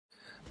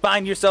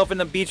Find yourself in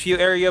the Beachview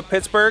area of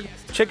Pittsburgh?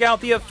 Check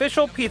out the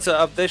official pizza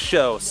of this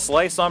show,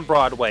 Slice on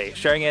Broadway,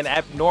 sharing an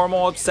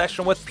abnormal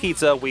obsession with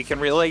pizza we can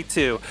relate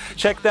to.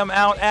 Check them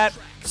out at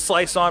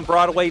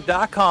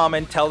sliceonbroadway.com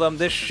and tell them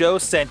this show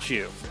sent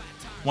you.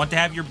 Want to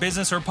have your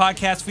business or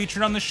podcast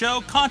featured on the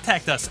show?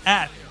 Contact us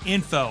at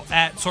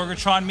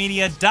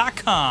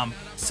info@sorgatronmedia.com.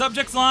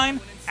 Subject line,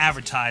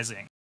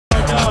 advertising.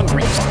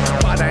 Hungry,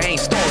 but I ain't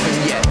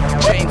starving yet.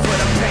 Chain for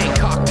the pain,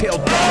 cocktail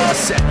bar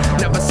set.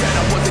 Never said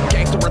I was a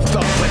gangster or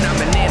thug, but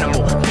I'm an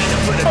animal. Peanut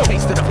for the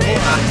taste of the floor.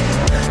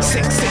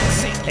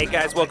 Hey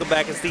guys, welcome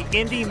back. It's the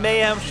Indy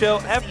Mayhem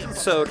Show,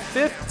 episode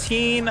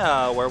 15,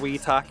 where we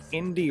talk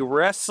indie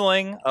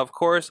wrestling. Of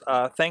course,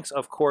 thanks,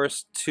 of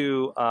course,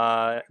 to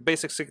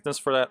Basic Sickness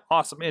for that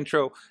awesome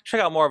intro. Check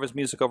out more of his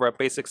music over at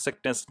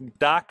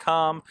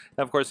basicsickness.com.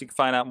 And of course, you can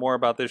find out more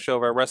about this show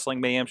over at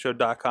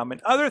wrestlingmayhemshow.com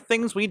and other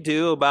things we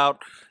do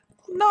about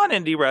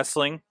non-indie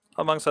wrestling,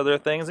 amongst other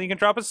things. And you can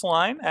drop us a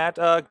line at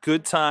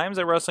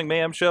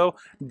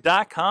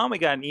goodtimes@wrestlingmayhemshow.com. We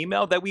got an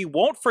email that we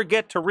won't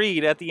forget to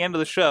read at the end of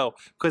the show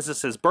because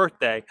it's his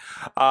birthday.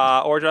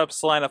 Or drop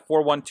us a line at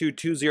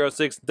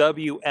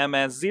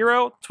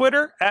 412-206-WMS0.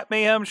 Twitter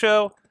 @Mayhem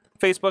Show.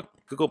 Facebook,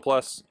 Google+,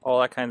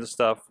 all that kinds of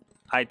stuff.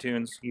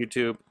 iTunes,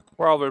 YouTube.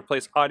 We're all over the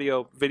place,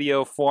 audio,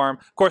 video form.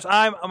 Of course,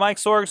 I'm Mike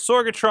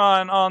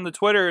Sorgatron on the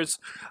Twitters.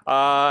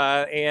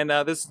 And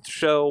this is the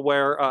show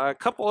where a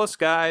couple of us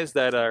guys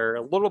that are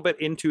a little bit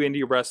into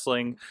indie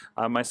wrestling,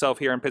 myself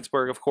here in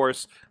Pittsburgh, of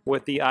course,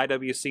 with the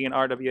IWC and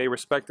RWA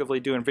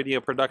respectively, doing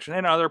video production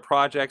and other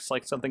projects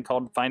like something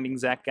called Finding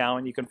Zach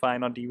Gowen you can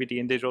find on DVD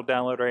and digital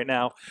download right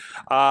now.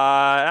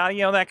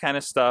 You know, that kind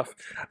of stuff.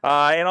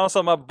 And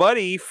also my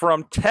buddy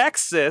from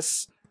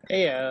Texas,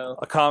 Heyo.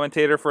 A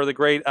commentator for the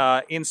great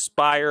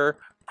Inspire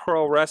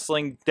Pro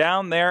Wrestling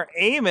down there,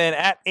 Eamon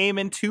at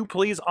Eamon2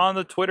 please on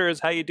the Twitters.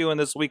 How you doing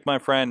this week, my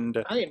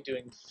friend? I am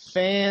doing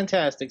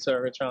fantastic,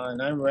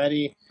 Sorgatron. I'm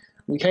ready.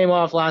 We came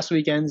off last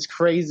weekend's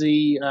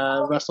crazy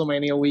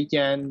WrestleMania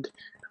weekend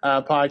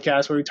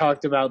podcast where we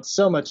talked about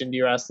so much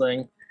indie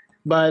wrestling.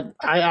 But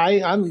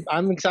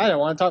I'm excited. I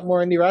want to talk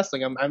more indie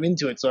wrestling. I'm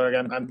into it, Sorg.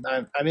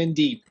 I'm in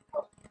deep.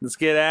 Let's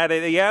get at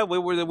it. Yeah,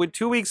 we're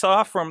 2 weeks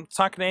off from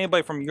talking to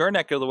anybody from your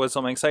neck of the woods, so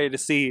I'm excited to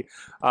see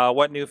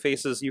what new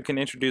faces you can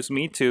introduce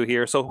me to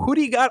here. So who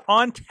do you got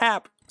on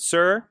tap,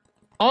 sir?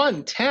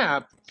 On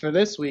tap for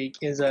this week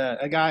is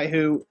a guy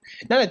who,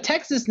 not a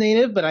Texas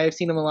native, but I have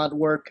seen him a lot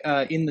work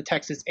in the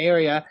Texas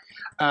area.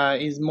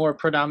 Is more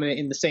predominant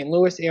in the St.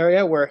 Louis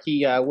area, where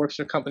he works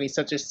for companies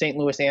such as St.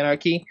 Louis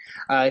Anarchy,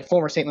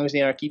 former St. Louis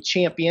Anarchy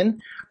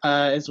champion,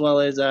 as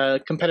well as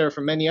a competitor for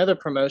many other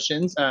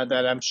promotions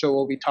that I'm sure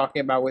we'll be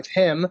talking about with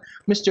him,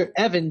 Mr.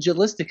 Evan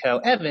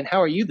Gelistico. Evan,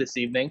 how are you this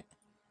evening?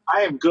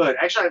 I am good.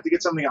 Actually, I have to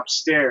get something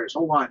upstairs.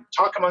 Hold on.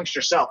 Talk amongst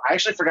yourself. I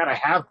actually forgot I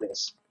have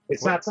this.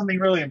 It's not something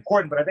really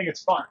important, but I think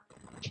it's fun.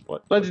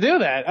 What? Let's do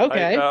that.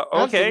 Okay.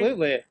 Okay.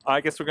 Absolutely.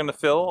 I guess we're going to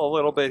fill a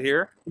little bit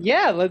here.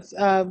 Yeah, let's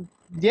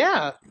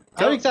yeah.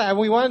 I'm excited.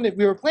 We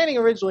were planning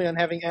originally on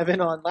having Evan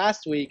on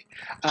last week.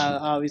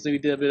 Obviously, we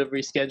did a bit of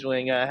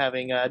rescheduling,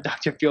 having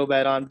Dr.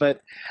 Feelbad on,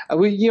 but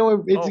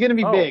it's going to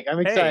be big. I'm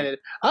excited.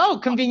 Hey. Oh,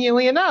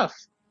 conveniently enough.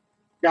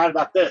 Forgot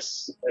about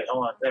this. Wait,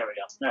 hold on. There we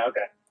go. No,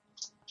 okay.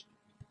 It's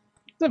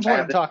an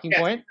important talking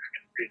point.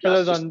 For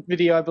those on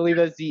video, I believe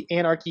that's the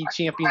Anarchy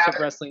Championship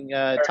Wrestling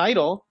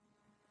title.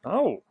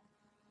 Oh.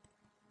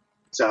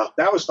 So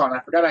that was fun.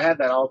 I forgot I had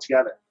that all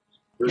together.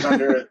 It was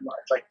under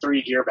like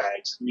 3 gear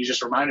bags. And you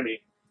just reminded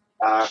me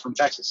from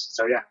Texas.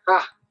 So yeah.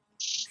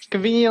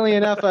 Conveniently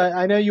enough,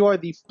 I know you are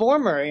the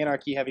former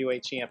Anarchy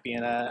Heavyweight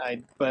Champion. I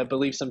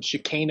believe some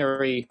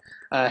chicanery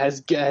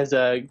has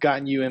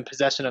gotten you in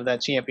possession of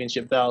that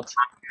championship belt.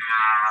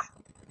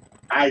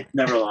 I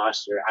never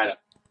lost her. I don't.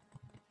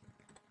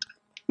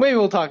 Maybe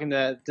we'll talk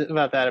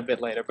about that a bit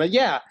later. But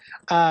yeah,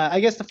 I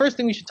guess the first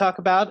thing we should talk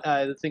about,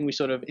 the thing we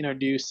sort of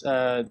introduce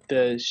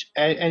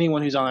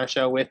anyone who's on our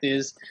show with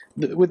is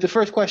with the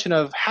first question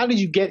of how did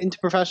you get into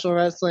professional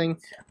wrestling?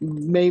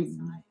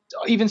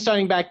 Even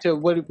starting back to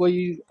what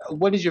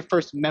is your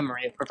first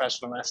memory of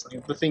professional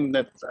wrestling? The thing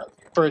that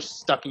first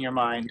stuck in your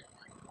mind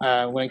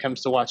when it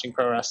comes to watching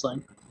pro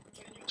wrestling.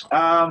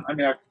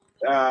 WrestleMania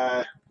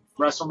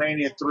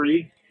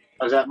 3.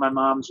 I was at my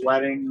mom's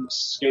wedding,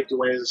 escaped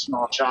away as a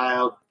small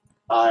child,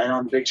 and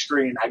on the big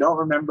screen. I don't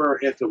remember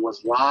if it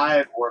was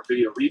live or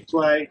video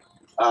replay,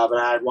 but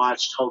I had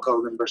watched Hulk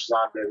Hogan versus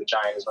Andre the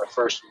Giant as my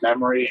first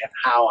memory and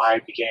how I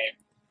became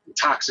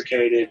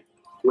intoxicated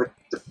with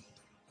the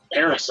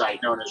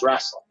parasite known as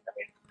wrestling. I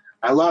mean,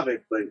 I love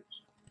it, but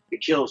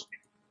it kills me.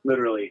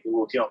 Literally, it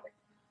will kill me.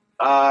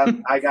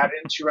 I got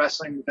into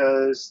wrestling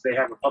because they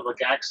have a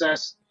public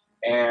access.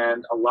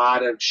 And a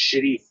lot of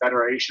shitty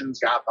federations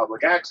got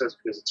public access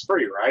because it's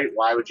free, right?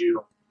 Why would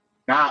you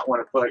not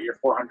want to put your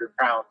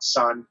 400-pound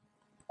son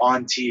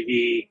on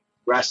TV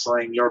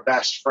wrestling your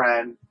best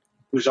friend,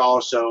 who's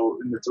also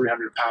in the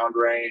 300-pound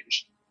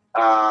range,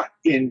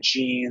 in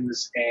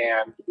jeans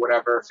and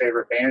whatever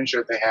favorite band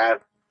shirt they have,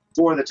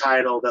 for the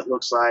title that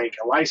looks like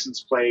a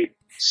license plate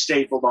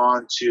stapled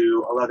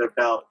onto a leather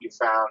belt you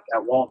found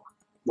at Walmart.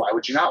 Why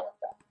would you not want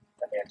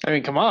that? I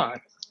mean, come on.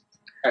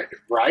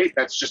 Right?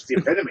 That's just the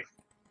epitome.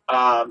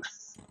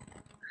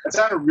 That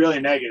sounded really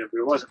negative, but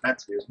it wasn't meant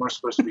to be. It was more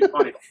supposed to be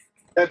funny.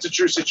 That's a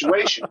true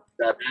situation.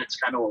 That's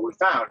kind of what we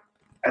found.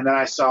 And then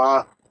I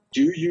saw,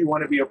 do you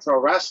want to be a pro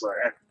wrestler?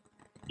 And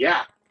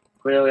yeah,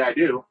 clearly I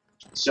do.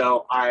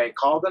 So I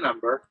called the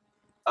number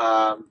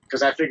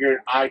because I figured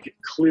I could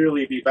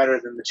clearly be better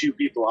than the two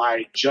people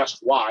I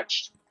just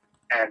watched,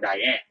 and I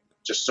am.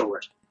 Just so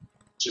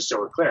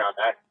we're clear on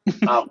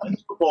that. Went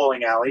to a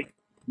bowling alley,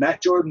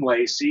 met Jordan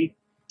Lacey,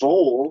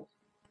 bowled,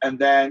 and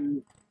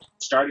then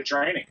started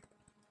training.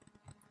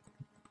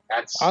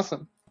 That's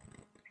awesome.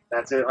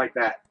 That's it, like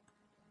that.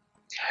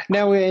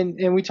 Now,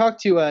 and we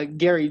talked to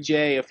Gary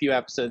J a few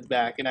episodes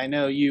back, and I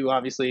know you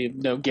obviously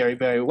know Gary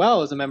very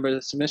well as a member of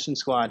the Submission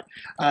Squad.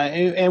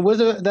 And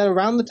was it that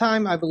around the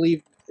time, I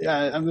believe,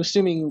 I'm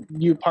assuming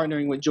you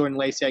partnering with Jordan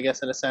Lacey, I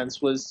guess, in a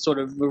sense, was sort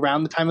of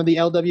around the time of the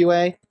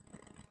LWA?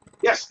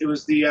 Yes, it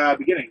was the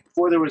beginning.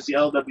 Before there was the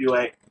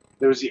LWA,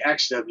 there was the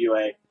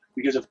XWA.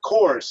 Because, of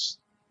course,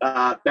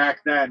 back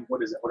then,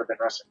 would have been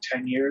wrestling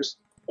 10 years?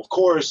 Of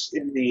course,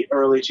 in the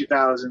early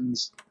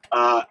 2000s,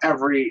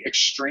 every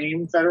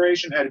Extreme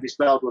Federation had to be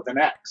spelled with an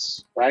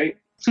X, right?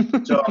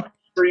 So,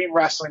 Extreme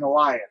Wrestling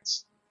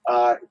Alliance.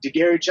 Did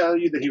Gary tell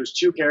you that he was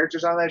two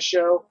characters on that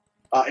show?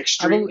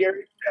 Extreme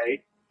Gary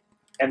J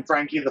and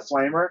Frankie the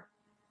Flamer?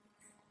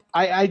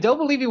 I don't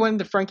believe he went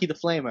into Frankie the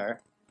Flamer.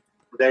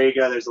 There you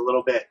go. There's a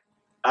little bit.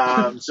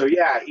 So,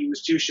 yeah, he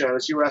was two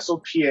shows. He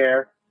wrestled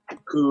Pierre,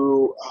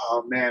 who,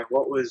 oh, man,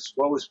 what was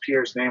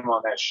Pierre's name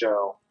on that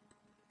show?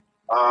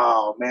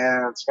 Oh,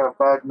 man, it's going to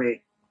bug me.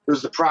 It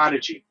was the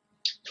Prodigy.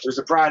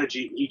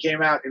 He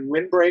came out in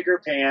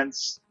windbreaker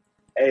pants,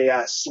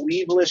 a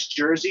sleeveless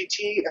jersey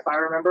tee, if I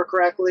remember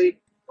correctly.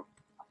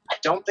 I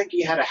don't think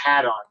he had a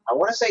hat on. I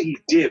want to say he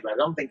did, but I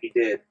don't think he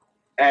did.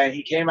 And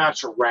he came out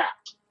to rap.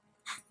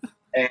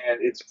 And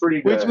it's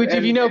pretty good. Which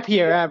if you know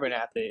Pierre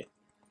Abernathy.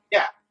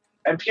 Yeah.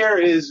 And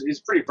Pierre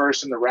is pretty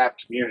versed in the rap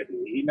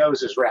community. He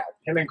knows his rap.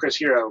 Him and Chris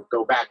Hero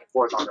go back and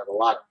forth on it a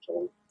lot, I'm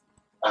told.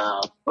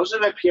 Most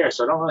of it Pierre,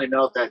 so I don't really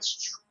know if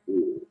that's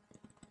true.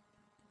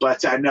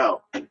 But I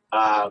know.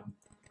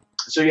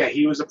 So, yeah,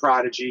 he was a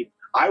Prodigy.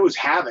 I was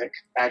Havoc,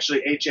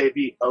 actually,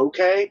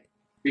 H-A-V-O-K,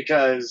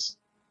 because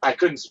I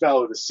couldn't spell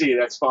it with a C.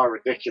 That's far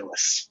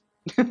ridiculous.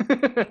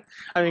 I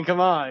mean,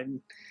 come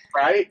on.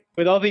 Right?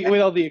 With all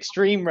the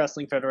extreme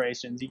wrestling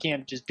federations, you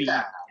can't just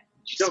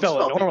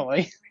spell it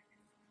normally.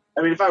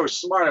 I mean, if I were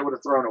smart, I would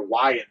have thrown a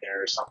Y in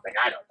there or something.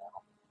 I don't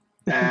know.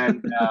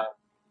 And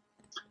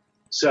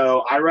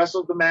so I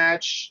wrestled the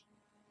match,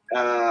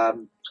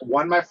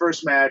 won my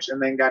first match,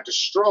 and then got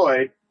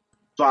destroyed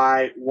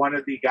by one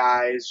of the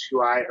guys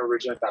who I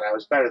originally thought I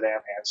was better than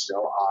and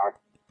still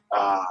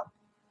are.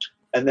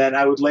 And then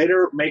I would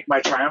later make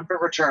my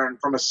triumphant return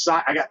from a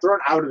side. I got thrown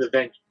out of the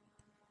venue,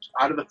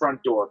 out of the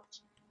front door.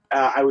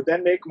 I would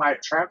then make my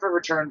triumphant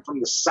return from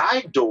the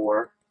side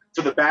door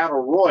for the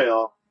Battle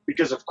Royal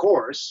because, of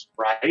course,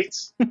 right?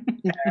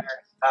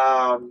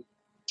 And,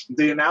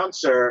 the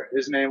announcer,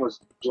 his name was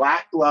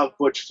Black Glove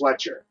Butch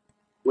Fletcher,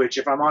 which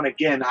if I'm on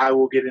again, I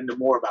will get into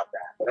more about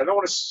that. But I don't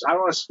want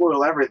to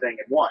spoil everything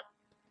in one.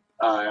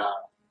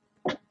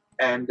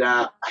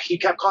 He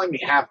kept calling me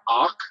Havoc,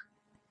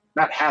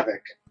 not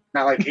Havoc,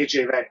 not like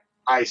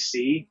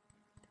H-A-V-I-C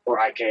or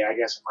I-K, I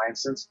guess in my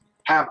instance.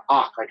 Havoc,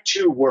 like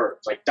two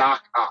words, like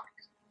Doc Ock,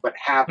 but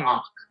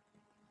Havoc.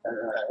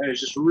 It was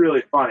just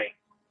really funny.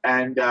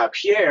 And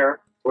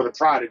Pierre, or the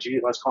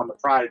Prodigy, let's call him the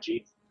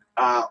Prodigy,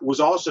 was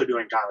also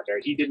doing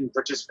commentary. He didn't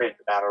participate in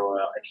the Battle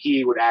Royal, and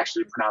he would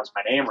actually pronounce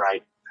my name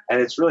right.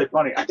 And it's really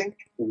funny. I think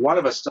one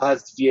of us still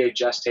has the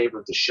VHS tape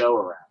of the show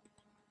around.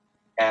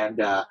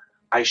 And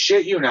I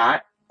shit you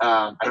not,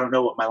 I don't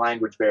know what my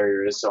language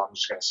barrier is, so I'm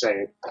just going to say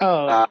it.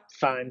 Oh,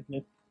 fine.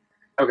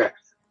 Okay.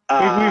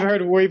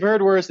 We've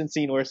heard worse and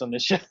seen worse on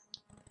this show.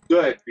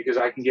 Good, because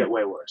I can get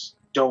way worse.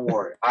 Don't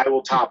worry. I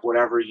will top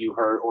whatever you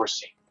heard or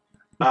seen.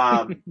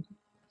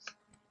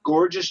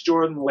 Gorgeous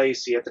Jordan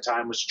Lacey at the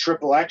time was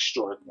Triple X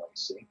Jordan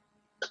Lacey,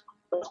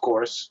 of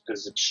course,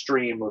 because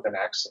extreme with an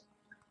X.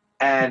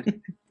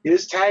 And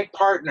his tag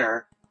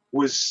partner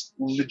was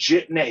his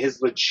legit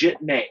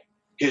name,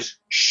 his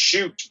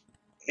shoot,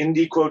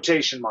 Indy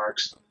quotation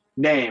marks,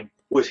 name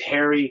was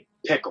Harry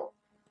Pickle.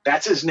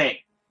 That's his name.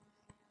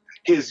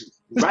 His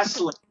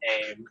wrestling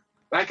name,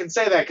 and I can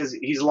say that because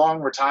he's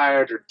long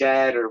retired or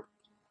dead or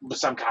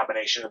some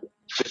combination of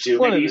the two.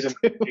 Maybe he's in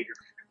figure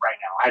right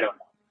now. I don't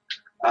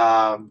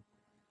know.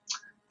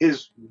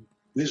 His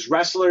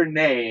wrestler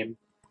name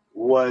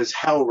was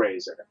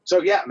Hellraiser.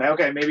 So yeah,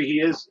 okay, maybe he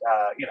is.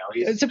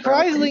 He's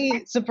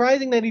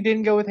surprising that he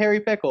didn't go with Harry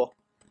Pickle.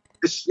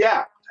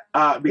 Yeah,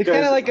 because it's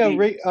kind of like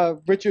a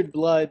Richard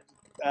Blood,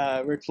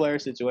 Ric Flair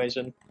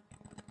situation,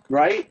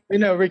 right?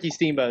 No, Ricky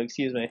Steamboat.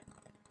 Excuse me.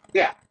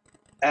 Yeah,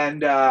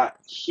 and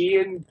he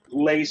and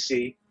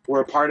Lacey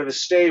were a part of a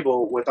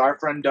stable with our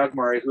friend Doug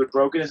Murray, who had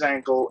broken his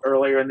ankle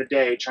earlier in the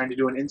day trying to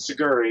do an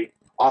enziguri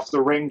off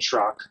the ring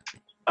truck,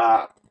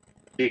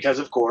 because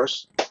of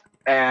course,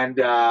 and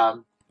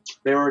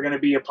they were going to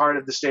be a part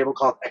of the stable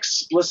called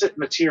Explicit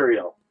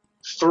Material,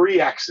 3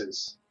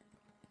 X's.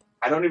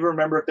 I don't even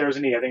remember if there was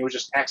an E. I think it was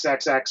just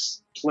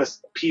XXX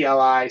plus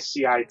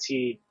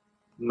PLICIT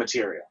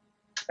Material.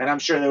 And I'm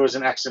sure there was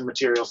an X in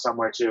Material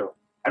somewhere too.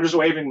 I'm just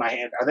waving my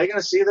hand. Are they going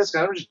to see this?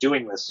 'Cause I'm just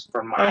doing this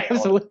from my own.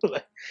 Absolutely.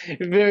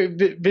 Very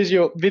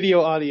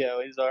video audio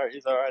is our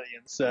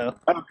audience. So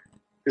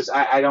because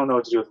I don't know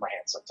what to do with my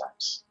hands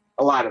sometimes.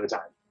 A lot of the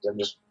time. I'm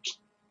just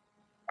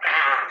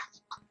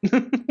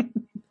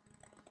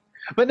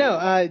But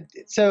no,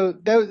 so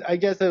that was, I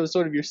guess that was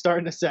sort of your start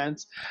in a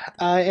sense,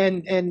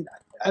 and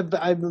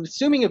I'm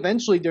assuming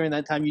eventually during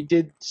that time you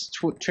did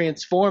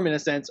transform in a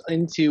sense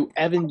into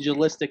Evan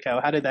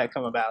Gelistico. How did that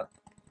come about?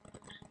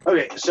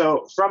 Okay,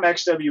 so from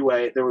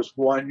XWA there was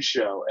one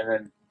show and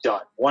then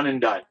done, one and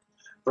done.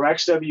 From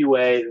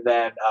XWA,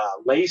 then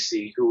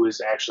Lacey, who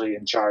was actually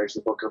in charge,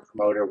 the booker,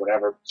 promoter,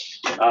 whatever,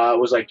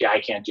 was like, yeah,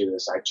 I can't do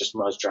this. I just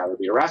must rather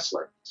be a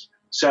wrestler.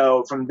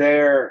 So from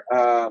there,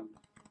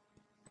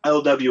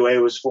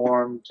 LWA was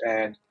formed,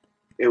 and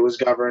it was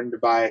governed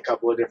by a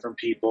couple of different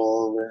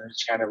people, and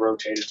it's kind of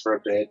rotated for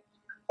a bit.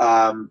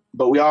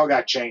 But we all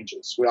got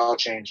changes. We all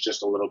changed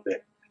just a little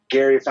bit.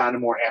 Gary found a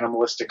more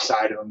animalistic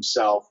side of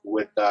himself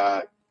with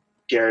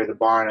Gary the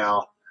Barn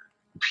Owl.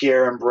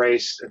 Pierre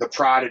embraced the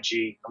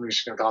Prodigy. I'm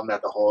just going to call him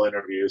that the whole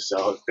interview.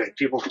 So if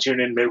people tune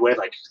in midway,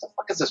 like, who the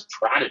fuck is this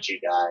Prodigy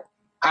guy?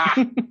 I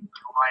don't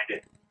mind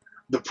it.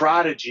 The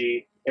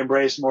Prodigy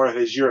embraced more of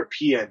his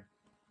European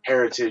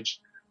heritage,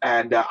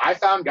 and I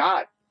found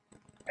God.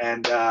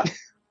 And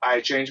I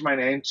changed my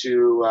name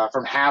to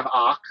from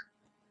Havoc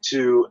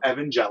to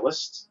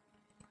Evangelist,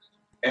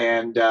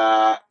 and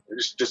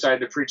just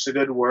decided to preach the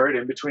good word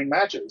in between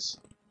matches.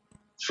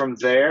 From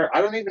there,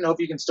 I don't even know if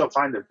you can still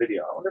find the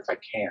video. I wonder if I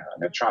can. I'm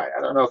going to try.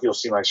 I don't know if you'll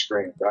see my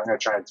screen, but I'm going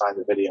to try and find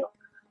the video.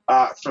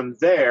 From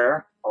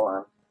there,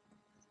 hold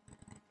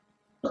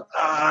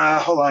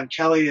on.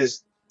 Kelly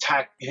has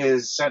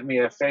sent me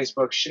a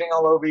Facebook shitting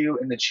all over you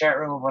in the chat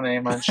room when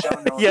I'm on show.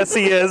 Yes,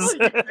 he is.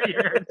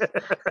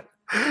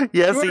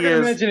 Yes, he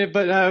is. Mention it,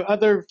 but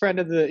other friend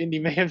of the Indy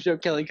Mayhem show,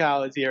 Kelly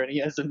Kyle, is here, and he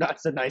has some not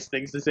so nice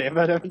things to say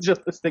about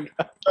Evangelistic.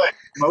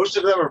 Most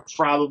of them are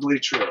probably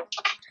true.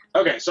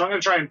 Okay, so I'm going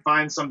to try and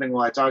find something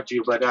while I talk to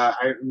you, but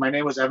my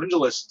name was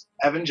Evangelist,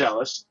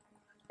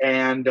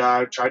 and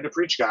I tried to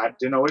preach God.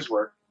 Didn't always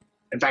work.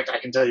 In fact, I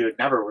can tell you it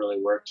never really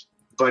worked.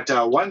 But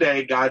one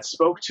day, God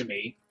spoke to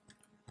me,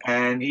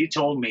 and he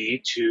told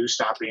me to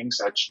stop being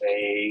such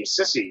a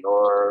sissy,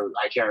 or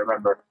I can't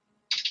remember.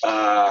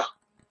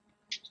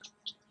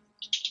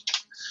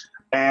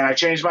 And I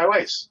changed my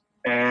ways.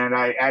 And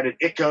I added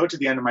Icko to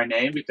the end of my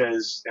name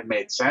because it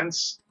made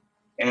sense,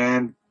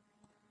 and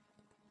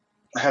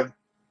have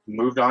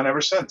moved on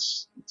ever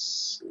since.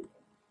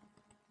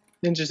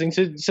 Interesting.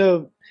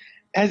 So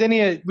has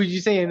any would you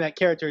say that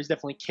character has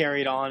definitely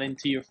carried on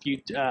into your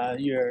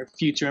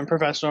future in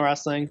professional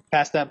wrestling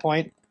past that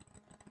point?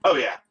 Oh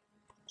yeah,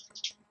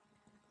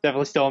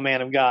 definitely still a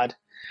man of God.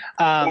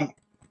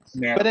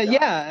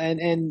 Yeah,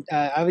 and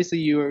obviously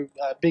you were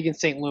big in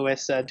St.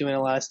 Louis, doing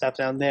a lot of stuff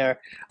down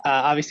there.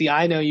 Obviously,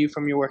 I know you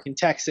from your work in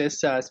Texas,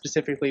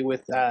 specifically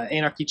with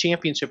Anarchy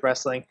Championship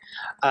Wrestling.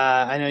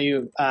 I know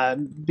you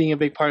being a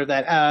big part of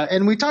that.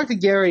 And we talked to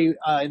Gary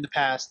in the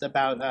past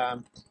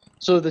about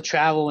sort of the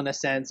travel in a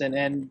sense,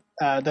 and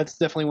that's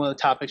definitely one of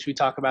the topics we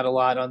talk about a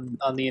lot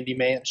on the Indy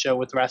Mayhem show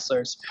with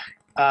wrestlers.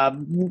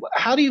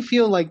 How do you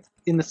feel like,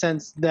 in the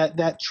sense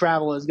that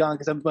travel is gone?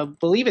 Because I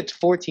believe it's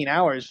 14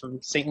 hours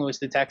from St. Louis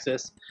to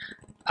Texas.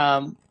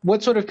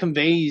 What sort of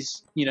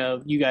conveys,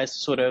 you guys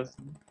sort of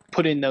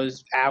put in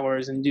those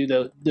hours and do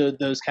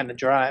those kind of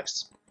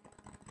drives?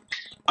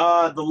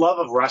 The love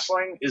of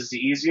wrestling is the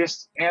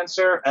easiest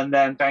answer, and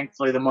then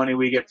thankfully the money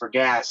we get for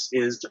gas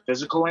is the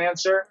physical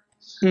answer.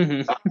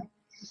 Mm-hmm.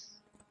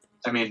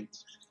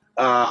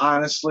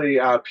 Honestly,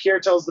 Pierre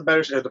tells the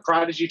better. The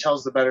Prodigy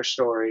tells the better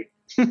story.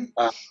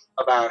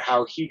 About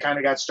how he kind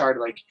of got started.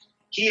 Like,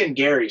 he and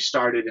Gary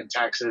started in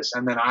Texas,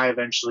 and then I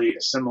eventually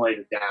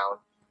assimilated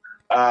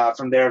down.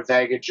 From there,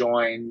 Vega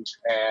joined,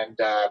 and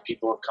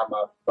people have come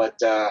up. But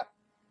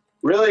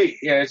really,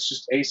 yeah, it's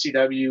just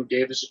ACW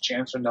gave us a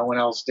chance when no one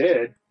else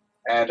did,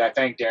 and I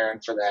thank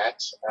Darren for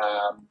that.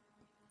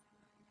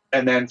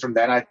 And then from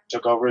then, I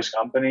took over his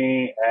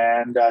company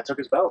and took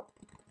his belt.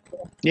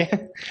 Yeah,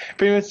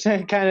 pretty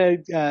much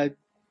kind of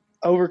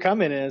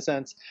overcome it in a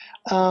sense.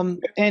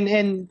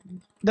 And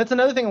that's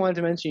another thing I wanted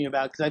to mention you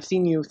about, because I've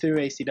seen you through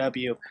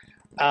ACW.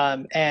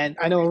 And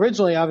I know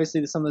originally,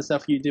 obviously, some of the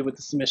stuff you did with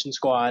the Submission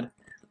Squad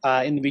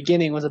in the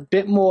beginning was a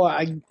bit more,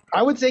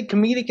 I would say,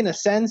 comedic in a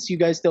sense. You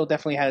guys still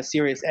definitely had a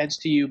serious edge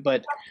to you,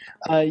 but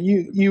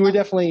you were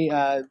definitely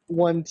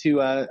one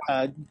to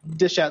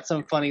dish out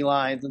some funny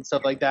lines and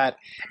stuff like that.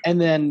 And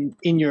then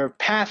in your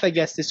path, I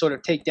guess, to sort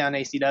of take down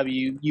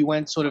ACW, you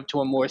went sort of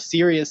to a more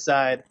serious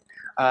side,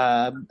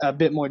 a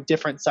bit more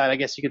different side, I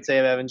guess you could say,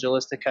 of Evan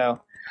Gelistico.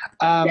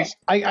 Yes.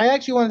 I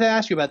actually wanted to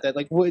ask you about that.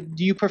 Like,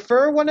 do you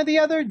prefer one or the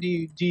other? Do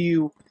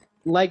you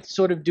like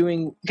sort of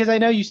doing, because I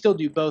know you still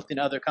do both in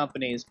other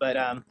companies, but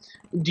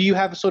do you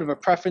have sort of a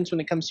preference when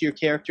it comes to your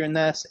character in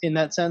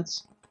that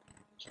sense?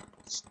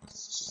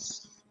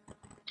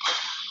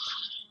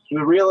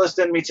 The realist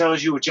in me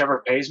tells you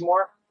whichever pays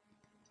more.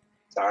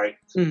 Sorry.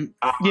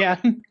 Yeah.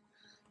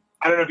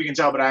 I don't know if you can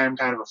tell, but I am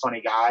kind of a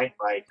funny guy.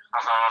 Like,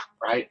 haha,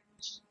 right?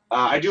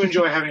 I do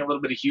enjoy having a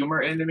little bit of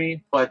humor into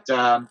me, but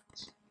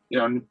you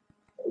know,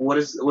 what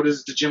is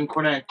the Jim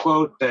Cornette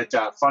quote that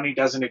funny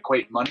doesn't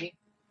equate money?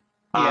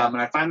 Yeah.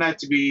 And I find that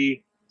to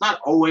be not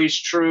always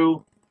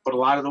true, but a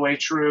lot of the way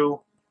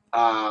true.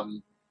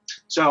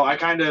 So I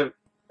kind of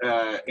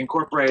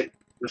incorporate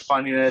the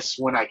funniness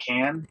when I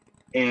can,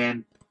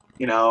 and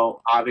you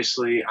know,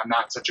 obviously I'm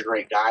not such a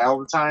great guy all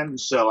the time,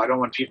 so I don't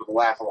want people to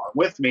laugh along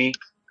with me.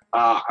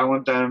 I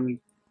laugh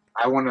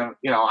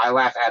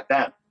at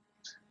them.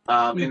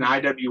 In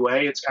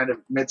IWA, it's kind of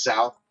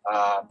Mid-South,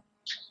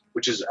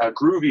 which is a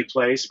groovy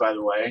place, by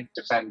the way.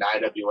 Defend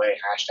IWA,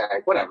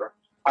 hashtag, whatever.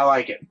 I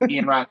like it.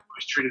 Ian Rotten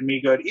always treated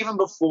me good. Even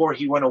before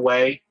he went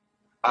away,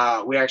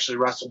 we actually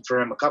wrestled for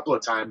him a couple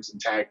of times in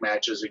tag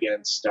matches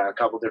against a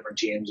couple different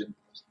teams. And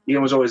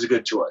Ian was always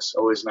good to us,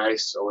 always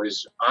nice,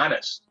 always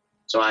honest.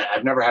 So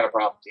I've never had a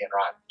problem with Ian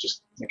Rotten,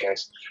 just in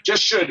case.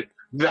 Just should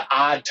the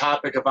odd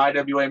topic of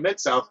IWA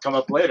Mid-South come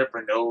up later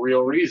for no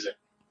real reason.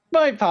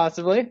 Might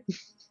possibly.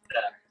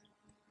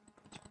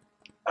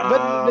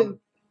 Yeah.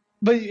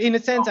 But in a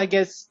sense, I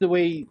guess the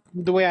way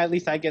at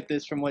least I get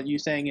this from what you're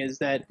saying is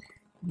that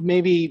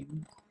maybe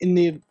in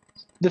the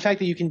fact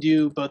that you can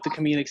do both the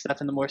comedic stuff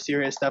and the more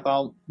serious stuff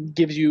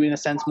gives you in a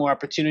sense more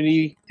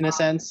opportunity in a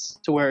sense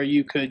to where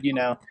you could, you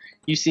know,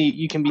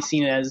 you can be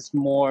seen as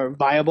more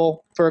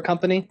viable for a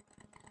company.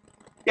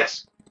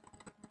 Yes.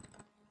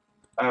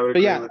 I would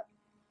agree with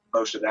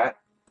most of that.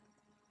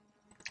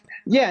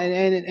 Yeah,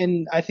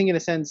 and I think in a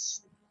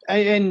sense,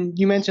 and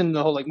you mentioned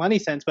the whole like money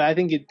sense, but I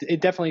think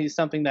it definitely is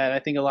something that I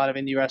think a lot of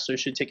indie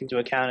wrestlers should take into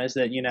account is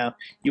that, you know,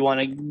 you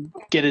want to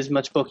get as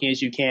much booking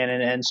as you can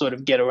and sort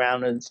of get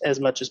around as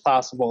much as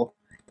possible,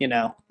 you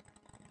know.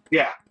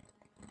 Yeah.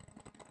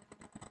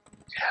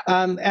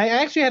 I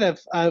actually had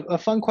a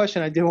fun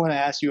question I did want to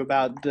ask you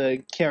about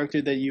the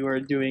character that you were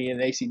doing in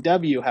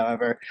ACW,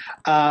 however.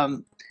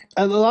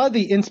 A lot of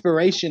the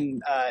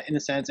inspiration, in a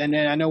sense, and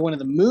I know one of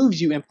the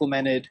moves you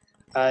implemented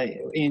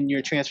in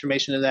your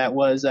transformation of that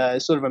was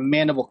sort of a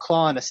mandible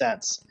claw in a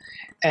sense,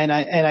 and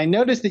I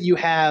noticed that you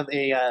have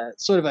a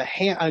sort of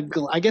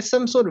I guess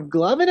some sort of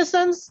glove in a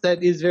sense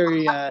that is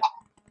very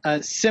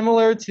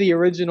similar to the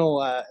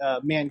original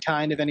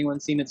Mankind. If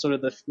anyone's seen it, sort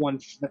of the one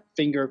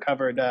finger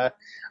covered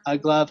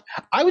glove.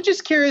 I was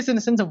just curious in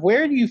the sense of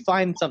where do you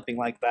find something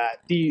like that?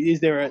 Is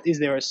there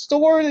a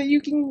store that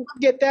you can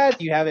get that?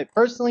 Do you have it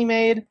personally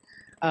made?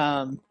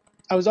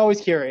 I was always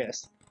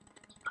curious.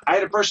 I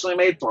had it personally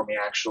made for me,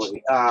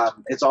 actually.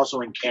 It's also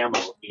in camo,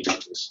 if you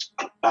notice,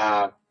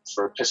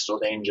 for Pistol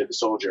Danger the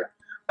Soldier,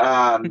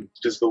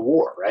 because the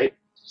war, right?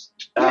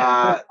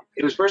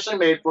 It was personally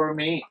made for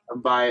me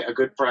by a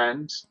good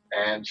friend,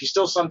 and he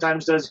still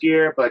sometimes does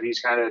gear, but he's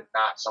kind of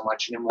not so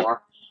much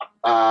anymore.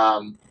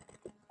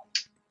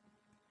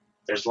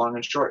 There's long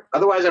and short.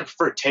 Otherwise, I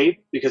prefer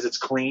tape because it's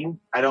clean.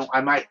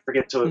 I might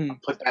forget to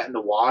put that in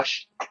the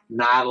wash.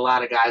 Not a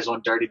lot of guys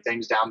want dirty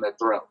things down their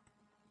throat.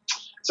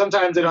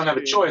 Sometimes they don't have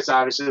a choice,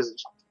 obviously, it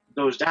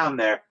goes down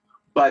there.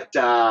 But,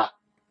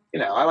 you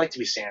know, I like to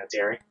be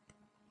sanitary.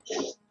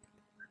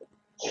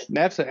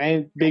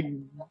 Absolutely.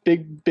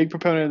 Big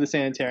proponent of the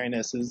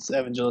sanitariness is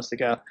Evan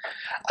Gelistico.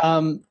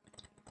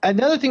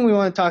 Another thing we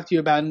want to talk to you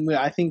about, and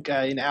I think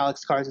in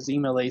Alex Cars's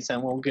email that he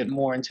sent, we'll get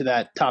more into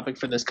that topic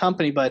for this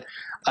company, but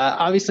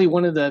obviously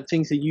one of the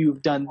things that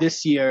you've done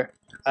this year,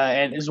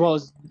 and as well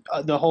as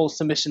the whole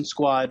Submission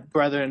Squad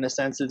brethren, in a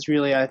sense, it's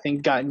really, I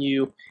think, gotten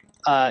you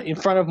in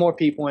front of more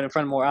people and in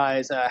front of more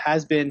eyes,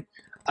 has been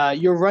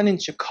your run in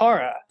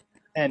Chikara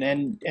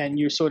and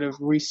your sort of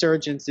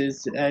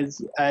resurgences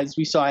as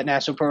we saw at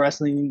National Pro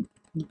Wrestling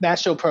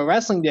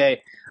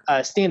Day,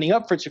 standing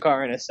up for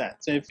Chikara in a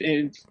sense. If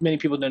many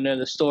people don't know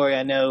the story,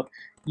 I know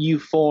you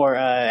four,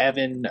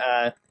 Evan,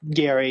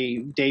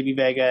 Gary, Davey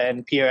Vega,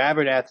 and Pierre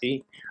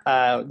Abernathy,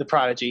 the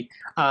Prodigy,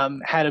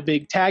 had a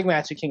big tag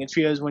match at King of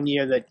Trios one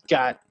year that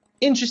got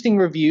interesting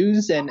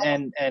reviews and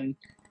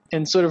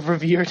sort of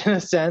revered in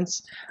a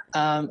sense.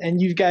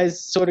 And you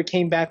guys sort of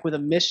came back with a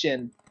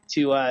mission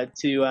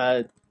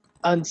to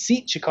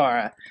unseat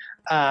Chikara.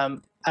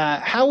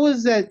 How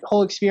was that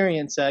whole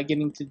experience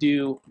getting to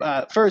do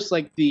first,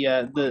 like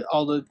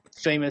all the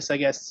famous, I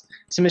guess,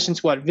 Submission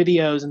Squad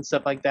videos and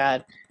stuff like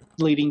that,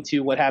 leading to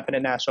what happened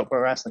at National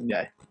Pro Wrestling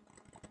Day?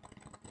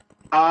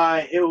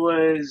 It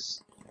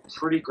was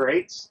pretty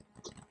great.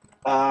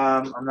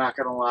 I'm not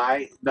gonna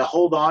lie. The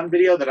Hold On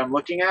video that I'm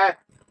looking at,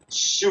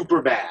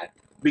 super bad,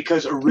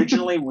 because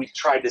originally we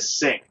tried to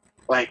sing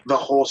like the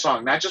whole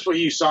song, not just what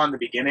you saw in the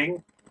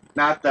beginning,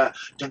 not the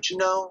 "Don't you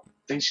know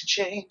things should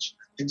change,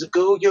 things will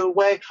go your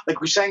way."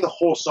 Like we sang the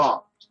whole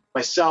song.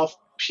 Myself,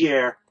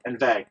 Pierre, and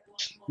Veg.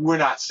 We're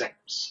not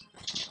singers.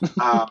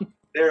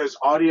 There is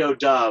audio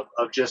dub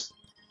of just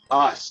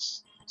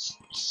us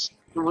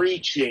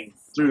screeching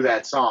through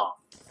that song.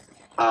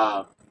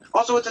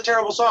 Also, it's a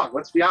terrible song.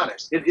 Let's be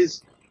honest. It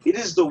is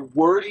the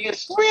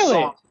wordiest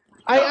song.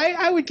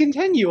 I would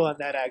continue on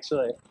that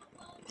actually.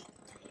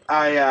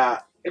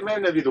 It may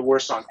not be the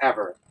worst song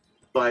ever,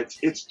 but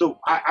it's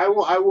I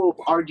will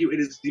argue it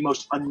is the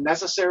most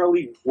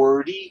unnecessarily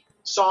wordy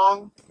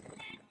song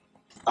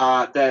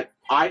that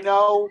I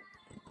know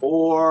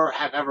or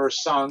have ever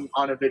sung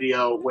on a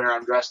video where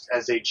I'm dressed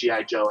as a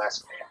G.I.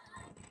 Joe-esque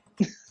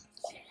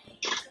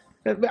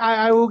man.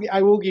 I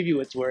will give you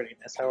its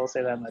wordiness. I will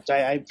say that much.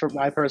 I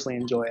personally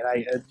enjoy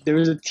it. There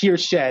was a tear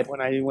shed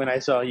when I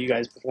saw you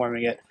guys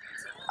performing it.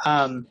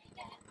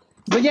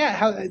 But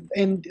yeah,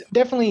 and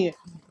definitely,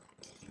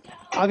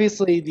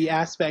 obviously, the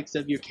aspects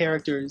of your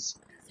characters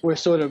were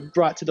sort of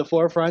brought to the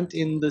forefront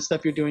in the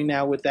stuff you're doing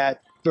now with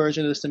that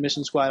version of the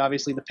Submission Squad.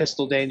 Obviously, the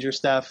Pistol Danger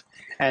stuff,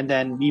 and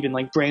then even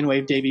like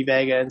Brainwave Davey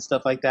Vega and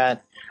stuff like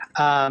that.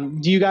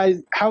 Do you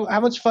guys? How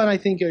much fun I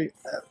think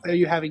are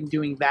you having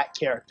doing that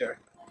character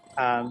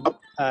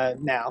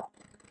now?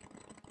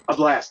 A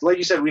blast. Like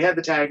you said, we had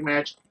the tag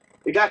match.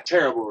 It got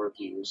terrible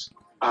reviews.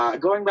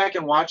 Going back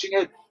and watching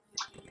it,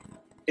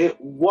 it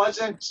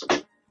wasn't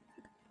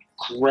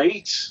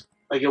great.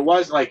 Like it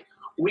was like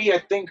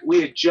I think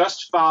we had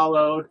just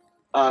followed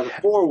the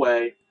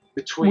 4-way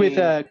between with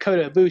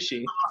Kota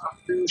Ibushi,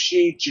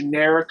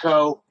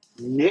 Generico,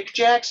 Nick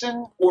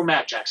Jackson, or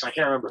Matt Jackson. I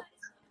can't remember.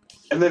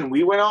 And then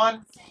we went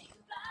on.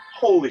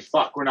 Holy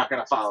fuck, we're not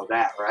going to follow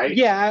that, right?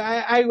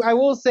 Yeah, I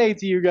will say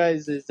to you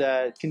guys'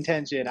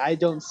 contention, I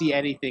don't see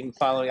anything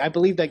following. I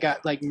believe that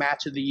got like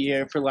match of the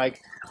year for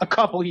like a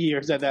couple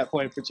years at that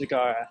point for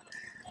Chikara.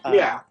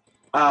 Yeah.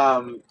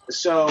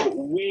 So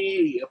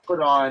we put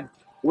on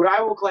what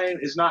I will claim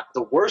is not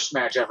the worst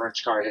match ever in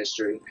Chikara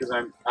history, because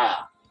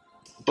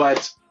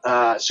but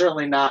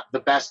certainly not the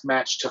best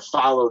match to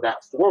follow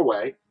that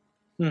 4-way.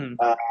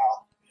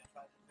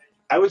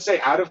 I would say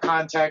out of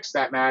context,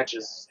 that match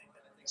is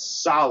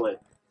solid.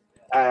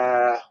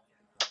 Yeah,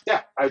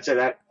 I would say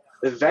that.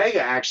 The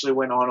Vega actually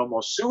went on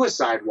almost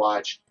suicide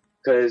watch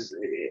because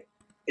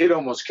it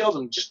almost killed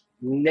him. Just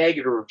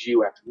negative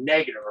review after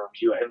negative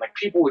review, and like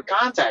people would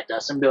contact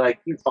us and be like,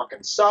 "You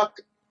fucking suck,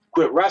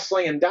 quit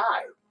wrestling and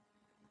die."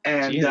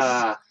 And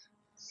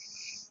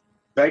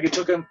Vega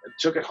took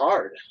it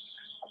hard,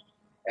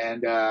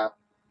 and the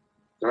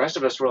rest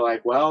of us were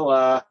like,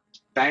 "Well,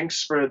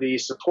 thanks for the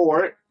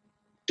support.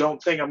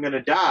 Don't think I'm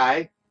gonna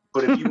die,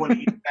 but if you want to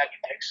eat a bag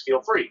of dicks,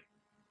 feel free."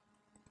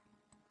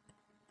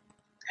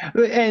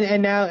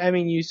 And now, I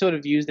mean, you sort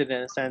of used it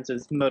in a sense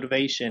as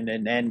motivation.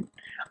 And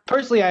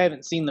personally, I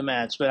haven't seen the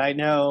match, but I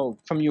know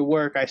from your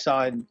work I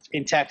saw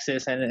in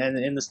Texas and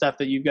in the stuff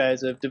that you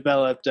guys have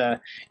developed,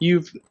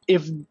 if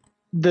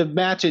the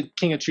match at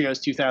King of Trios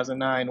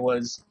 2009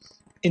 was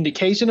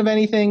indication of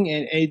anything,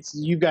 it's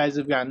you guys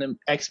have gotten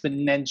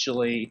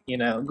exponentially,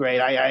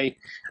 great. I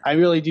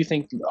really do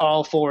think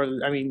all four,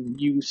 I mean,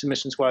 you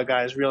Submission Squad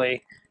guys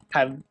really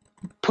have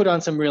put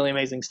on some really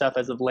amazing stuff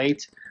as of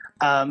late.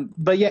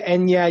 But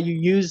yeah, you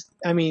used,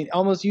 I mean,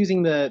 almost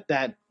using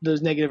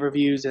those negative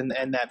reviews and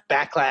that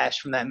backlash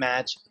from that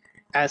match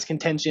as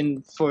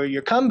contention for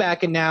your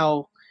comeback, and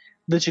now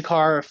the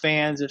Chikara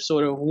fans have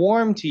sort of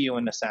warmed to you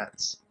in a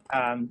sense,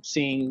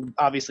 seeing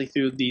obviously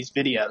through these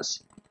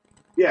videos.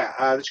 Yeah,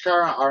 the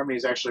Chikara Army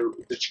is actually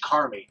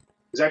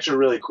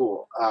really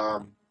cool.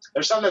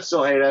 There's some that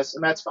still hate us,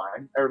 and that's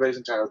fine. Everybody's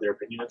entitled to their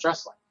opinion of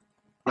wrestling.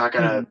 I'm not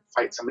gonna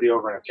fight somebody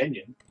over an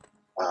opinion.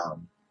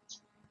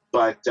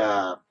 But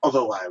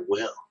although I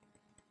will.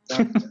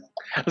 I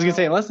was gonna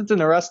say, unless it's in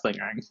the wrestling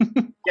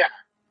ring.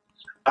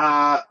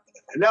 Yeah.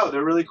 No,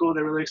 they're really cool.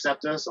 They really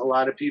accept us. A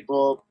lot of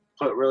people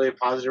put really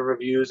positive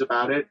reviews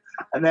about it.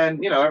 And then,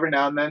 every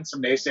now and then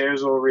some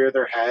naysayers will rear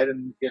their head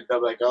and they'll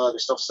be like, oh, they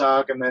still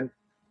suck. And then,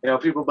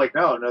 people will be like,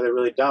 no, they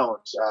really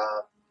don't.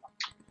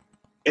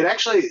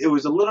 It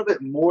was a little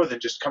bit more than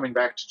just coming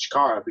back to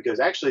Chikara, because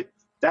actually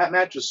that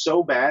match was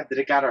so bad that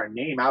it got our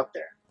name out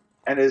there.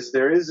 And as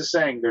there is a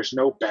saying, there's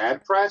no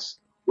bad press,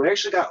 we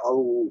actually got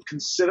a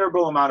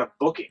considerable amount of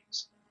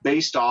bookings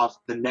based off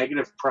the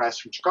negative press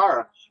from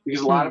Chikara, because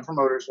a lot of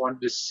promoters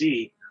wanted to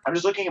see. I'm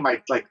just looking at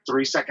my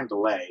 3-second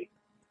delay,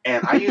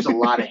 and I use a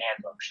lot of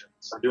hand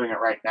motions. I'm doing it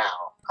right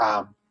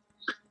now.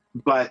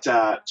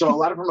 So a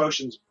lot of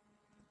promotions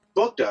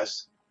booked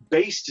us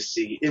based to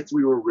see if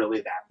we were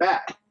really that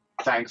bad.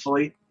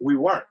 Thankfully, we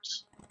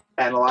weren't.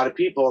 And a lot of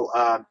people,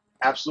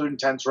 Absolute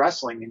Intense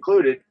Wrestling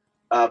included,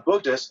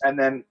 booked us and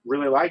then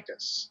really liked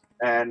us.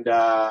 And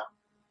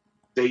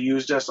they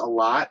used us a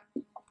lot.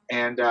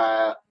 And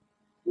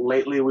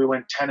lately we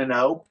went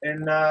 10-0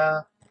 in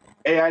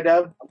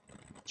AIW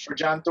for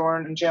John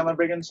Thorne and Chandler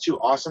Biggins, two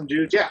awesome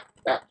dudes. Yeah,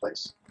 that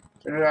place.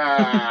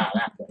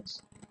 That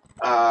place.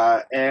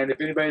 And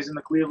if anybody's in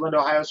the Cleveland,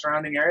 Ohio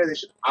surrounding area, they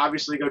should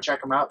obviously go check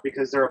them out,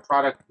 because they're a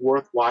product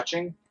worth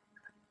watching.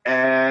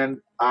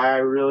 And I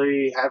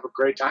really have a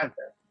great time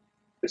there.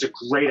 It's a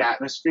great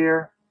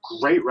atmosphere,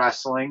 great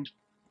wrestling,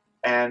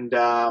 and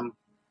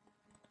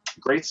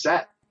great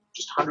set.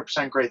 Just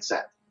 100% great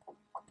set.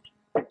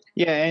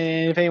 Yeah,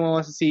 and if anyone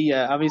wants to see,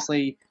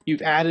 obviously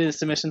you've added a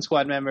submission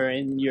squad member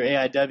in your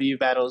AIW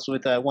battles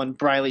with one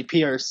Briley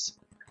Pierce,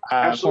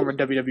 former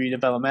WWE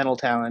developmental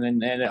talent,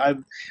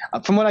 and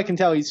from what I can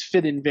tell, he's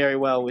fit in very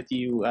well with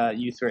you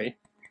three.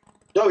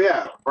 Oh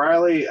yeah,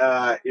 Briley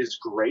is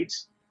great.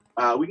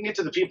 We can get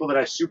to the people that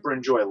I super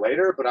enjoy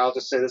later, but I'll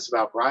just say this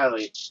about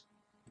Briley: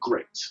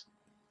 great.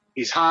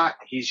 He's hot.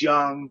 He's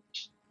young.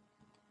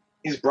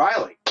 He's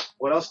Briley.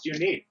 What else do you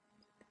need?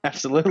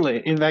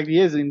 Absolutely. In fact, he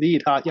is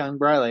indeed hot young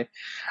Briley.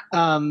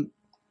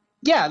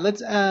 Yeah,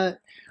 let's.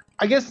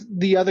 I guess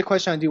the other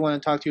question I do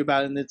want to talk to you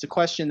about, and it's a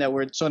question that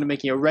we're sort of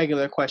making a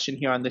regular question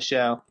here on the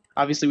show.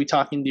 Obviously, we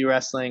talk indie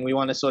wrestling. We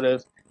want to sort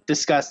of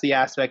discuss the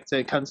aspects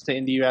that comes to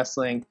indie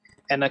wrestling.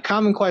 And a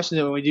common question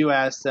that we do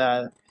ask,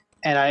 and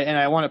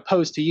I want to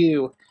pose to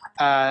you,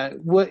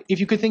 what if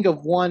you could think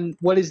of one?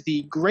 What is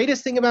the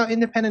greatest thing about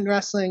independent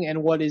wrestling,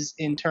 and what is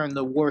in turn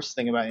the worst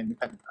thing about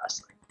independent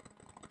wrestling?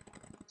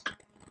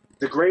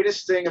 The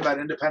greatest thing about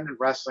independent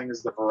wrestling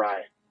is the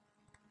variety.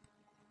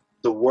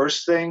 The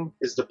worst thing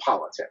is the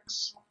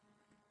politics.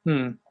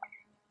 I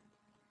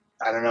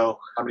don't know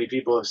how many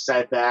people have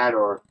said that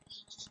or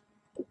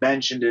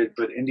mentioned it,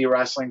 but indie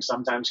wrestling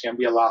sometimes can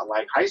be a lot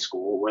like high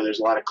school, where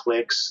there's a lot of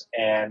cliques,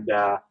 and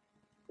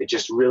it's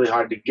just really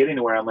hard to get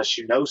anywhere unless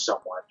you know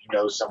someone. You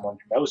know someone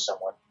who knows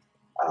someone.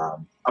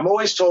 I'm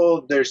always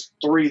told there's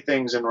three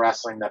things in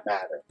wrestling that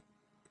matter.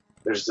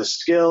 There's the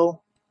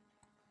skill,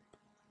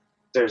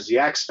 there's the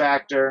X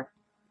factor,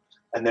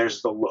 and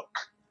there's the look.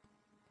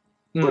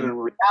 But in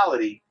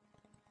reality,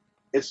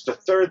 it's the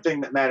third thing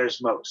that matters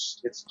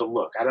most. It's the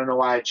look. I don't know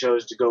why I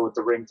chose to go with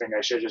the ring thing.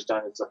 I should have just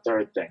done it's the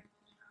third thing.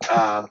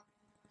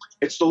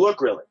 It's the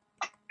look, really.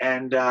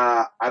 And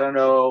I don't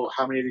know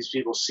how many of these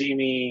people see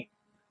me,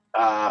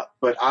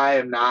 but I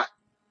am not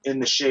in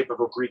the shape of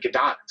a Greek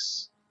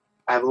Adonis.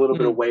 I have a little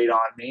bit of weight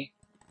on me.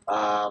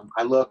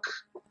 I look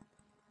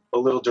a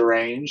little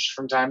deranged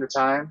from time to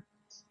time.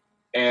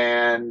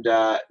 And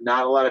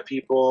not a lot of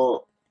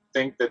people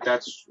think that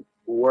that's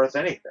worth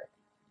anything.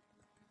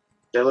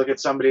 They look at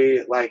somebody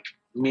like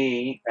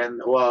me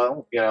and,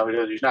 well, you know,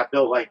 he's not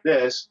built like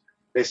this.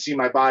 They see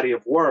my body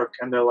of work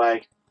and they're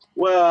like,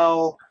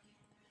 well,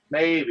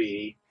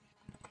 maybe.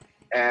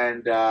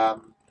 And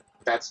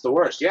that's the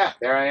worst. Yeah,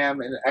 there I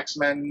am in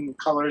X-Men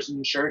colors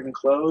and shirt and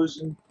clothes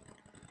and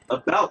a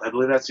belt. I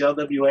believe that's the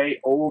LWA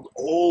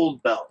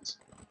old belt.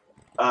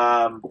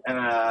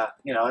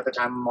 You know, at the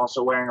time I'm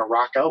also wearing a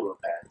Rock elbow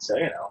pad, so,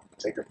 you know,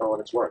 take it for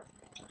what it's worth.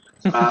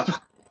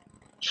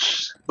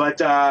 But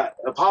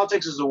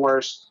politics is the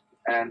worst,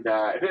 and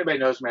if anybody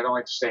knows me, I don't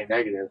like to stay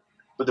negative,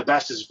 but the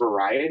best is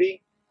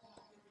variety,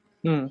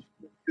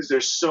 because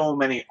there's so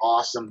many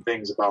awesome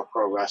things about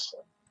pro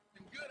wrestling.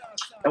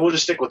 And we'll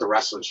just stick with the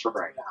wrestlers for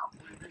right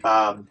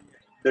now.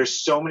 There's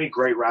so many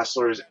great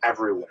wrestlers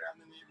everywhere.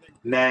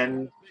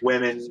 Men,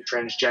 women,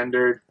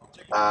 transgendered.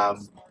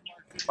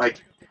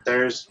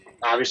 There's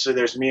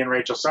me and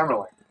Rachel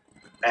Summerlin,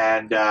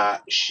 and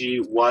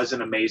she was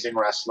an amazing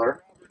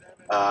wrestler.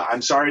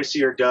 I'm sorry to see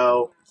her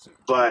go,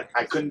 but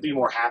I couldn't be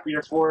more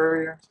happier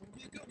for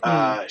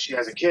her. She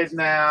has a kid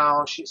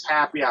now. She's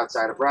happy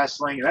outside of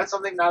wrestling, and that's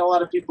something not a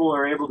lot of people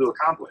are able to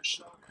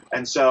accomplish.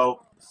 And so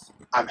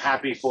I'm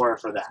happy for her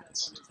for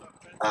that.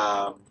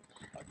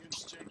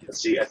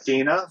 Let's see,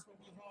 Athena.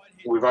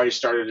 We've already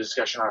started a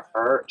discussion on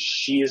her.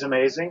 She is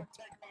amazing.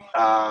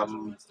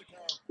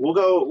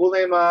 We'll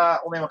name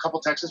a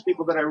couple Texas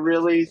people that I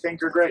really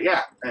think are great.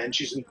 Yeah, and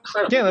she's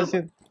incredible. Yeah, that's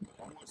it.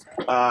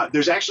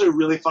 There's actually a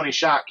really funny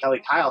shot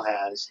Kelly Kyle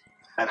has,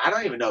 and I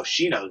don't even know if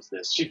she knows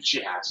this.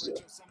 She has to.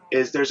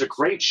 There's a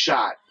great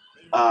shot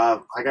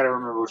of, I gotta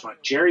remember which one.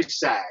 Jerry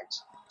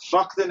Sags.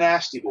 Fuck the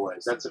Nasty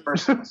Boys. That's the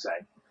first thing to say.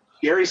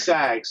 Gary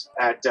Sags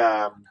at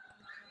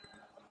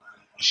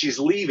she's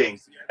leaving,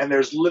 and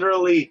there's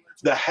literally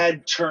the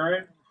head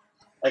turn,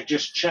 like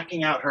just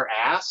checking out her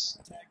ass,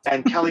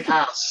 and Kelly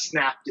Kyle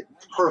snapped it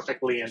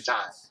perfectly in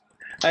time.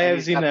 I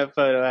have seen that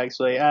photo,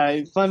 actually.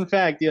 Fun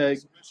fact,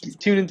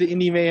 tune into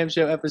Indie Mayhem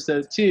Show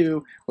episode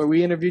 2, where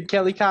we interviewed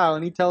Kelly Kyle,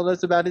 and he told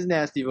us about his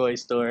Nasty Boy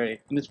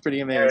story, and it's pretty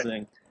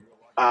amazing.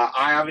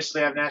 I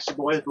obviously have Nasty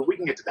Boys, but we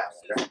can get to that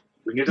later.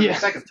 We can get to the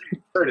second,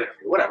 third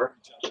interview, whatever.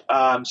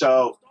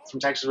 So from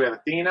Texas, we have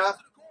Athena.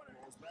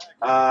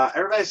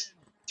 Everybody's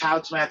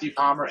touts Matthew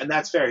Palmer, and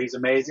that's fair. He's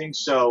amazing.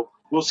 So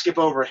we'll skip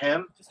over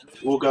him.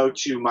 We'll go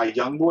to my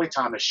young boy,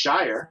 Thomas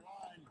Shire.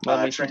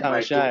 Thomas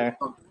Shire.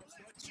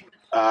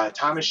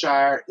 Thomas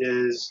Shire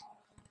is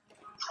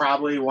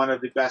probably one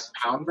of the best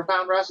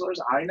pound-for-pound wrestlers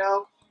I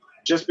know,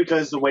 just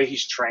because the way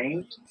he's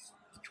trained.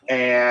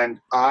 And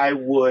I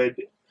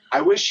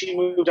wish he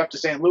moved up to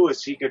St.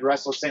 Louis. He could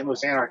wrestle St.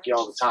 Louis Anarchy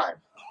all the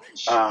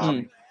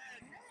time.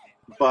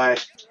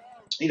 But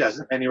he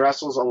doesn't, and he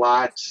wrestles a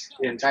lot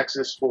in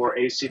Texas for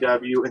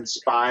ACW,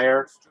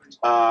 Inspire.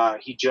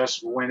 He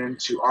just went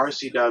into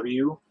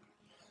RCW,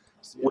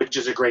 which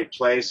is a great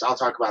place. I'll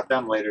talk about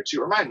them later,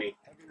 too. Remind me.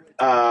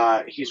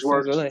 He's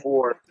worked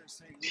for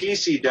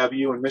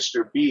TCW and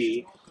Mr.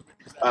 B,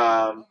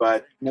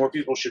 but more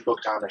people should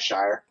book Thomas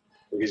Shire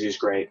because he's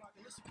great.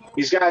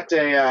 he's got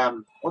a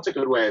what's a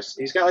good way of,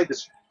 he's got like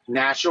this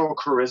natural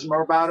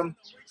charisma about him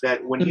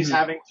that when he's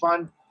having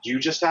fun, you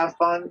just have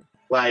fun.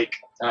 Like,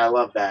 and I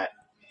love that.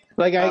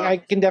 Like I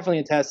can definitely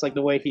attest, like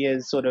the way he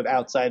is sort of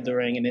outside the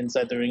ring and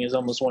inside the ring is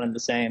almost one and the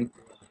same.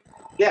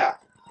 Yeah,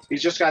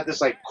 he's just got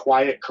this like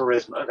quiet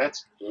charisma.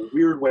 That's a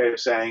weird way of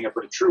saying it,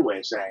 but a true way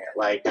of saying it.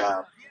 Like,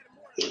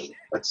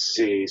 let's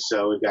see.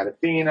 So we've got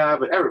Athena,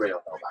 but everybody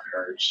will know about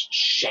her.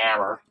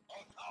 Shammer.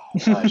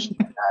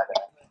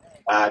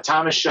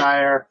 Thomas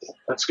Shire.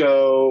 Let's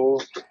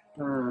go.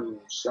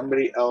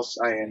 Somebody else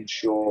I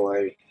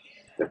enjoy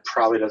that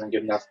probably doesn't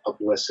get enough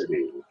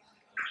publicity.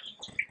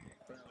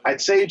 I'd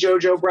say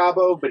JoJo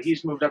Bravo, but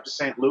he's moved up to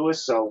St.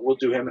 Louis, so we'll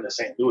do him in the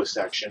St. Louis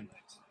section.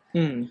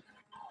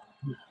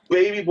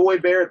 Baby Boy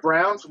Barrett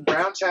Brown from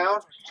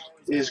Browntown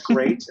is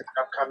great.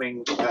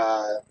 Upcoming.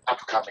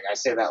 I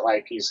say that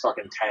like he's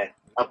fucking 10.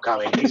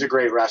 Upcoming. He's a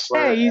great wrestler.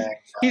 Hey,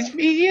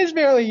 he is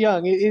fairly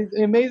young. It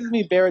amazes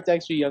me Barrett's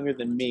actually younger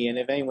than me, and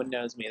if anyone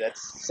knows me,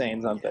 that's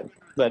saying something.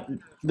 But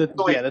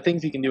the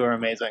things he can do are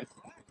amazing.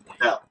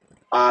 No.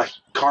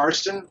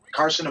 Carson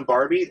and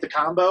Barbie, the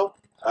combo.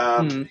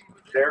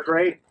 They're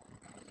great.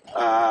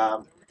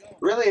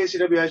 Really,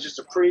 ACW has just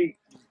a pretty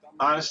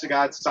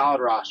honest-to-God solid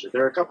roster.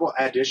 There are a couple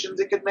additions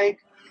it could make.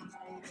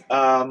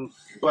 But,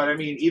 I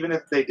mean, even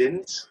if they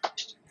didn't,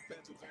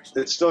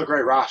 it's still a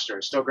great roster.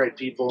 It's still great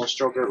people,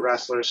 still great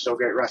wrestlers, still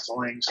great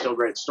wrestling, still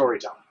great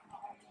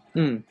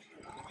storytelling.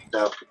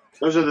 So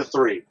those are the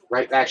three,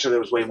 right? Actually, there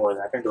was way more than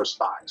that. I think there was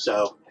 5.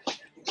 So,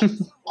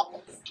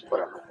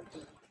 whatever.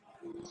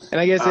 And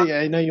I guess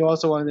I know you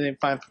also wanted to name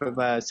 5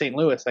 from St.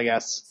 Louis, I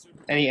guess.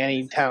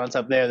 Any talents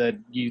up there that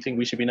you think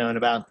we should be knowing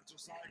about?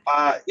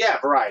 Yeah,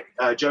 variety.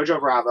 JoJo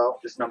Bravo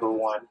is number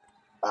 1.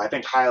 I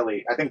think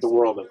the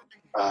world of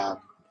him.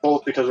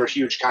 Both because we're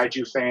huge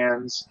kaiju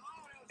fans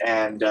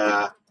and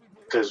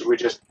because we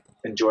just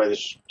enjoy the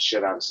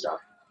shit out of stuff.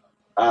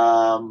 I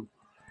don't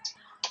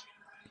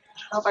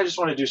know if I just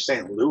want to do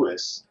St.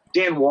 Louis.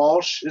 Dan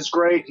Walsh is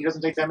great. He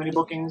doesn't take that many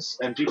bookings,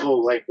 and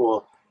people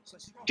will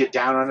get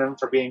down on him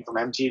for being from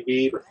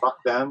MTV, but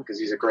fuck them because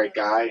he's a great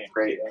guy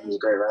and he's a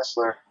great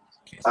wrestler.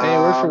 Hey, it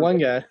worked for one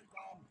guy.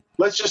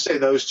 Let's just say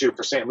those 2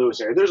 for St. Louis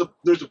area.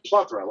 There's a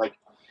plethora. Like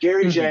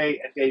Gary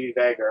J and Davey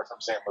Vega are from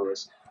St.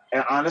 Louis,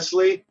 and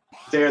honestly,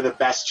 they're the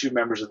best 2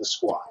 members of the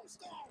squad.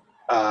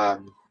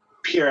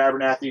 Pierre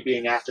Abernathy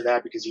being after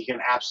that because he can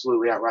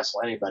absolutely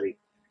out-wrestle anybody.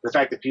 The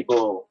fact that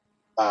people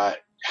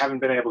haven't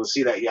been able to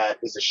see that yet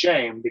is a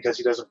shame because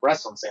he doesn't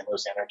wrestle in St.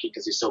 Louis Anarchy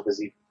because he's so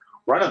busy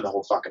running the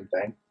whole fucking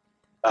thing.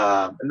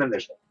 And then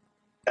there's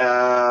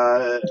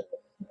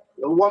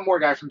one more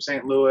guy from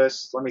St.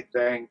 Louis. Let me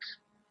think.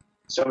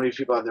 So many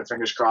people have their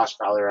fingers crossed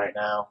probably right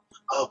now.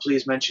 Oh,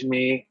 please mention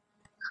me.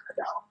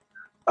 No.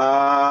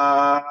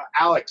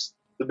 Alex,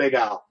 the Big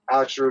Al.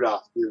 Alex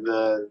Rudolph,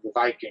 the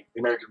Viking, the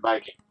American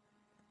Viking.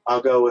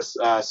 I'll go with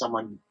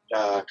someone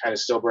kind of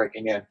still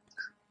breaking in.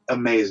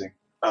 Amazing.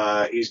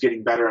 He's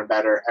getting better and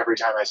better every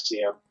time I see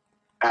him.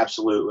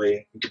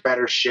 Absolutely.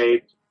 Better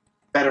shape,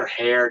 better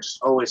hair, just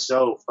always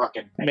so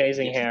fucking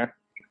amazing hair.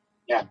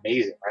 Yeah,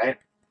 amazing, right?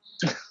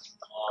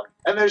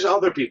 And there's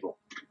other people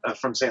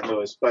from St.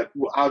 Louis, but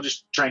I'll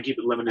just try and keep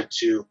it limited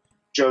to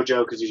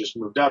JoJo because he just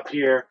moved up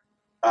here.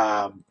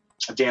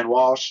 Dan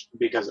Walsh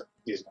because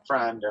he's my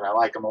friend and I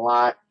like him a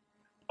lot.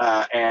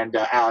 And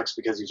Alex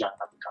because he's young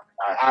and up and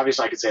coming.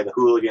 Obviously, I could say the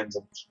Hooligans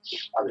and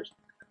others.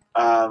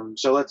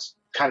 So let's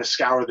kind of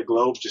scour the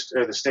globe,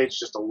 or the states,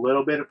 just a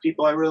little bit of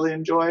people I really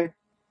enjoy.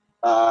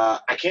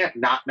 I can't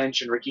not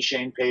mention Ricky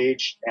Shane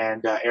Page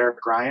and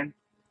Eric Ryan.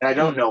 And I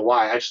don't know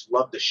why. I just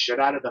love the shit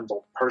out of them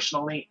both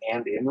personally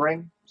and in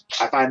ring.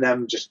 I find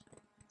them just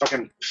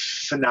fucking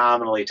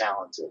phenomenally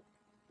talented.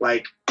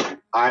 Like,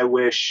 I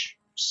wish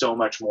so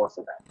much more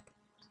for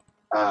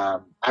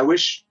them. I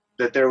wish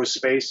that there was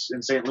space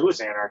in St.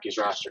 Louis Anarchy's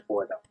roster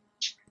for them.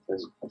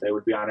 Because they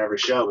would be on every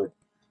show. But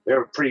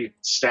they're a pretty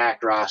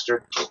stacked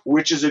roster,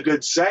 which is a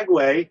good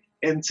segue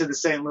into the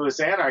St. Louis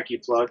Anarchy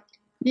plug.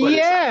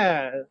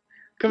 Yeah,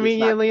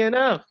 conveniently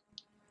enough.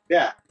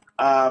 Yeah.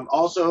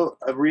 Also,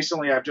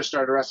 recently I've just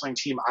started wrestling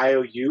Team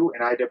IOU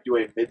and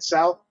IWA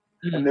Midsouth,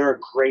 and they're a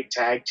great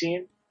tag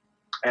team,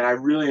 and I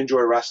really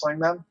enjoy wrestling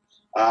them.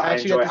 I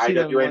enjoy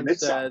IWA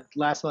Midsouth.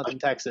 Last month in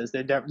Texas.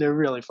 They're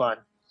really fun.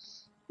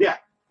 Yeah.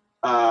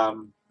 I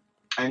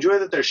enjoy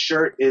that their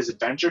shirt is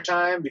Adventure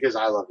Time because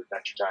I love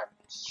Adventure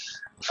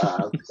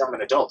Time. Because I'm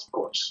an adult, of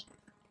course.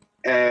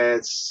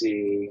 Let's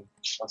see.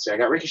 I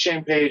got Ricky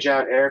Shane Page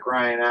out, Eric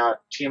Ryan out,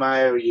 Team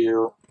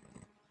IOU.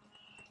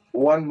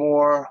 One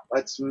more.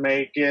 Let's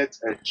make it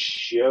a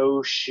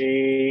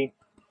Joshi.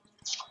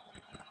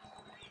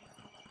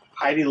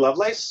 Heidi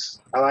Lovelace.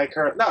 I like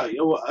her.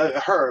 No,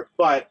 her,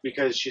 but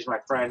because she's my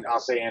friend, I'll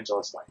say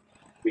Angela Slate.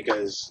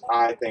 Because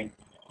I think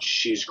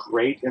she's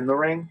great in the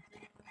ring.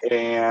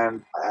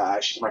 And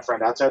she's my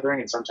friend outside the ring.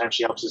 And sometimes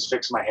she helps us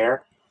fix my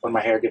hair when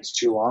my hair gets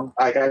too long.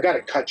 I got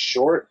it cut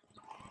short.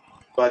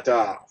 But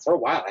for a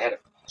while, I had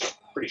it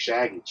pretty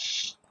shaggy.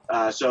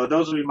 So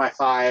those will be my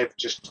 5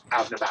 just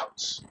out and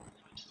about.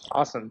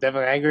 Awesome.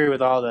 Definitely, I agree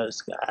with all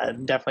those.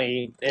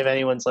 Definitely, if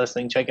anyone's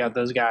listening, check out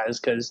those guys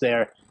because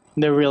they're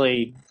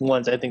really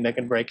ones I think that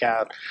can break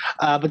out.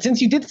 But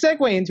since you did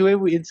segue into it,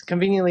 it's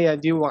conveniently I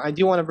do want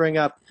to bring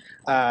up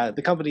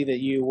the company that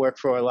you work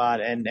for a lot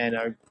and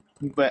are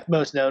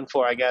most known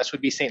for, I guess,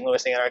 would be St.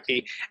 Louis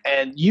Anarchy.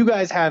 And you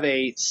guys have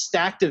a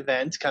Stacked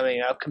event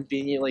coming up,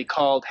 conveniently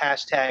called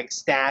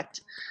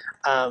 #Stacked.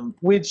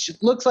 Which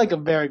looks like a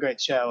very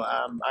great show.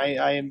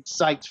 I am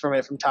psyched from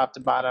it from top to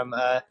bottom.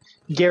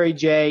 Gary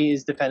J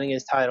is defending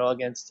his title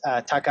against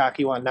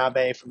Takaaki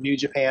Watanabe from New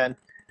Japan,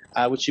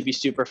 which should be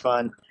super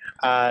fun.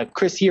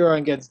 Chris Hero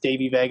against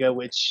Davey Vega,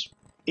 which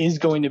is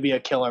going to be a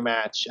killer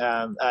match.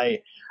 When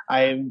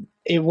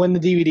the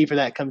DVD for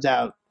that comes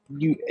out,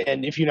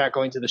 and if you're not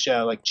going to the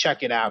show, like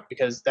check it out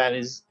because that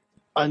is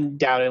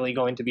undoubtedly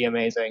going to be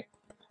amazing.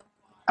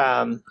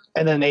 And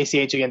then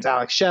ACH against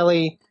Alex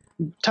Shelley.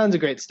 Tons of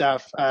great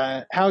stuff.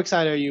 How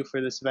excited are you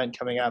for this event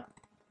coming up?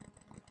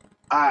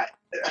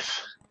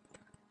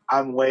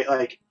 I'm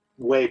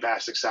way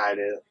past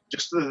excited.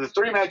 Just the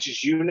three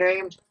matches you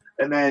named,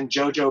 and then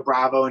JoJo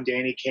Bravo and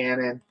Danny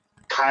Cannon,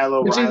 Kyle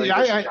O'Reilly.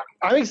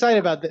 I'm excited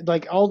about that.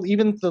 Like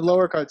even the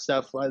lower card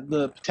stuff.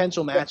 The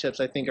potential matchups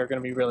I think are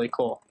going to be really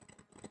cool.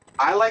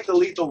 I like the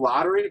Lethal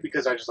Lottery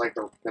because I just like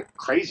the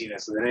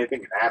craziness that anything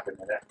can happen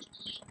in it.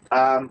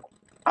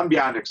 I'm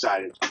beyond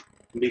excited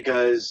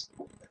because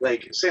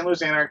like St.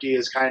 Louis Anarchy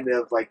is kind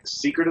of like the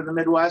secret of the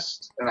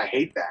Midwest, and I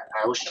hate that.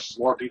 I wish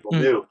more people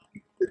knew.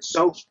 It's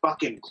so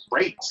fucking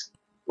great.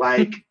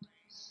 Like,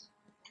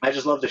 I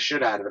just love the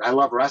shit out of it. I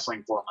love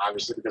wrestling for them,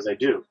 obviously, because I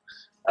do.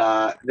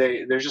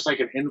 There's just like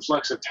an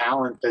influx of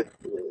talent that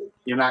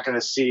you're not going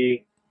to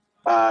see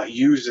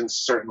used in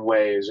certain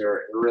ways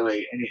or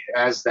really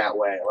as that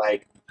way.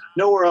 Like,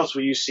 nowhere else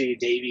will you see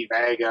Davey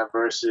Vega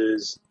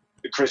versus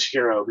Chris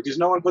Hero because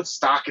no one puts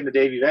stock into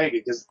Davey Vega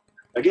because,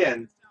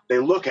 again, they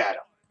look at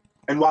him.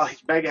 And while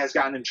Vega has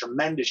gotten in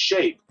tremendous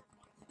shape,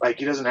 like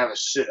he doesn't have a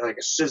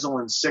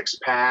sizzling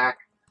six-pack.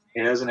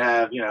 He doesn't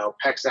have,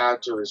 pecs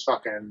out to his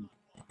fucking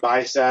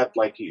bicep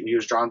like he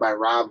was drawn by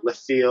Rob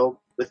Litchfield,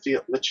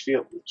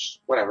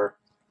 whatever.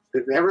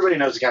 Everybody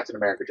knows the Captain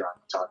America drawing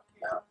I'm talking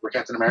about. Where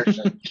Captain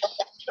America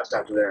just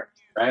after there,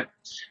 right?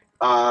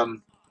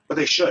 But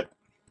they should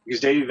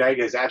because Davey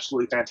Vega is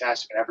absolutely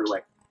fantastic in every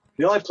way.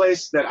 The only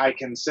place that I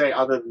can say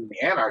other than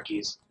the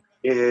Anarchies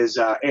is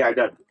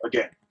AIW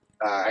again.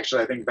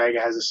 Actually, I think Vega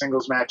has a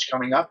singles match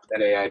coming up at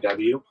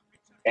AIW,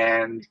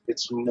 and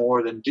it's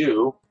more than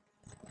due.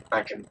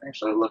 I can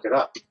actually look it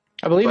up.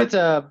 I believe it's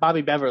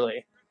Bobby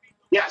Beverly.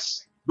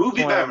 Yes,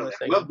 Booby Beverly.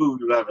 I love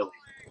Booby Beverly.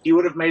 He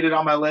would have made it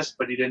on my list,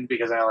 but he didn't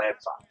because I only had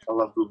 5. I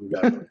love Booby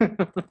Beverly.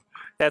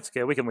 That's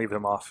good. We can leave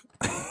him off.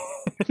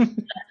 Okay.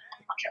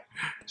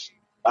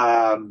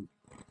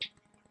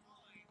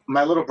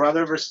 My little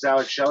brother versus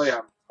Alex Shelley.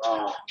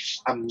 I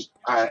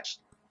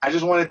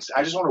just want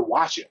to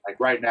watch it like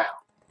right now.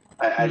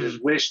 I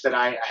just wish that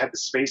I had the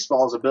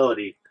Spaceballs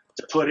ability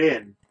to put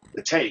in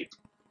the tape,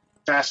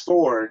 fast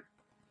forward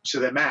to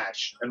the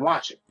match, and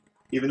watch it,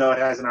 even though it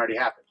hasn't already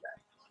happened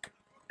yet.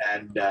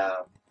 And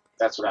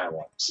that's what I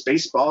want.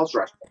 Spaceballs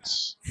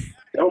reference.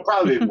 There will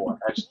probably be more.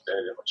 I didn't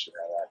want you to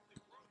know that.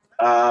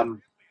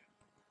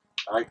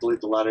 I like to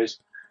delete the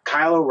letters.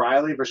 Kyle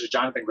O'Reilly versus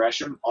Jonathan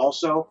Gresham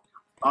also,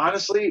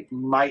 honestly,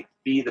 might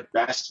be the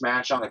best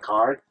match on the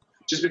card,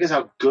 just because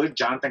how good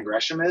Jonathan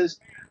Gresham is,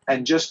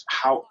 and just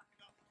how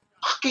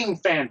fucking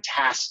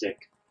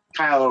fantastic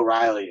Kyle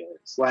O'Reilly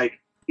is. Like,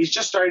 he's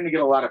just starting to get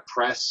a lot of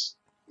press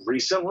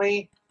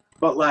recently,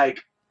 but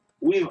like,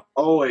 we've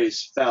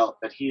always felt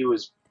that he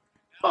was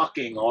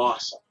fucking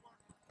awesome.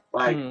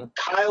 Like,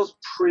 Kyle's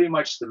pretty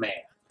much the man.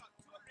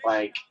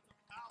 Like,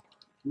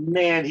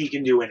 man, he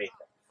can do anything.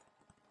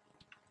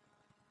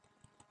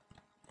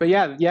 But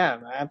yeah,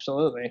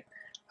 absolutely.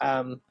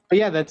 But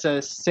yeah, that's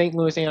St.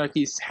 Louis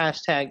Anarchy's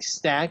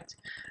 #Stacked.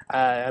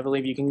 I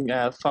believe you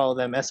can follow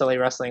them, SLA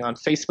Wrestling, on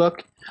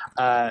Facebook.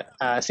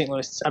 St.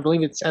 Louis, I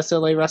believe it's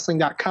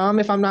SLAwrestling.com,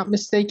 if I'm not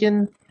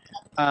mistaken.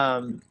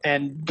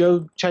 And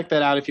go check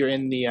that out if you're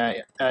in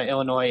the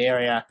Illinois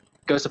area.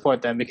 Go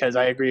support them because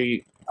I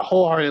agree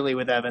wholeheartedly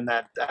with Evan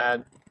that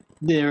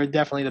they're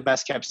definitely the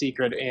best kept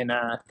secret in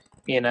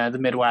the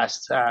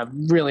Midwest.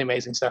 Really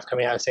amazing stuff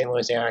coming out of St.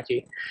 Louis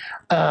Anarchy.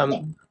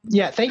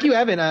 Yeah, thank you,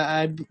 Evan.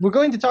 We're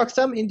going to talk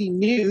some indie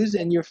news,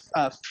 and you're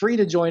free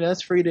to join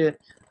us, free to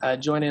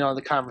join in on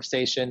the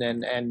conversation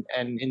and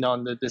in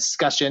on the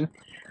discussion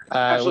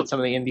with some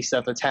of the indie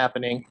stuff that's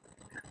happening.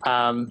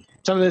 Some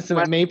of this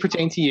may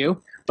pertain to you,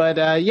 but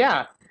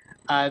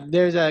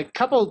there's a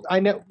couple. I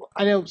know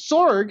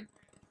Sorg.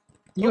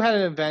 You had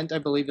an event, I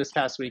believe, this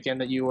past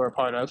weekend that you were a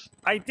part of.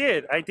 I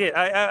did.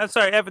 I'm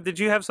sorry, Evan, did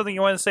you have something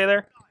you wanted to say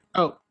there?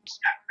 Oh.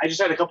 I just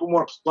had a couple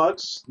more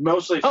plugs,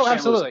 mostly for St.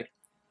 absolutely. Louis.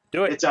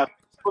 Do it. It's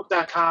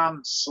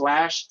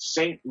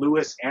facebook.com/St.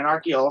 Louis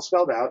Anarchy, all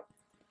spelled out.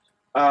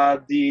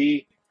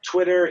 The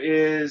Twitter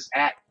is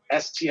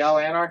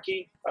 @STL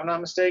Anarchy, if I'm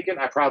not mistaken.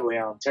 I probably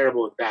am. I'm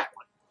terrible with that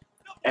one.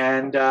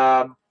 And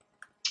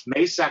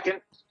May 2nd,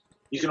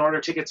 You can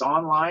order tickets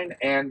online,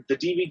 and the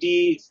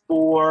DVD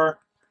for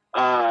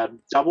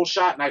Double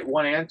Shot Night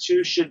 1 and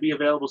 2 should be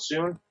available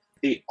soon.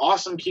 The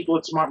awesome people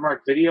at Smart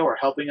Mark Video are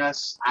helping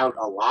us out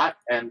a lot,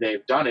 and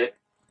they've done it.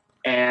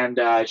 And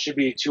it should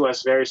be to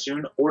us very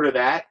soon. Order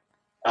that.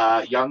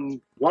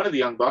 One of the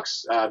Young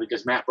Bucks,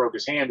 because Matt broke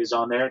his hand, is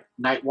on there.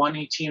 Night 1,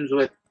 he teams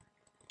with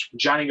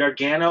Johnny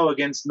Gargano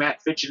against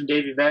Matt Fitchett and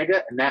Davey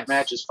Vega, and that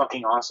match is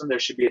fucking awesome. There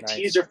should be a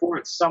teaser for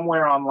it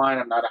somewhere online.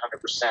 I'm not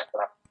 100%,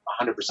 but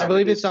I'm 100%. I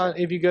believe it's on.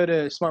 If you go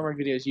to Smart Mark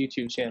Video's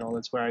YouTube channel,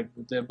 that's where I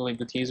believe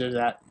the teaser's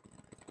at.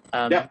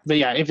 But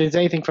yeah, if there's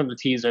anything from the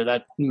teaser,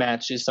 that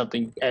match is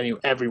something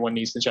everyone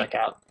needs to check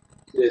out.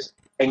 It is.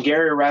 And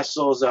Gary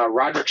wrestles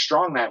Roderick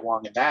Strong Night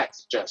 1, and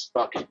that's just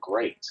fucking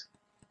great.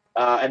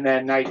 And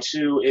then Night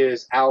 2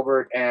 is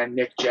Albert and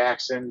Nick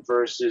Jackson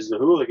versus the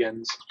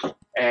Hooligans.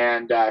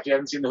 And if you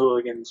haven't seen the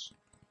Hooligans,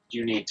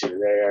 you need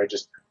to.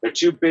 They're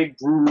two big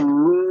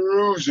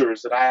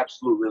bruisers that I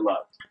absolutely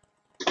loved.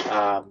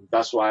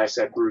 That's why I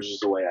said bruisers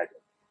the way I did.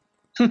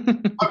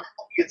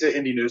 Get to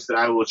indie news that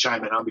I will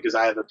chime in on because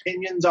I have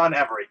opinions on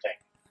everything.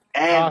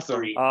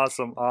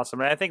 Awesome.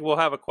 And I think we'll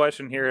have a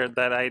question here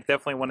that I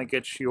definitely want to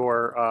get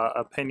your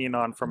opinion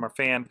on from a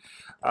fan.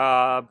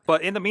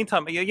 But in the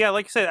meantime, yeah,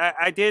 like you said,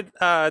 I did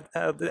have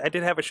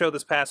a show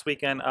this past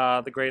weekend,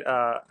 the great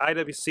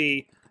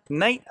IWC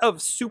Night of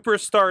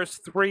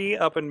Superstars 3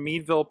 up in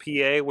Meadville,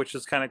 PA, which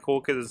is kind of cool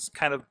because it's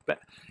kind of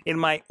in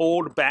my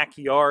old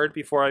backyard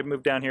before I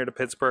moved down here to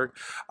Pittsburgh.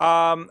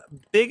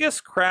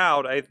 Biggest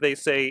crowd, they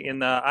say, in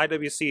the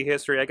IWC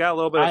history. I got a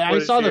little bit of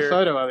footage I saw here. the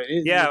photo of it.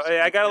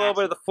 I got a little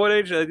bit of the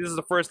footage. This is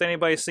the first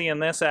anybody seeing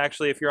this,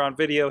 actually, if you're on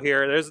video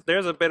here.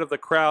 There's a bit of the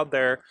crowd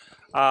there.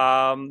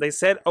 They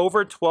said over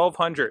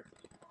 1,200.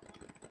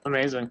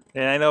 Amazing.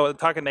 And I know,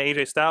 talking to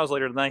AJ Styles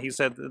later tonight, he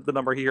said the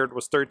number he heard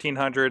was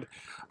 1,300.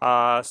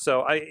 And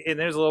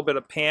there's a little bit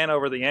of pan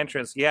over the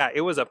entrance. Yeah,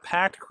 it was a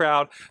packed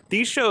crowd.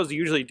 These shows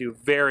usually do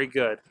very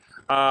good.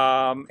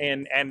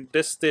 And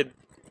this did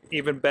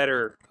even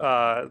better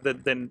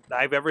than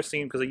I've ever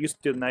seen, because I used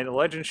to do the Night of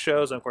Legends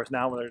shows, and of course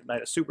now the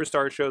Night of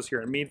Superstars shows here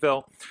in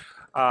Meadville.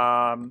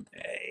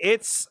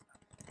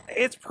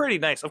 It's pretty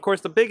nice. Of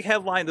course, the big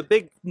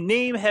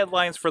name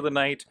headlines for the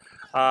night,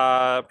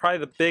 probably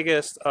the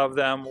biggest of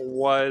them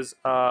was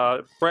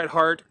Bret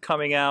Hart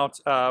coming out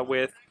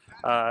with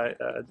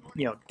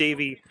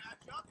David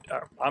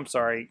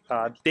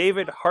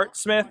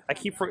Hartsmith. I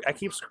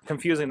keep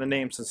confusing the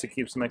names since he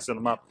keeps mixing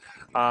them up.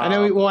 I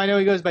know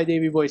he goes by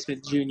Davey Boy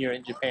Smith Jr.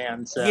 in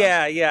Japan. So.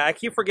 Yeah. I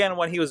keep forgetting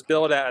what he was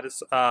billed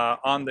as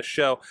on the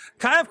show.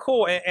 Kind of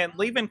cool, and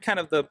leaving kind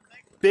of the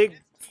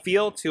big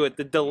feel to it.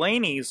 The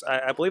Delaney's,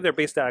 I believe they're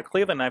based out of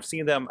Cleveland. I've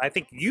seen them. I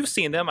think you've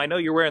seen them. I know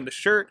you're wearing the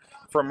shirt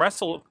from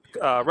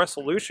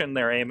Wrestolution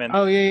there, Eamon.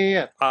 Oh,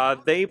 yeah.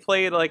 They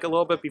played like a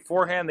little bit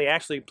beforehand. They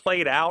actually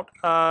played out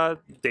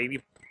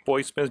Davey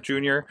Boy Smith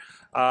Jr.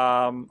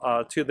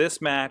 To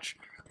this match.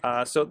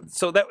 So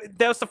that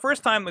was the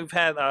first time we've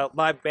had a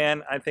live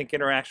band, I think,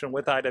 interaction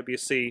with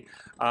IWC.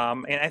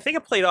 And I think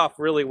it played off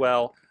really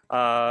well.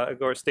 Of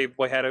course, Dave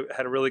Boy had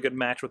a really good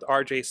match with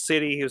RJ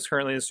City. He was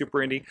currently the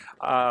Super Indy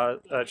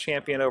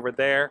champion over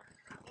there.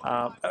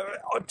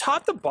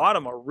 Top to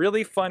bottom, a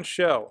really fun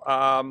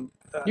show.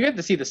 You got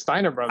to see the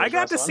Steiner Brothers. I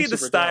got to see the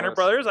Steiner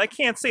Brothers. I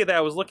can't say that I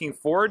was looking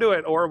forward to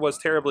it or was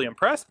terribly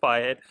impressed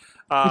by it.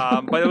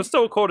 But it was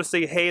still cool to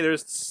see, hey,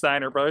 there's the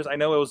Steiner Brothers. I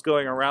know it was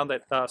going around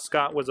that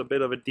Scott was a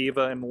bit of a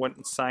diva and went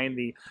and signed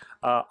the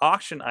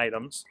auction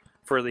items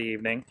for the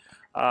evening.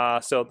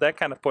 So that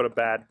kind of put a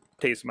bad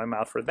taste in my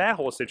mouth for that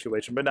whole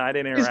situation. But no, I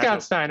didn't interact. He's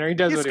Scott Steiner. He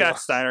does what he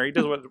wants. Steiner. He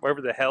does whatever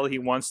the hell he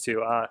wants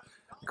to. Of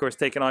course,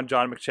 taking on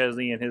John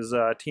McChesney and his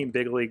Team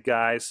Big League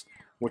guys,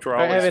 which were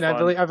always Evan,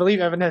 fun. I believe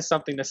Evan has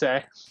something to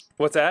say.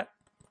 What's that?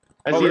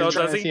 I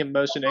see him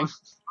motioning.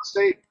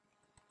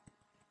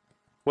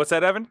 What's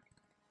that, Evan?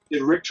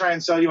 Did Rick try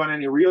and sell you on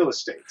any real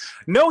estate?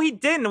 No, he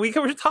didn't. We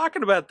were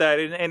talking about that,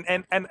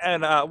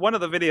 and one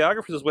of the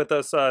videographers was with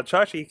us,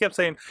 Chachi. He kept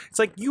saying, "It's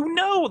like, you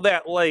know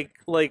that like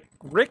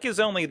Rick is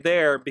only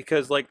there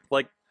because like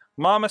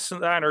Mama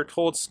Steiner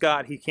told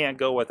Scott he can't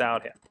go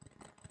without him."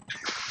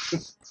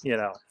 You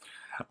know.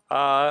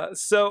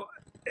 So,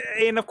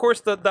 and of course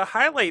the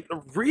highlight,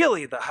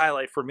 really the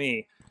highlight for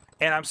me.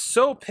 And I'm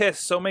so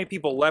pissed so many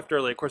people left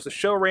early. Of course, the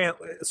show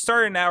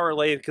started an hour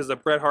late because of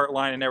the Bret Hart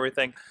line and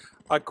everything.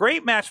 A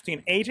great match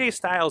between AJ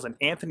Styles and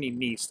Anthony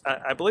Nese.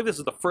 I believe this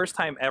is the first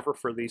time ever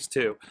for these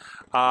two.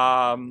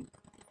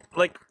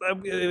 Like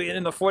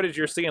in the footage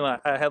you're seeing a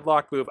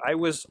headlock move.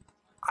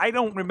 I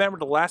don't remember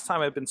the last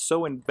time I've been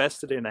so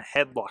invested in a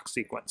headlock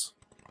sequence.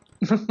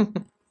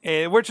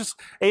 And we're just,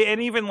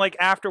 and even like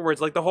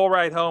afterwards, like the whole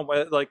ride home,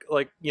 like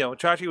you know,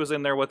 Chachi was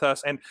in there with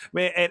us, and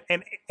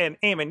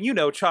Eamon, you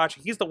know,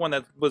 Chachi, he's the one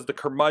that was the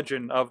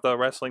curmudgeon of the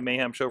Wrestling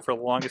Mayhem show for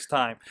the longest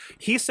time.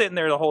 He's sitting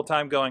there the whole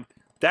time going,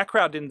 that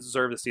crowd didn't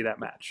deserve to see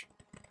that match.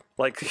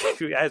 Like,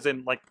 as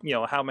in, like, you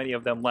know, how many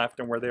of them left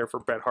and were there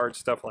for Bret Hart,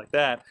 stuff like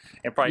that,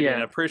 and probably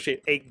didn't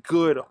appreciate a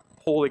good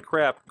holy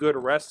crap, good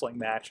wrestling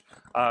match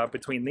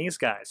between these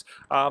guys.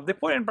 They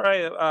put in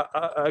probably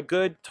a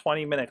good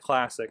 20-minute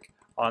classic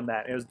on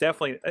that. It was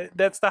definitely,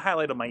 that's the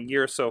highlight of my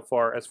year so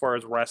far as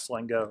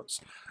wrestling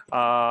goes.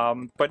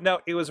 But no,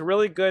 it was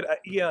really good.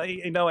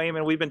 You know,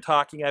 Eamon, we've been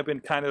talking. I've been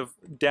kind of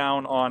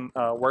down on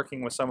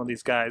working with some of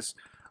these guys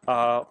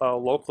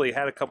locally.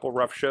 Had a couple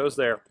rough shows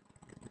there,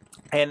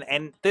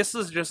 and this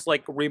is just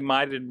like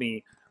reminded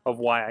me of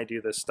why I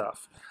do this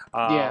stuff.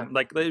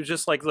 Like it was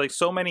just like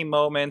so many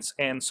moments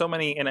and so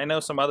many, and I know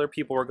some other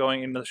people were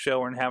going into the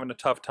show and having a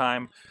tough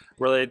time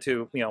related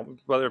to, you know,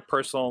 whether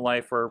personal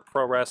life or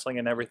pro wrestling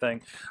and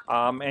everything,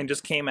 and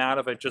just came out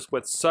of it just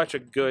with such a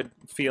good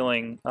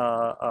feeling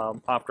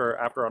after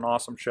an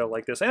awesome show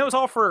like this. And it was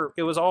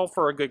all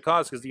for a good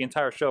cause, because the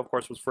entire show, of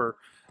course, was for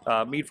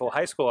Meadville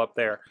High School up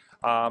there,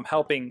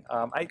 helping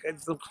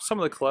some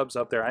of the clubs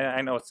up there.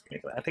 I know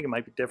I think it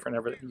might be different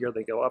every year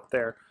they go up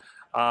there.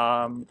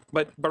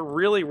 But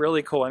really,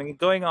 really cool. I mean,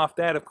 going off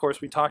that, of course,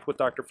 we talked with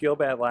Dr.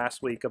 Feelbad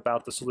last week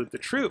about the Salute the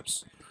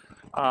Troops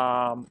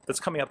that's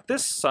coming up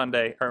this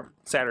Saturday,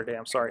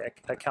 I'm sorry,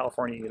 at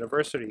California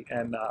University,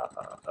 and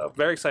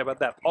very excited about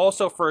that.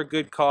 Also for a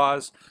good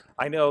cause.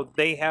 I know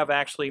they have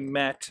actually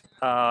met,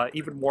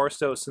 even more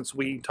so since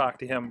we talked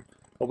to him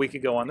a week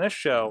ago on this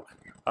show.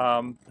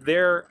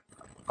 Their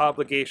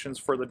obligations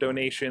for the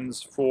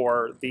donations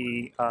for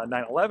the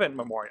 9/11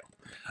 memorial.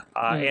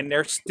 And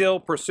they're still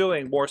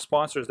pursuing more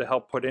sponsors to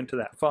help put into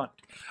that fund.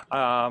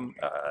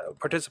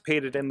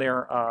 Participated in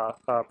their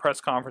press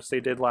conference they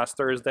did last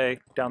Thursday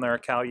down there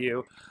at Cal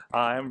U.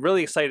 I'm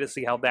really excited to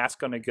see how that's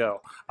going to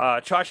go.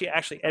 Chachi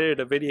actually edited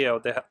a video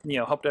that, you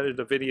know, helped edit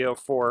a video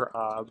for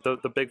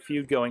the big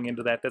feud going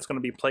into that. That's going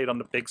to be played on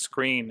the big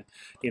screen,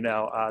 you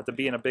know, to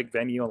be in a big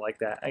venue like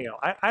that. You know,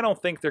 I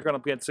don't think they're going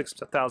to get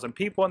 6,000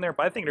 people in there,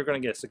 but I think they're going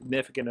to get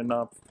significant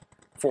enough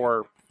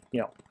for,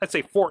 you know, let's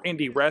say for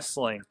indie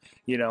wrestling.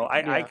 You know,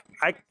 I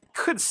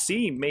could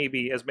see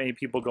maybe as many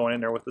people going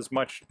in there with as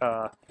much,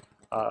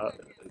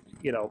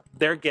 you know,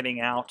 they're getting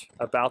out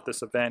about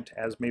this event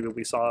as maybe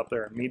we saw up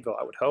there in Meadville.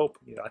 I would hope.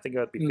 You know, I think it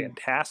would be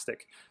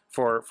fantastic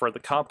for the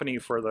company,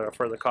 for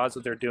the cause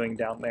that they're doing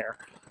down there,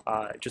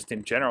 just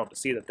in general, to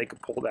see that they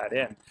could pull that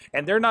in.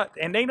 And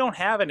they don't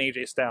have an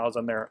AJ Styles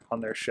on their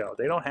show.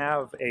 They don't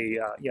have a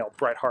you know,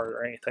 Bret Hart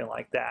or anything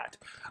like that.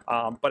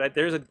 But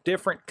there's a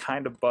different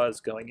kind of buzz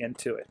going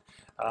into it,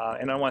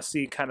 and I want to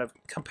see, kind of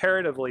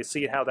comparatively,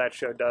 see how that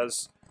show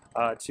does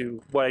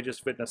to what I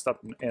just witnessed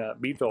up in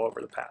Meadville over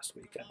the past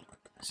weekend.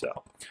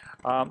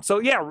 So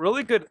yeah,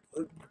 really good.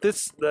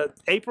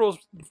 April's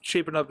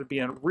shaping up to be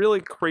a really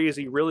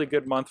crazy, really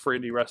good month for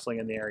indie wrestling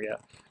in the area,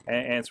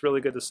 and it's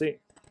really good to see.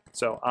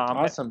 So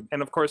awesome.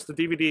 And of course the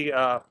DVD,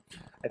 I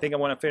think I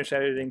want to finish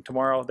editing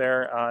tomorrow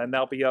there, and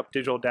that'll be up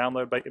digital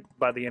download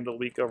by the end of the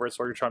week over at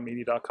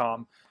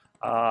sorgatronmedia.com,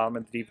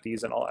 and the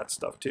DVDs and all that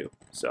stuff too.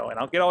 So, and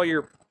I'll get all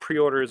your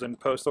pre-orders and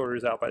post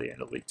orders out by the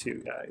end of the week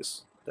too,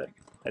 guys, that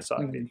I saw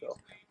in Meadville.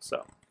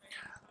 So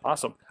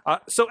awesome.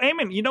 So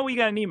Eamon, you know, we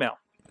got an email.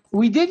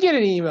 We did get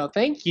an email.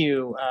 Thank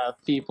you,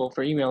 people,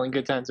 for emailing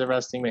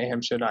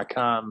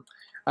goodtimes@wrestlingmayhemshow.com.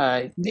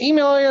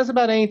 Email us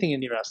about anything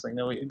indie wrestling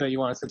that you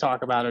want us to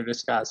talk about or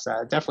discuss.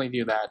 Definitely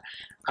do that.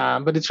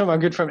 But it's from our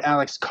good friend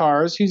Alex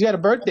Cars, who's got a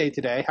birthday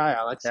today. Hi,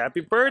 Alex.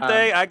 Happy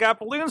birthday. I got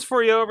balloons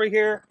for you over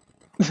here.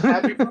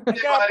 Happy birthday,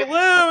 I got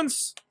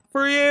balloons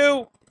for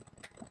you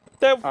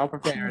that all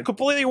prepared.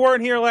 completely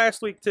weren't here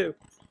last week, too.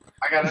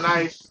 I got a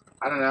knife.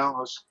 I don't know. I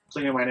was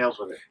cleaning my nails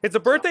with it. It's a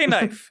birthday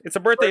knife. It's a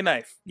birthday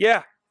knife.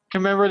 Yeah.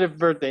 Commemorative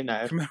birthday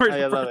knife.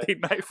 Commemorative birthday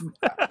knife.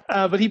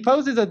 But he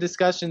poses a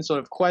discussion sort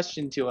of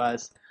question to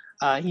us.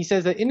 He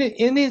says that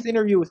in his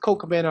interview with Colt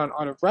Cabana on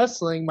Art of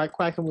Wrestling, Mike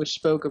Quackenbush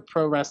spoke of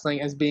pro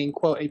wrestling as being,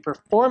 quote, a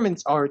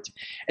performance art,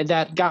 and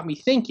that got me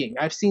thinking.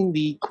 I've seen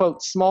the,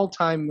 quote,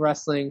 small-time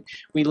wrestling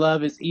we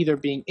love as either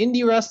being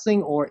indie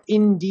wrestling or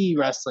indie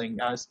wrestling,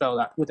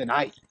 spelled out with an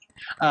I-E.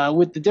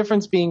 With the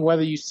difference being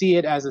whether you see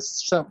it as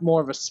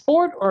more of a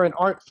sport or an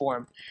art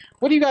form.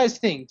 What do you guys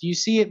think? Do you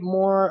see it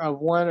more of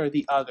one or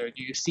the other?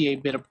 Do you see a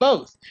bit of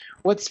both?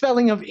 What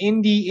spelling of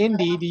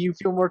indie do you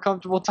feel more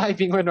comfortable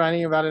typing when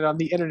writing about it on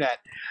the internet?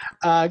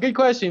 Good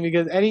question,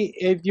 because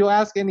if you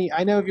ask any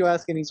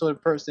sort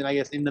of person, I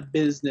guess, in the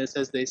business,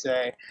 as they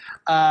say,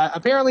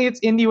 apparently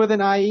it's indie with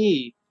an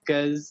IE,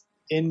 because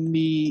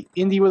Indy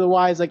with a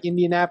Y is like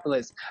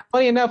Indianapolis.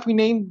 Funny enough, we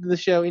named the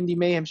show Indie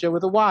Mayhem Show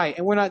with a Y,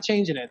 and we're not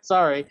changing it.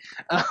 Sorry.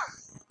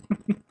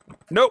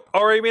 Nope,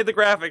 already made the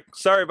graphic.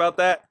 Sorry about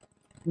that.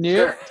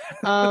 Nope.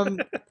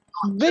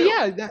 But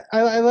yeah,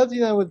 I love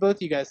what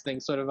both you guys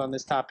think sort of on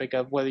this topic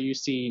of whether you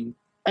see,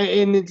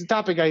 and it's a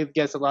topic I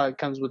guess a lot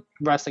comes with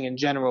wrestling in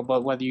general,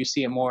 but whether you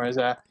see it more as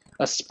a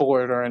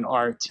sport or an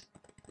art.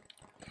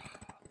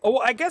 Oh,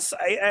 well, I guess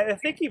I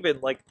think even,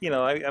 like, you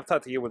know, I've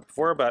talked to you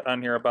before about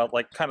on here about,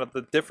 like, kind of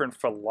the different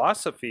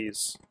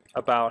philosophies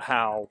about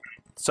how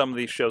some of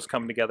these shows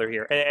come together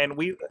here, and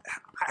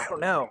I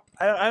don't know.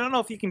 I don't know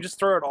if you can just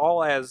throw it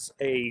all as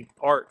a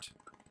art.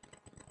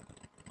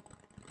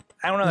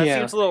 I don't know. That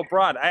seems a little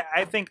broad.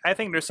 I think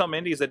there's some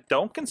indies that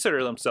don't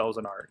consider themselves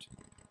an art.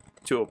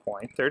 to a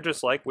point. They're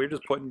just like, we're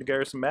just putting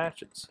together some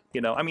matches.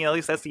 You know, I mean, at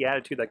least that's the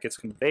attitude that gets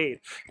conveyed.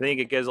 And then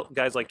you get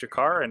guys like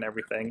Jakara and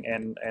everything,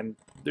 and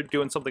they're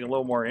doing something a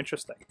little more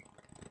interesting.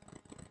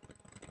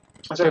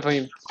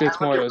 Definitely fits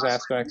more of those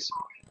aspects.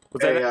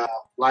 Was that a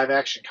live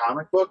action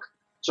comic book?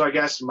 So I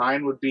guess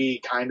mine would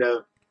be kind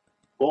of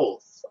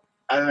both.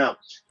 I don't know.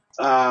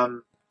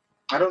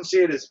 I don't see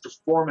it as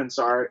performance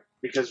art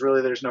because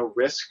really there's no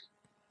risk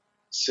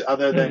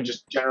other than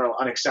just general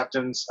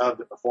unacceptance of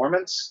the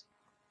performance.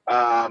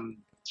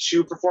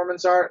 To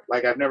performance art,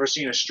 like I've never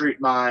seen a street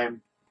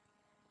mime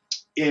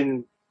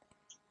in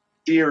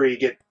theory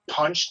get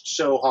punched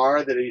so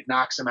hard that it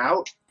knocks him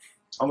out,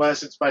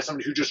 unless it's by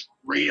somebody who just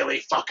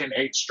really fucking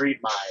hates street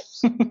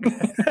mimes.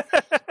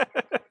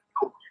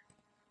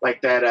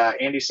 Like that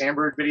Andy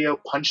Samberg video,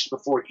 Punched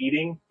Before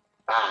Eating.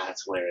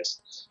 That's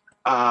hilarious.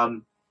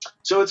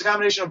 So it's a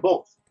combination of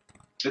both.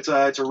 It's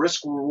a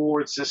risk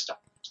reward system.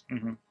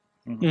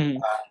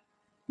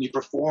 You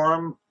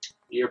perform,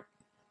 you're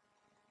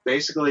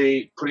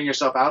basically putting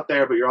yourself out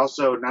there, but you're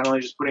also not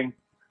only just putting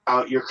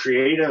out your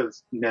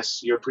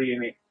creativeness, you're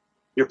putting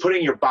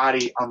your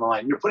body on the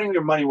line. You're putting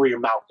your money where your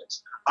mouth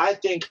is. I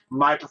think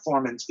my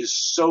performance is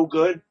so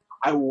good,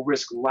 I will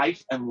risk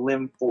life and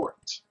limb for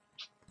it.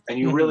 And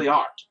you really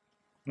are.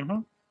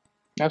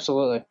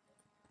 Absolutely.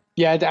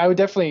 Yeah, I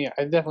definitely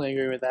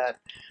agree with that.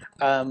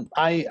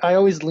 I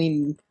always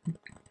lean,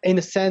 in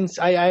a sense,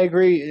 I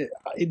agree.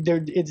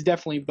 It's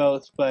definitely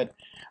both, but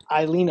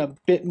I lean a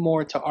bit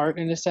more to art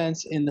in the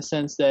sense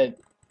that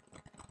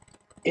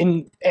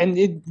and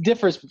it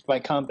differs by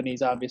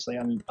companies, obviously,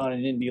 on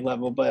an indie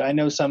level. But I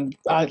know some,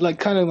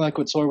 kind of like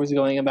what Sorg was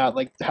going about,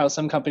 like how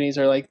some companies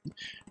are like,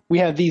 we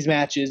have these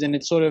matches, and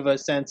it's sort of a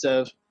sense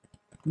of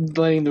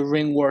letting the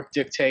ring work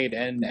dictate,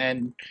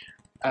 and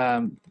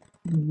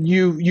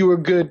you were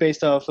good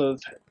based off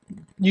of,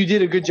 you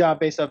did a good job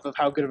based off of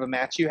how good of a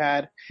match you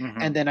had.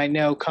 And then I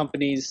know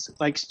companies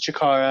like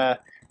Chikara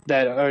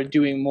that are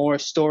doing more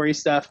story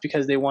stuff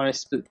because they want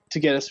to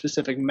get a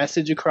specific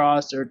message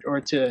across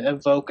or to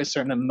evoke a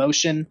certain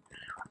emotion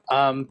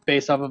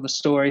based off of a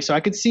story. So I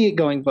could see it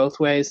going both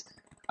ways.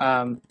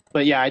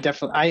 But yeah,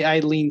 I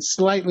lean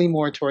slightly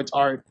more towards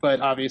art,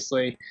 but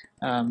obviously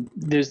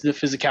there's the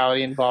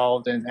physicality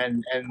involved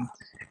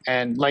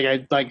and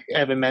like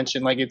Evan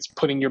mentioned, like it's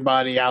putting your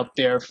body out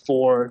there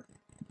for,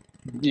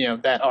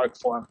 that art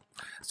form.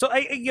 So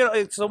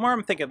so more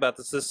I'm thinking about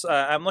this is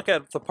I'm looking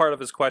at the part of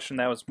his question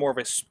that was more of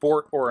a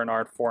sport or an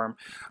art form.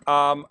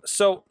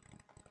 So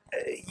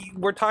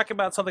we're talking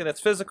about something that's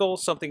physical,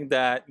 something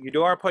that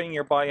you are putting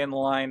your body in the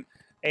line.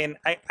 And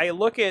I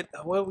look at,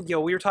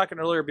 we were talking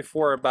earlier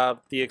before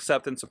about the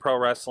acceptance of pro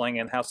wrestling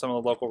and how some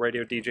of the local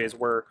radio DJs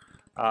were,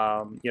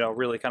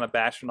 really kind of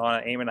bashing on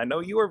it. Eamon, I know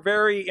you were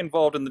very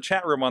involved in the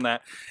chat room on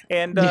that,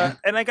 and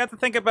I got to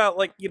think about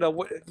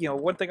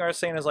one thing I was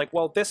saying is like,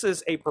 well, this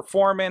is a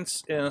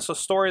performance and it's a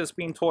story that's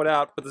being told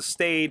out, but the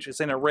stage is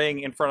in a ring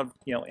in front of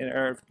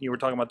you were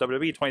talking about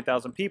WWE,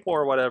 20,000 people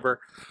or whatever,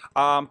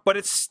 but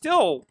it's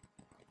still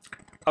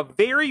a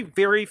very,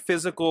 very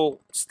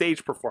physical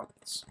stage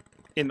performance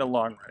in the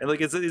long run. Like,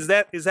 is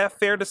that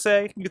fair to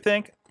say, you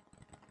think?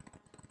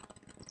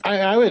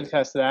 I would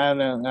attest to that. I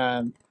don't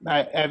know.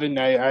 Evan,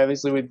 I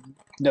obviously would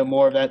know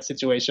more of that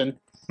situation.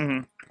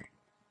 Evan,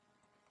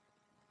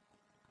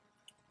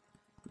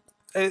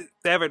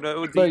 Evan,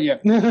 what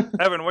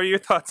are your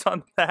thoughts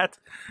on that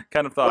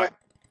kind of thought? What?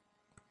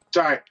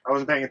 Sorry, I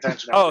wasn't paying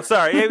attention. Oh,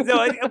 sorry.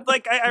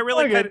 I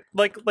really kind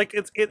of,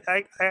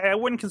 I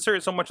wouldn't consider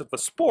it so much of a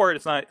sport.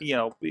 It's not.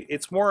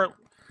 It's more.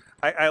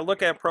 I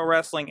look at pro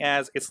wrestling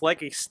as it's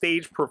like a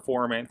stage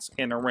performance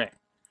in a ring.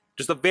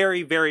 Just a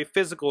very, very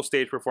physical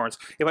stage performance.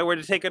 If I were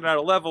to take it at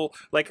a level,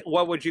 like,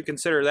 what would you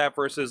consider that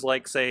versus,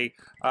 like, say,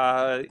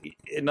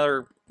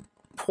 another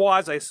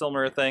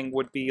quasi-similar thing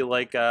would be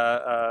like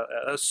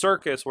a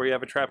circus where you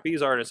have a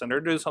trapeze artist and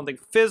they're doing something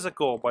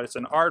physical, but it's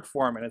an art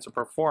form and it's a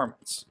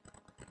performance.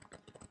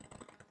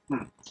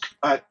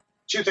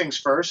 Two things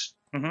first.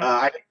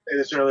 I said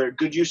this earlier,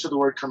 good use of the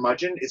word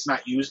curmudgeon. It's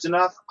not used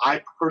enough.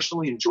 I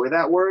personally enjoy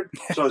that word,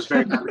 so I was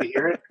very happy to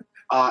hear it.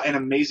 An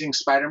amazing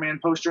Spider-Man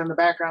poster in the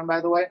background,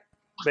 by the way.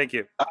 Thank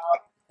you.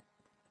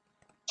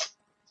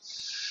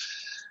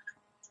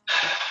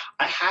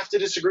 I have to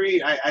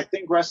disagree. I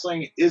think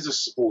wrestling is a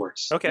sport.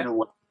 Okay. In a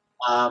way.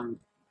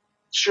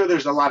 Sure,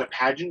 there's a lot of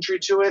pageantry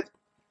to it,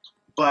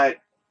 but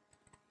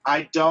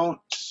I don't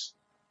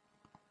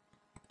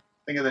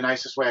think of the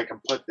nicest way I can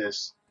put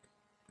this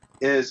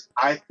is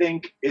I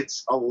think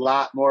it's a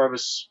lot more of a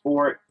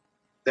sport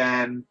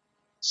than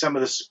some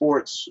of the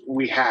sports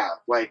we have,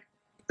 like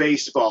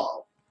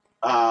baseball.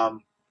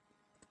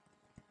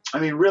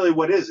 Really,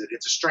 what is it?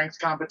 It's a strength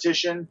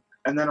competition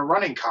and then a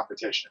running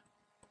competition.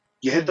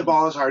 You hit the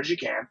ball as hard as you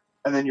can,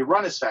 and then you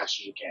run as fast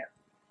as you can.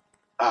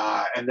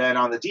 And then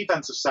on the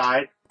defensive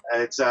side,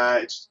 it's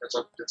a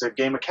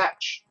game of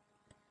catch.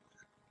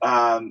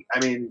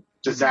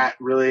 Does that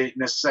really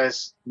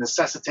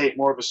necessitate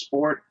more of a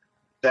sport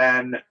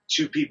than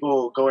two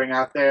people going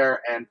out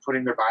there and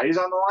putting their bodies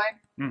on the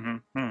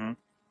line?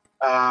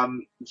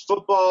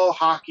 Football,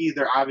 hockey,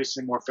 they're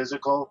obviously more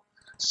physical.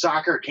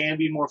 Soccer can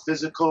be more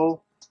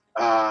physical,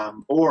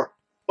 or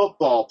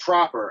football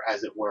proper,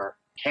 as it were,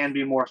 can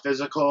be more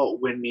physical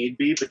when need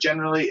be, but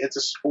generally it's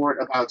a sport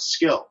about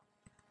skill.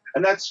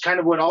 And that's kind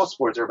of what all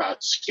sports are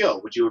about,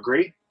 skill. Would you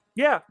agree?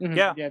 Yeah, Mhm.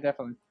 yeah. Yeah,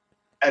 definitely.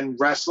 And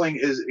wrestling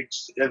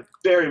is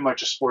very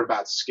much a sport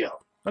about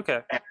skill.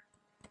 Okay. And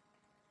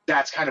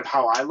that's kind of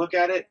how I look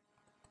at it.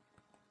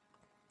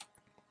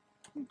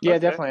 Yeah, Okay.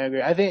 definitely, I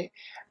agree. I think,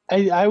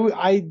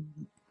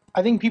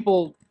 I think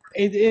people,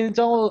 it's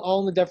all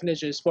in the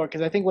definition of sport,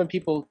 because I think when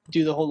people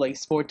do the whole like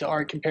sport to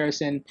art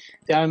comparison,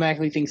 they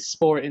automatically think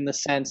sport in the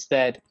sense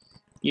that,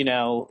 you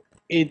know,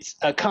 it's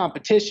a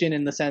competition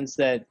in the sense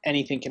that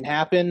anything can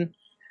happen.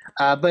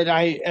 But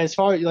as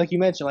far as like you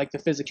mentioned, like the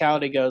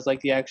physicality goes, like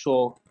the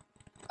actual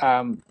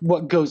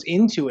what goes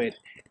into it,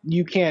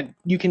 you can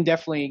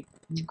definitely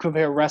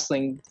compare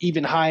wrestling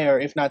even higher,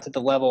 if not to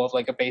the level of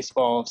like a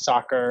baseball,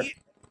 soccer.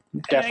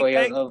 Definitely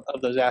of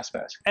those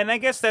aspects. And I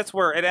guess that's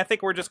where, and I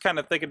think we're just kind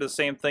of thinking the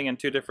same thing in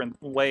two different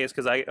ways,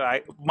 because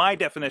my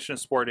definition of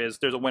sport is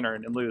there's a winner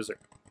and a loser,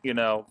 you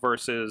know,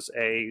 versus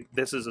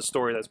this is a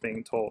story that's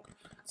being told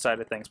side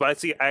of things.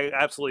 But I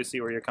absolutely see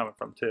where you're coming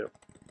from too.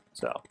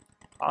 So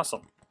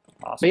awesome.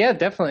 But yeah,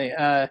 definitely.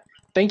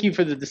 Thank you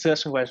for the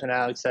discussion question,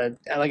 Alex.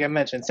 Like I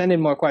mentioned, send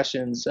in more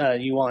questions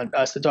you want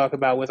us to talk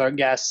about with our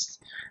guests,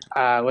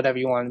 whatever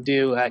you want to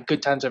do at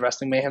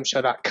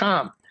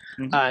goodtimesatwrestlingmayhemshow.com.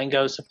 And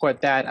go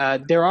support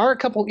that. There are a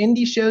couple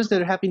indie shows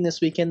that are happening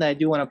this weekend that I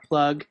do want to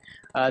plug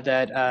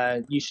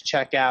that you should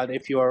check out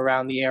if you're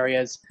around the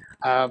areas.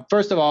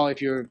 First of all, if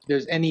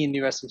there's any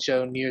indie wrestling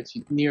show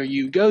near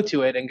you, go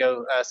to it and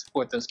go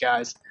support those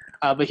guys.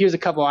 But here's a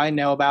couple I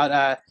know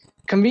about.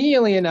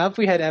 Conveniently enough,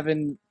 we have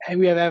Evan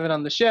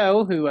on the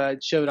show, who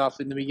showed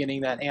off in the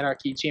beginning that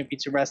Anarchy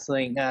Championship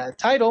Wrestling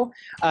title.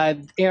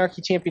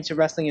 Anarchy Championship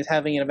Wrestling is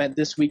having an event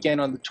this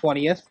weekend on the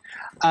 20th.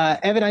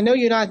 Evan, I know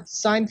you're not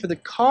signed for the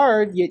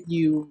card, yet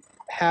you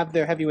have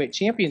their heavyweight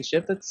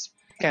championship. That's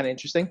kind of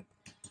interesting.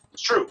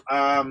 It's true.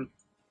 I'm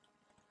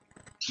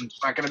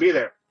not going to be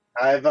there.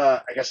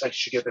 I guess I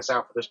should get this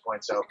out for this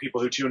point so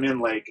people who tune in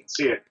late can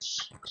see it.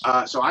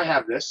 So I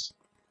have this.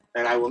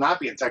 And I will not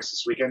be in Texas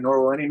this weekend,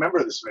 nor will any member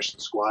of the Submission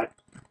Squad.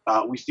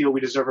 We feel we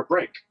deserve a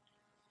break.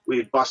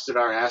 We've busted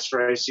our ass for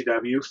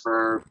ACW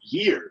for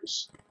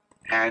years.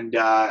 And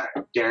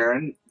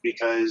Darren,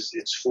 because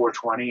it's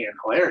 420 and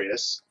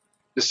hilarious,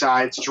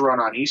 decides to run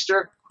on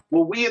Easter.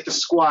 Well, we at the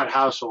Squad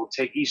household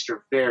take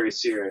Easter very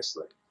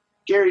seriously.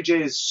 Gary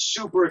J is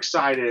super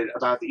excited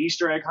about the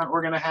Easter egg hunt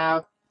we're going to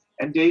have,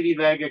 and Davey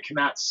Vega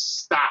cannot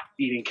stop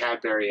eating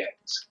Cadbury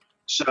eggs.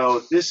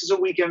 So this is a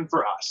weekend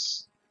for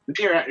us. And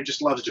Pierre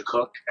just loves to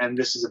cook, and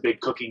this is a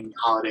big cooking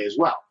holiday as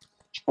well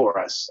for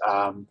us.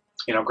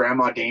 You know,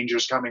 Grandma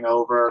Danger's coming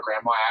over,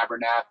 Grandma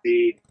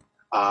Abernathy,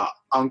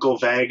 Uncle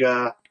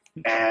Vega,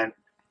 and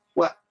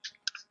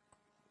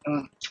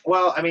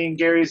well, I mean,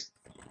 Gary's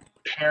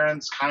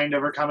parents kind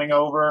of are coming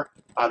over.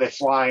 They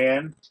fly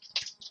in.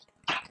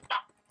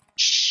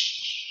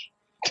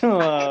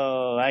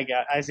 Oh,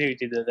 I see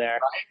what you did there.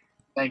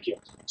 Thank you.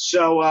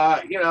 So,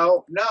 you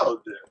know,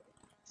 no,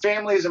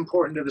 family is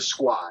important to the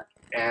Squad.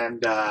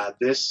 And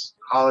this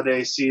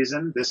holiday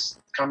season, this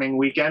coming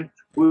weekend,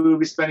 we will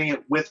be spending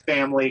it with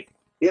family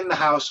in the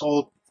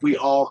household we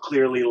all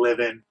clearly live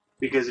in,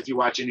 because if you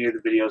watch any of the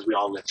videos, we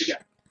all live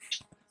together.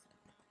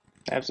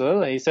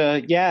 Absolutely.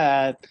 So,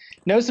 yeah,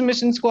 no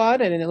Submission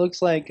Squad, and it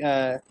looks like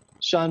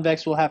Sean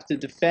Vex will have to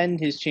defend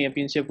his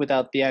championship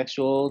without the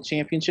actual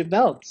championship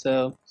belt.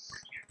 So,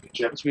 it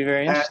should be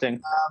very interesting.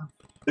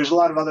 There's a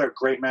lot of other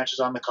great matches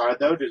on the card,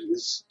 though.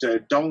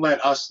 Don't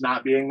let us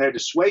not being there to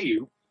sway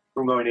you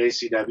from going to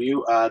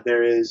ACW.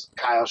 There is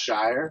Thomas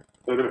Shire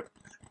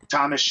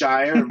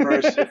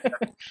versus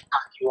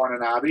Taki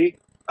Watanabe.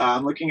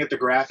 I'm looking at the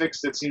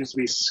graphics. That seems to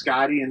be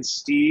Scotty and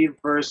Steve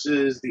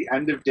versus the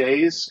End of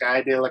Days,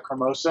 Sky de la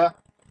Cremosa.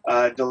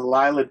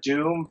 Delilah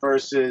Doom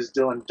versus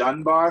Dylan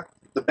Dunbar.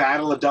 The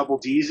Battle of Double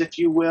D's, if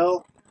you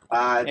will.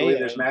 I believe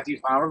there's Matthew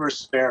Palmer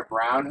versus Barrett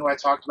Brown, who I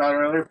talked about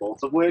earlier,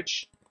 both of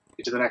which.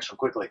 Get to the next one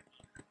quickly.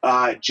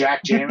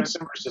 Jack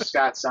Jameson versus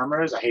Scott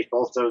Summers. I hate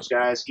both those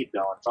guys. Keep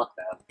going. Fuck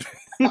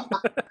them.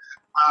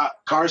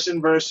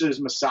 Carson versus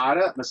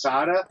Masada.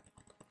 Masada,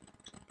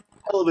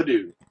 hell of a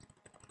dude.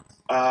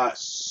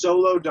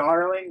 Solo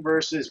Darling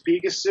versus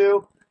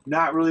Pikachu.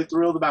 Not really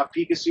thrilled about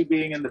Pikachu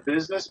being in the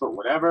business, but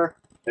whatever.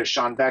 There's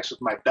Sean Vex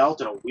with my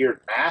belt and a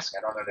weird mask.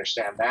 I don't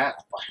understand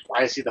that.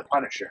 Why is he the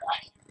Punisher?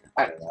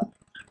 I don't know.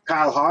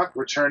 Kyle Hawk,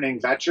 returning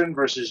veteran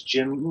versus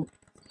Jimmy?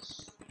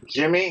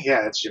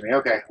 Yeah, it's Jimmy.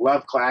 Okay.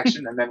 Love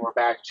Claction. And then we're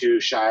back to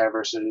Shire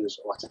versus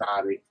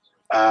Watanabe.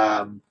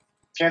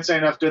 Can't say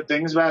enough good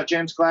things about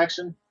James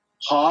Claction.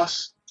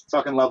 Hoss,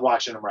 fucking love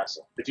watching him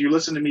wrestle. If you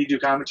listen to me do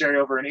commentary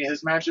over any of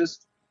his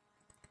matches,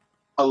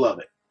 I love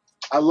it.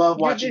 I love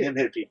watching him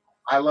hit people.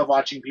 I love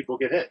watching people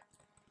get hit.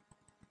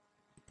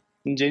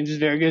 And James is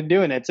very good at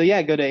doing it. So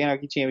yeah, go to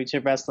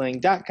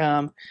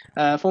anarchychampionshipwrestling.com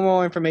for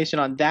more information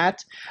on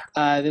that.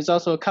 There's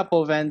also a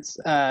couple events,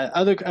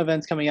 other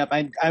events coming up.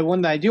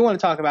 One that I do want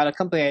to talk about, a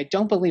company I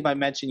don't believe I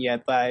mentioned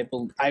yet, but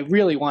I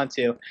really want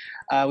to.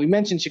 We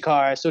mentioned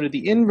Chikara, sort of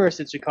the inverse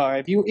of Chikara.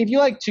 If you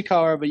like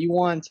Chikara, but you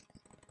want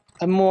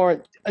a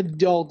more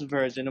adult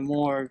version, a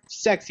more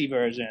sexy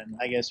version,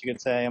 I guess you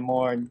could say, a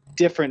more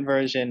different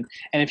version.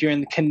 And if you're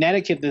in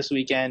Connecticut this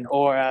weekend,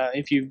 or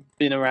if you've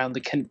been around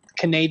the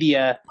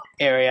Canada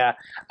area,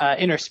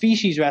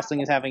 Interspecies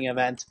Wrestling is having an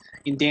event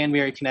in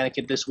Danbury,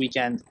 Connecticut this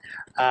weekend.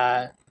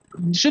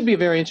 Should be a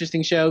very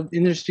interesting show.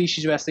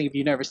 Interspecies Wrestling, if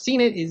you've never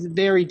seen it, is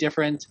very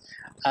different,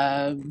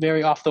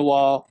 very off the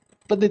wall.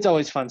 But it's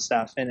always fun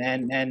stuff,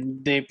 and I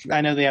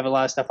know they have a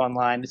lot of stuff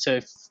online. So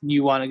if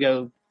you want to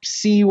go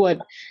see what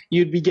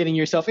you'd be getting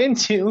yourself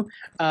into,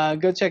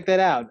 go check that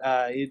out.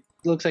 It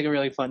looks like a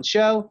really fun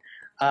show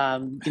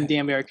in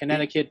Danbury,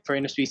 Connecticut for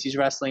Interspecies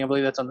Wrestling. I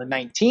believe that's on the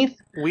 19th.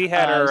 We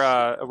had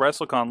our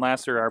WrestleCon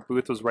last year. Our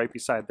booth was right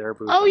beside their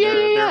booth. Oh, yeah,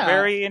 they're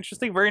very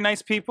interesting, very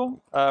nice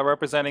people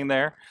representing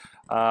there,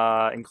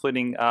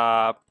 including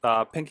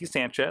Pinky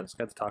Sanchez.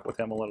 Got to talk with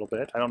him a little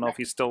bit. I don't know if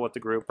he's still with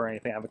the group or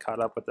anything. I haven't caught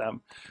up with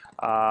them.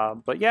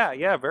 But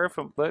yeah, very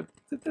fun. But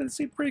it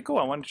seemed pretty cool.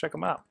 I wanted to check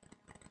them out.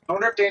 I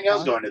wonder if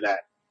Danielle's going to that.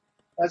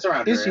 That's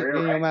around Is here,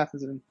 Danielle right?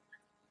 Matheson?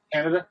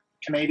 Canada,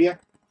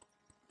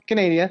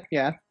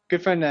 Yeah.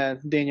 Good friend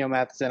Danielle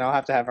Matheson. I'll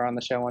have to have her on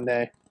the show one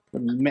day.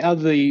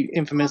 Of the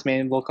infamous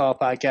Man Will Call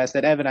podcast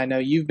that Evan, I know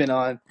you've been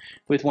on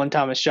with one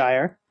Thomas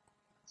Shire.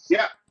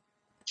 Yeah.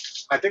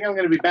 I think I'm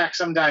going to be back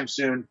sometime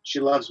soon.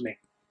 She loves me.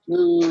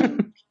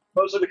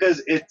 Mostly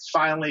because it's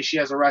finally, she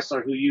has a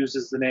wrestler who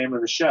uses the name of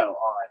the show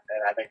on,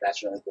 and I think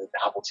that's really the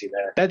novelty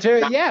there. That's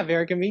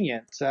very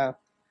convenient. So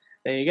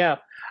there you go.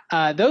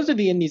 Those are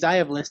the indies I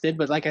have listed,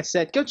 but like I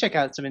said, go check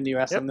out some indie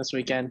wrestling this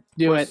weekend.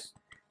 Do it.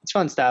 It's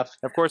fun stuff.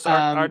 Of course,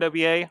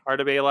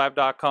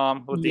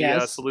 RWALive.com with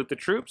the Salute the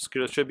Troops.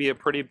 It should be a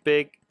pretty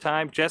big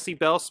time. Jesse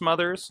Bell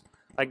Smothers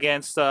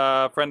against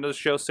friend of the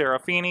show, Sarah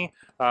Feeney.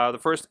 The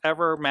first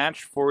ever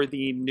match for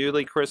the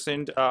newly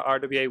christened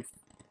RWA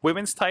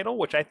women's title,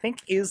 which I think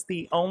is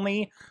the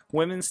only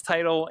women's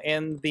title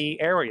in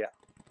the area.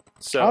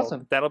 So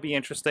awesome. That'll be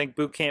interesting.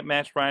 Boot camp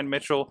match, Brian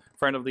Mitchell,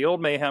 friend of the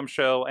old Mayhem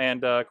show,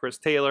 and Chris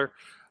Taylor.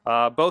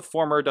 Both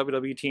former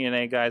WWE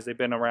TNA guys. They've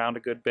been around a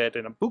good bit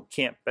in a boot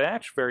camp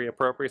match. Very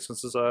appropriate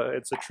since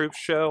it's a troops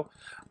show.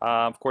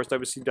 Of course,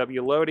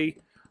 WCW Lodi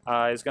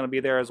is going to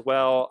be there as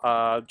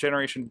well.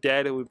 Generation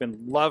Dead, who we've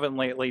been loving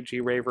lately.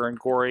 G Raver and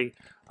Gory.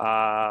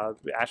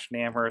 Ashton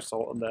Amherst,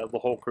 the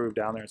whole crew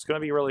down there. It's going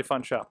to be a really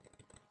fun show.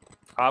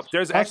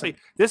 There's actually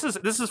this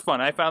is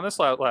fun. I found this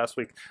out last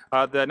week.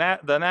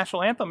 The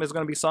national anthem is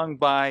going to be sung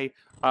by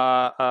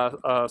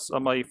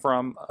somebody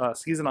from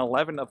season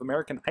 11 of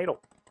American Idol.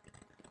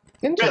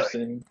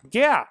 Interesting.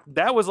 Yeah,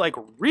 that was like,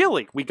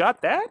 really? We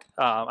got that?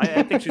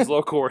 I think she's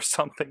local or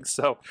something.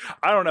 So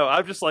I don't know.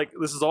 I'm just like,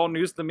 this is all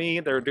news to me.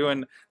 They're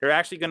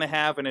actually going to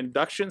have an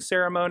induction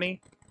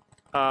ceremony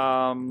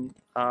for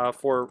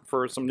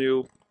some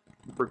new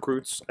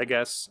recruits, I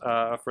guess,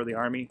 for the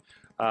Army.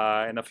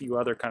 And a few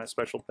other kind of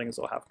special things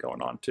they'll have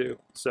going on too.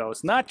 So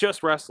it's not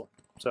just wrestling.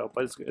 So,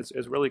 but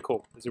it's really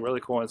cool. It's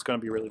really cool, and it's going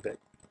to be really big.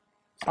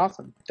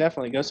 Awesome.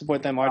 Definitely go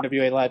support them.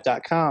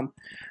 RWALive.com.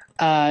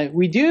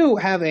 We do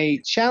have a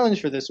challenge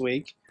for this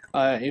week.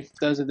 If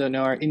those that don't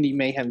know, our Indie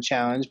Mayhem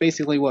Challenge.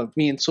 Basically, what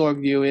me and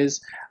Sorg do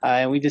is,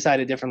 and we decide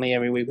it differently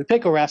every week. We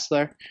pick a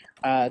wrestler,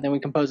 then we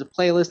compose a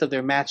playlist of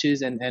their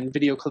matches and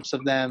video clips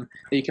of them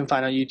that you can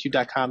find on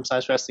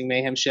YouTube.com/Wrestling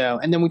Mayhem Show,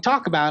 and then we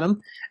talk about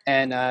them.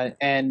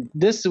 And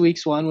this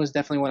week's one was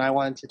definitely one I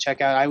wanted to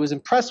check out. I was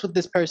impressed with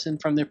this person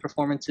from their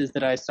performances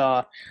that I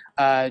saw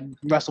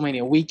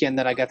WrestleMania weekend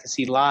that I got to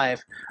see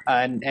live,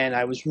 and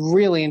I was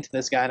really into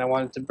this guy, and I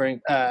wanted to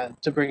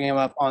bring him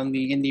up on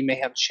the Indie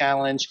Mayhem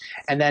Challenge,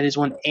 and that is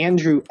one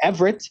Andrew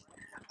Everett.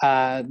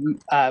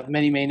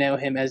 Many may know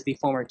him as the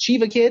former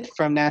Chiva Kid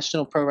from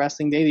National Pro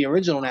Wrestling Day, the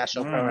original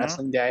National Pro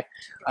Wrestling Day.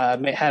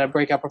 Had a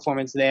breakout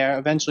performance there,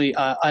 eventually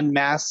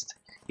unmasked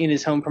in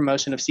his home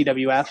promotion of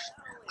CWF,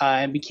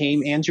 and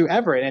became Andrew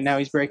Everett. And now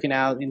he's breaking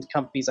out into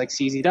companies like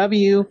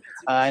CZW.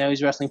 I know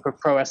he's wrestling for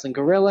Pro Wrestling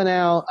Guerrilla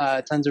now,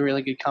 tons of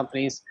really good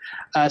companies.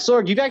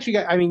 Sorg, you got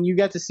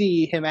to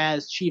see him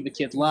as Chiva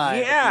Kid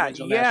live. Yeah,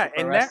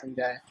 and that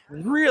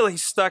really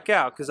stuck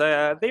out because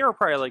they were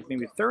probably like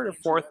maybe third or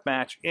fourth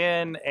match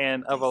in,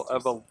 and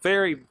of a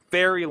very,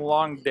 very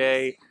long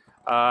day.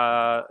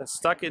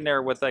 Stuck in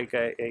there with like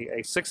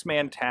a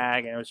 6-man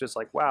tag, and it was just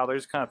like, wow, they're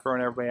just kind of throwing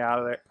everybody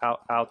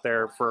out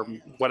there for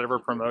whatever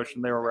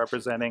promotion they were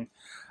representing.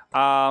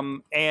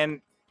 And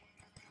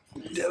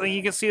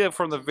you can see that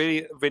from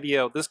the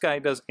video. This guy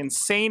does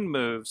insane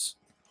moves,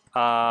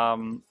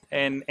 and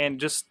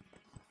just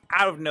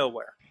out of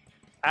nowhere,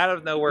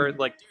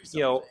 like,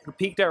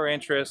 piqued our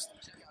interest,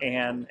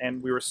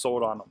 and we were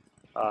sold on him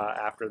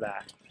after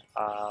that.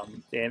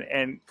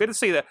 And good to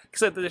see that,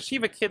 because the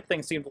Shiva Kid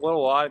thing seemed a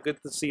little odd.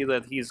 Good to see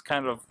that he's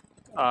kind of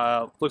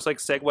looks like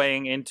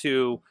segueing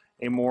into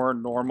a more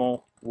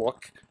normal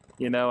look,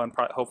 and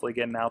hopefully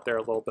getting out there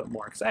a little bit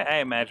more. Because I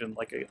imagine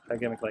like a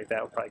gimmick like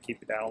that would probably keep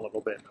you down a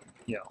little bit,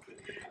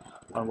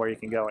 on where you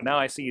can go. And now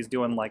I see he's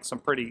doing like some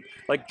pretty,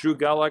 like Drew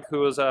Gulak,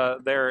 who was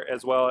there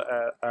as well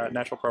at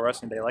National Pro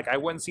Wrestling Day. Like I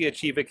wouldn't see a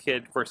Chiva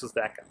Kid versus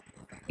that guy.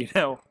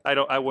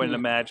 I wouldn't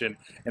imagine.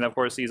 And of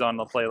course he's on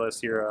the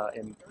playlist here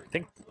in, I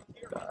think,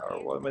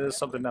 what is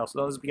something else?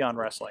 No, this is Beyond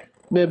Wrestling.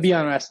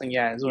 Beyond Wrestling,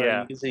 yeah, is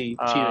where you can see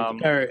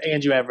or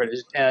Andrew Everett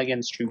is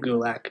against Drew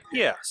Gulak.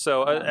 Yeah,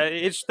 so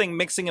interesting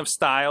mixing of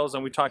styles,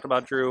 and we talked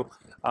about Drew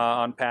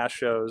on past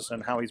shows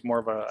and how he's more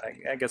of a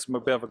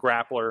bit of a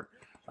grappler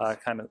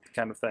kind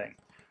of thing.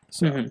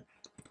 So.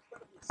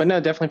 But no,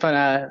 definitely fun.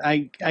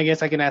 I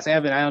guess I can ask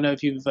Evan. I don't know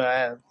if you've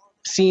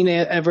seen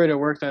Everett or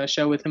worked on a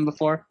show with him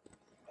before.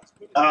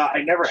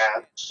 I never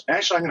have.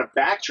 Actually, I'm going to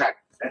backtrack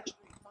a bit.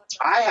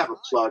 I have a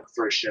plug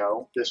for a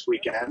show this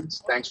weekend.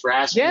 Thanks for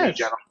asking me,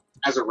 gentlemen.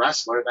 As a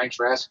wrestler, thanks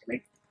for asking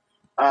me.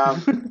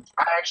 I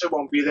actually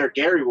won't be there.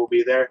 Gary will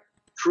be there.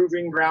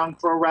 Proving Ground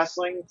Pro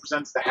Wrestling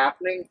presents The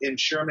Happening in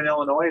Sherman,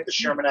 Illinois at the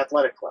Sherman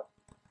Athletic Club.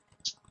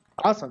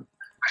 Awesome.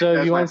 So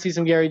if you want to see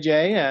some Gary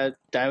J,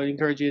 I would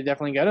encourage you to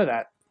definitely go to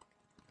that.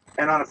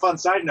 And on a fun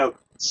side note,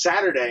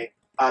 Saturday,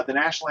 the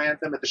national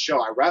anthem at the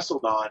show I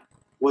wrestled on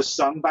was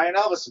sung by an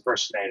Elvis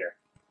impersonator.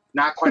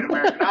 Not quite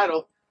American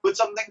Idol, but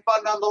something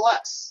fun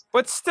nonetheless.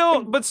 But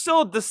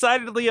still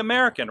decidedly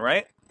American,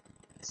 right?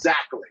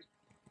 Exactly.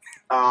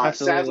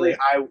 Sadly,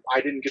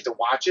 I didn't get to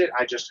watch it.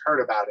 I just heard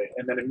about it,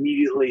 and then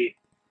immediately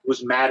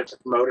was mad at the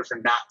promoter for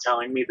not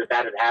telling me that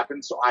had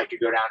happened, so I could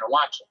go down and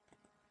watch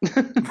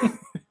it.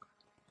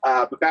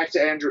 But back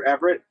to Andrew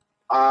Everett.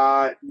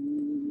 I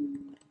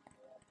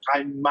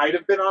might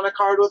have been on a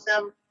card with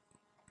him.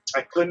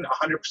 I couldn't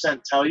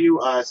 100% tell you.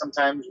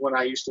 Sometimes when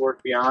I used to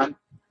work Beyond,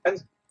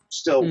 and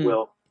still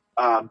will,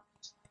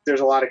 there's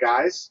a lot of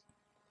guys,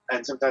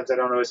 and sometimes I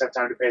don't always have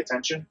time to pay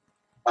attention.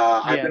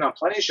 I've been on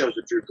plenty of shows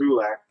with Drew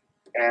Gulak,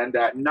 and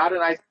not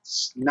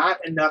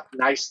enough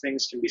nice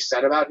things can be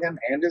said about him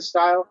and his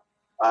style.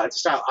 It's a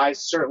style I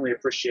certainly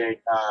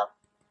appreciate.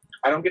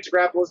 I don't get to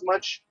grapple as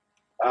much.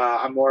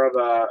 I'm more of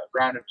a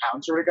ground and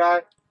pound sort of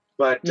guy,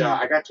 but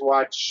I got to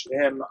watch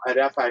him at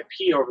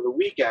FIP over the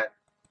weekend,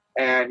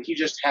 and he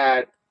just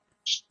had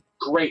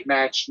great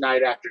match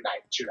night after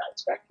night, 2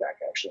 nights back to back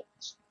actually.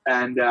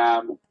 And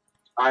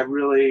I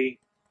really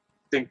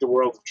think the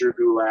world of Drew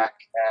Gulak,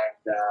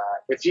 and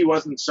if he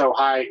wasn't so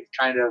high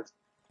kind of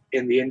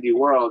in the indie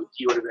world,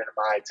 he would have been in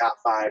my top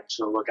 5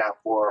 to look out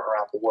for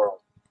around the world.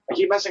 I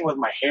keep messing with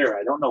my hair.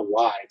 I don't know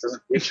why. It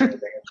doesn't itch or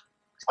anything.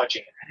 It's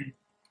touching it.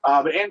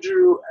 But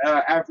Andrew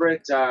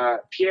Everett,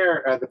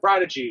 Pierre, the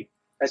Prodigy,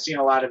 has seen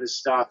a lot of his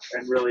stuff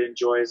and really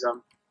enjoys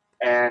them.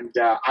 And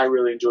I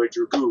really enjoy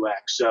Drew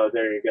Gulak, so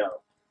there you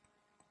go.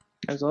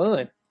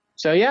 Absolutely.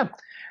 So, yeah,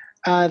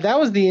 that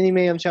was the Indie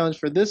Mayhem Challenge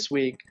for this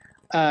week.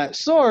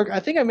 Sorg,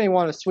 I think I may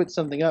want to switch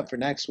something up for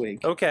next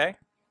week. Okay.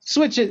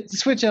 Switch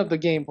up the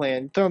game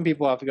plan, throwing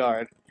people off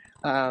guard.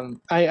 And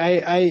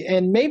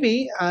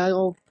maybe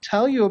I'll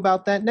tell you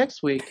about that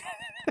next week.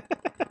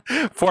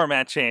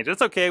 Format change.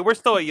 It's okay. We're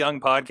still a young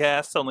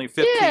podcast. Only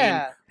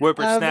 15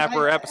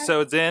 whippersnapper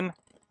episodes in.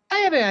 I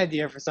had an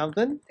idea for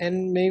something,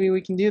 and maybe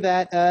we can do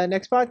that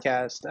next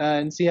podcast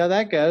and see how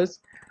that goes.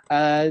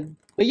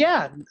 But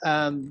yeah,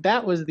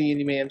 that was the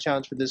Indie Mayhem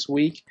Challenge for this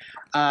week.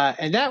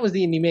 And that was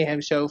the Indie Mayhem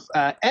Show.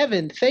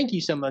 Evan, thank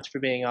you so much for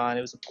being on.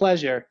 It was a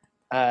pleasure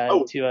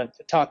to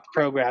talk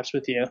programs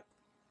with you.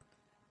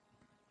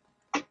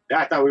 Yeah,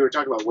 I thought we were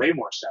talking about way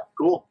more stuff.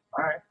 Cool.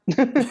 All right.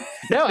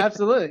 No,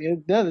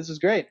 absolutely. No, this was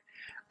great.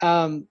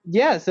 So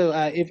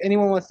if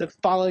anyone wants to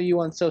follow you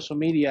on social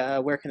media,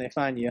 where can they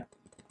find you?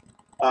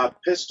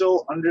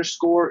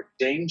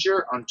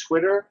 Pistol_danger on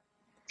Twitter.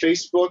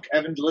 Facebook,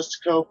 Evan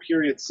Gelistico,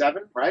 #7,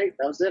 right?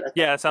 That was it?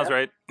 Yeah, that sounds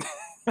right.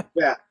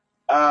 Yeah.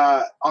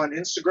 On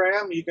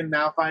Instagram, you can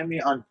now find me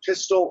on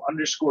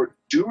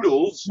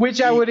Pistol_doodles. Which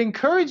I would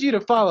encourage you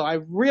to follow. I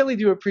really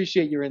do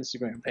appreciate your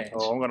Instagram page.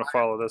 Oh, I'm going to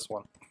follow this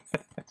one.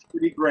 It's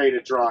pretty great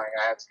at drawing,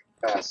 I have to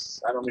confess.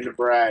 I don't mean to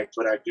brag,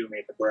 but I do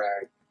mean to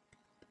brag.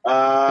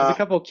 There's a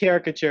couple of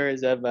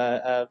caricatures of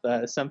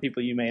some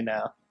people you may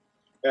know.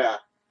 Yeah,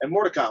 and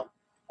more to come.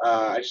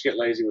 I just get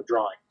lazy with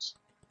drawings.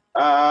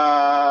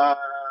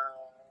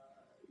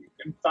 You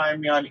can find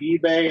me on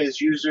eBay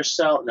as user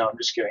sell. No, I'm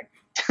just kidding.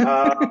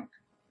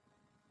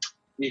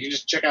 You can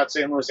just check out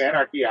St. Louis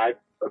Anarchy. I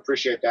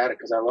appreciate that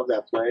because I love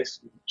that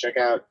place. Check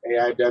out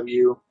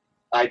IWA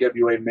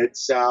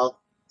Midsouth.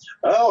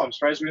 Oh, I'm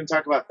surprised we didn't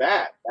talk about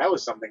that. That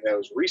was something that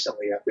was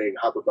recently a big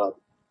hubbub.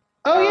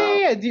 Oh,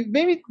 yeah.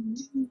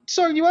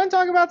 So you want to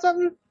talk about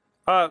something?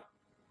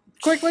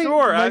 Quickly?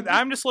 Sure.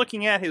 I'm just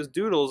looking at his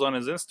doodles on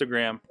his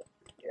Instagram.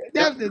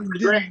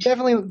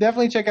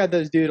 Definitely check out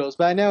those doodles.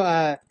 But I know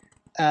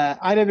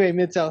IWA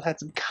Midsouth had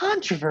some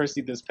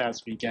controversy this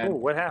past weekend. Oh,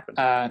 what happened?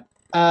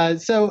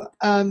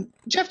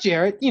 Jeff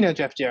Jarrett, you know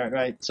Jeff Jarrett,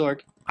 right,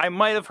 Sorg? I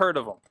might have heard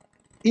of him.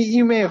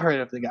 You may have heard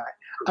of the guy.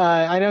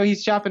 I know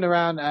he's shopping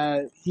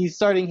around. He's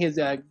starting his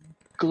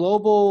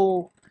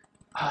global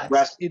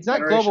It's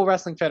not Global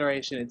Wrestling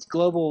Federation. It's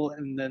Global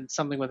and then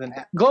something with an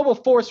Global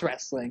Force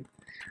Wrestling.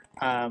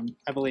 I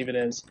believe it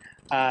is.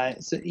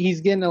 So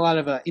he's getting a lot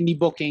of indie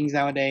bookings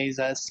nowadays,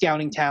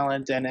 scouting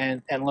talent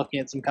and looking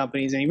at some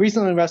companies. And he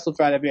recently wrestled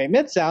for IWA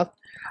Midsouth.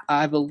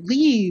 I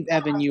believe,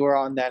 Evan, you were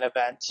on that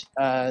event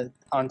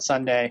on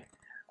Sunday.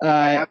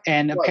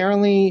 And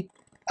apparently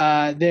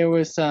there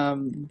was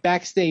some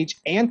backstage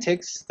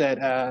antics that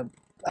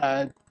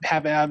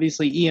happened.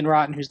 Obviously, Ian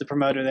Rotten, who's the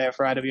promoter there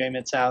for IWA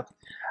Mid-South.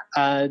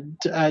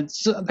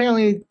 So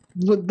apparently,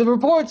 the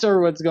reports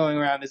or what's going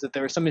around is that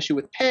there was some issue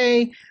with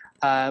pay,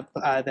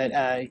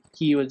 that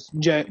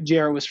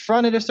Jarrett was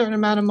fronted a certain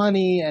amount of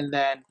money, and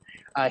then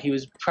he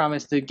was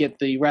promised to get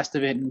the rest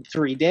of it in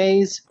 3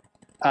 days.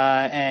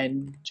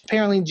 And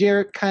apparently,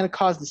 Jarrett kind of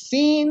caused the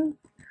scene.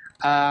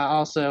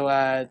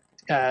 Also,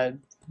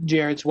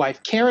 Jarrett's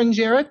wife, Karen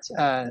Jarrett,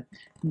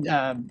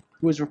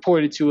 was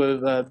reported to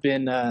have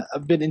been a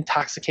bit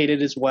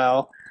intoxicated as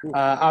well.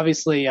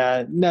 Obviously,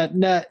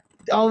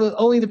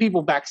 only the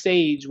people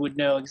backstage would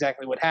know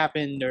exactly what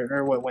happened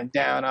or what went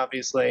down,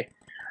 obviously.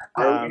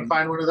 Where are we going to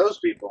find one of those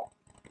people?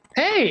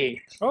 Hey!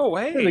 Oh,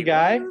 hey. The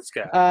guy. This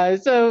guy.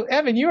 So,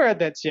 Evan, you were at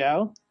that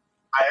show.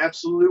 I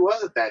absolutely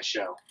was at that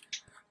show.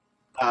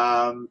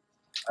 A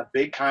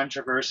big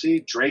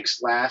controversy,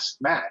 Drake's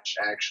last match,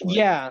 actually.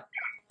 Yeah.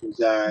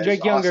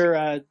 Drake Younger,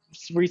 awesome.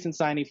 Recent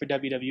signing for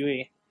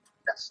WWE.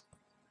 Yes.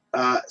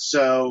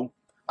 So,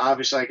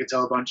 obviously, I could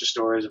tell a bunch of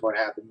stories of what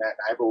happened that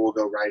night, but we'll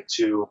go right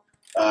to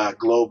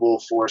Global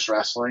Force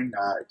Wrestling.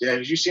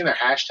 Have you seen their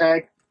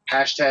hashtag?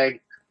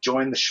 Hashtag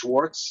join the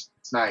Schwartz.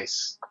 It's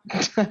nice.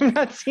 I've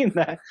not seen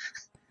that.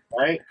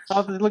 Right?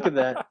 I'll have to look at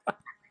that.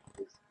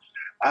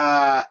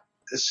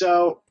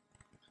 So,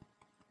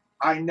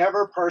 I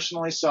never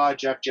personally saw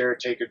Jeff Jarrett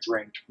take a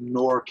drink,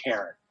 nor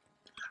Karen.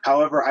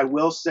 However, I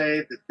will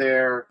say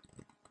that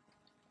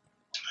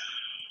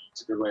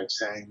it's a good way of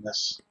saying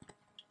this.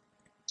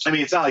 I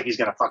mean, it's not like he's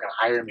going to fucking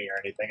hire me or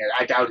anything.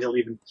 I doubt he'll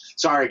even,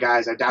 sorry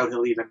guys, I doubt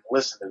he'll even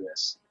listen to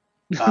this.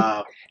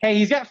 Hey,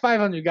 he's got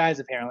 500 guys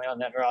apparently on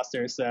that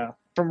roster, so,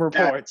 from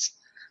reports.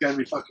 It's going to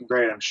be fucking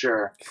great, I'm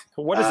sure.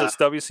 What is this,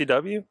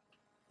 WCW?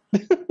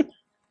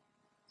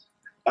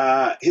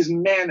 His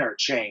manner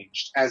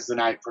changed as the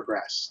night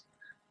progressed.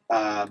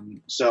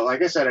 So,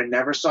 like I said, I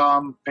never saw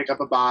him pick up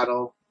a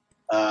bottle,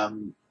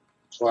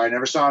 or I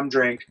never saw him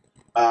drink,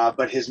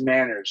 but his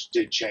manners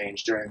did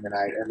change during the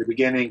night. In the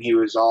beginning, he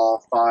was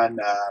all fun.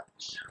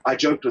 I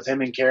joked with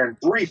him and Karen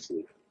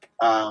briefly.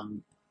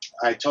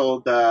 I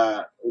told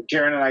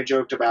Karen and I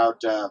joked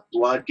about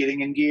blood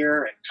getting in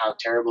gear and how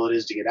terrible it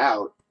is to get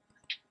out.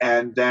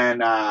 And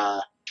then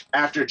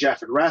after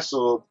Jeff had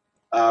wrestled,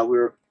 I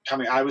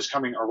was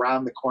coming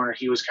around the corner.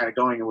 He was kind of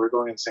going, and we were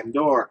going in the same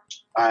door.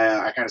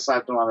 I kind of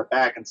slapped him on the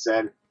back and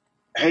said,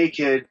 "Hey,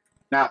 kid,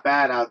 not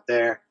bad out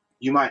there.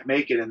 You might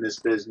make it in this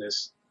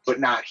business, but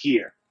not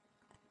here."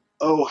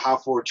 Oh, how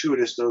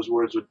fortuitous those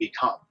words would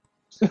become.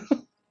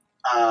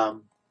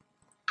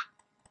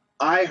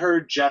 I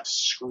heard Jeff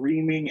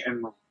screaming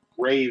and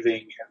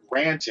raving and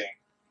ranting,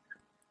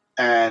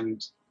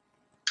 and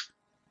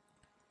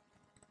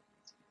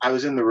I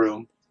was in the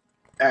room,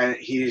 and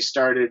he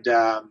started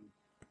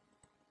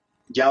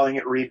yelling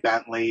at Reed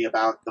Bentley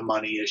about the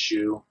money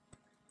issue.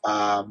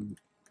 I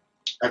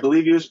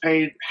believe he was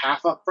paid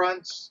half up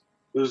front.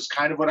 It was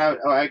kind of what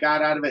I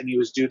got out of it, and he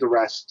was due the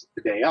rest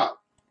the day up.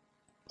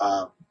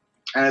 And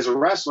as a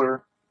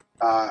wrestler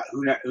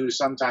who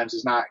sometimes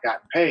has not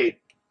gotten paid,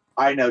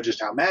 I know just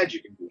how mad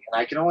you can be.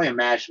 And I can only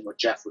imagine what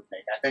Jeff would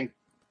make. I think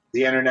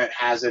the internet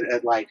has it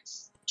at like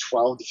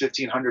 $1,200 to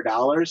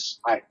 $1,500.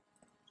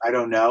 I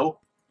don't know.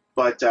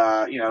 But,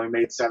 he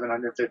made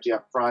 $750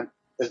 up front,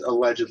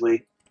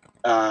 allegedly,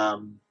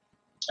 and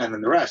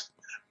then the rest.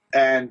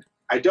 And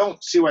I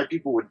don't see why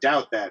people would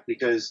doubt that,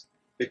 because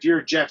if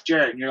you're Jeff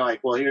Jarrett and you're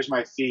like, well, here's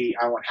my fee,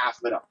 I want half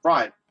of it up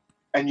front,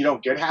 and you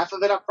don't get half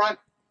of it up front,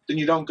 then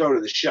you don't go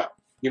to the show.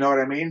 You know what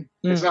I mean?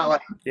 Mm-hmm. It's not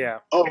like,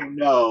 oh,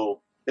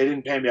 no, they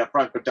didn't pay me up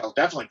front, but they'll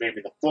definitely pay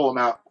me the full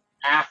amount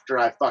after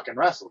I fucking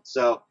wrestled.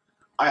 So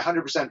I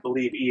 100%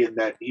 believe Ian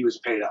that he was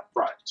paid up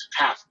front,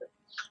 half of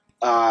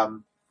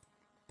it.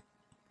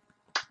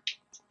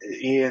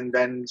 Ian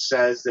then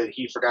says that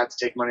he forgot to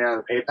take money out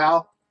of the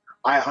PayPal.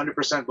 I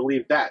 100%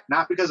 believe that.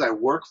 Not because I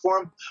work for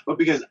him, but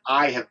because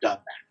I have done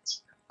that.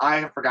 I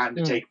have forgotten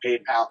to take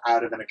PayPal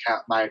out of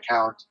my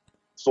account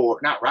for,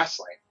 not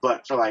wrestling,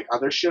 but for like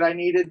other shit I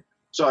needed.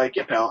 So like,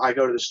 I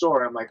go to the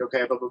store and I'm like,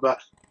 okay, blah, blah, blah.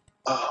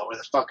 Oh, where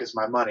the fuck is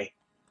my money?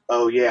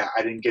 Oh yeah,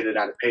 I didn't get it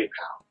out of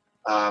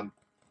PayPal.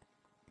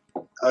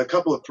 A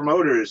couple of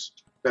promoters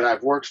that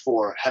I've worked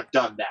for have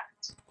done that.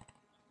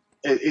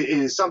 It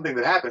is something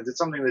that happens. It's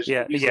something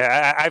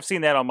that I've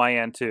seen that on my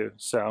end too.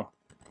 So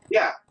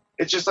yeah,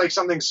 it's just like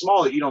something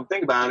small that you don't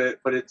think about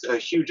it, but it's a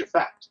huge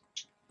effect.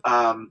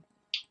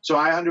 So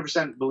I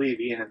 100%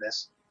 believe Ian in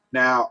this.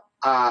 Now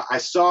I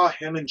saw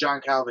him and John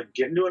Calvin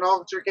get into an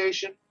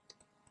altercation,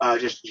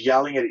 just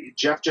yelling at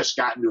Jeff. Just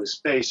got into his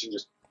face and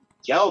just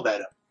yelled at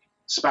him,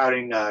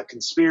 spouting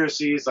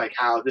conspiracies like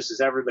how this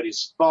is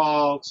everybody's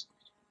fault.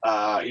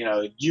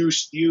 You're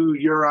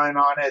in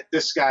on it.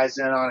 This guy's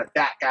in on it.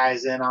 That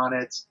guy's in on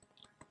it.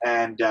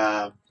 And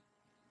I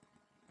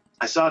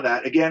saw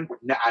that. Again,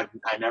 I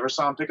never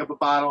saw him pick up a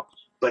bottle,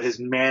 but his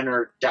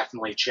manner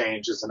definitely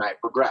changed as the night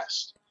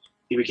progressed.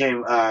 He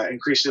became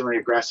increasingly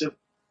aggressive.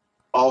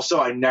 Also,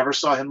 I never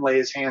saw him lay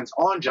his hands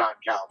on John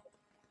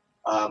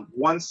Calvin.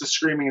 Once the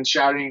screaming and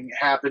shouting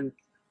happened,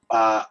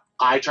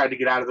 I tried to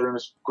get out of the room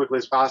as quickly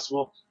as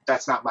possible.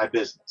 That's not my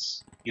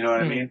business. You know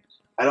what I mean?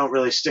 I don't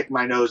really stick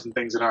my nose in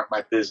things that aren't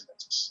my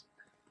business.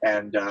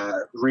 And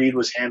Reed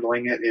was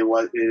handling it.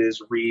 It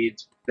is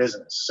Reed's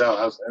business. So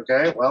I was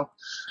okay. Well,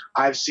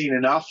 I've seen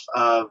enough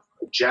of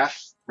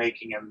Jeff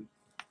making him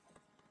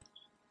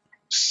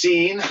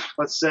scene,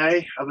 let's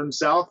say, of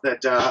himself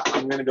that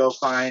I'm going to go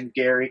find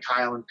Gary,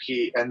 Kyle, and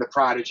Pete and the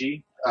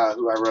Prodigy,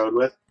 who I rode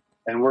with,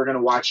 and we're going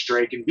to watch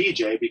Drake and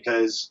BJ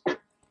because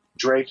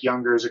Drake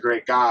Younger is a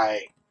great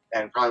guy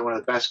and probably one of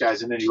the best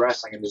guys in indie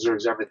wrestling and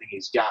deserves everything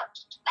he's got,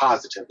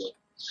 positively.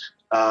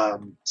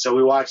 So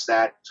we watched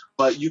that,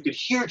 but you could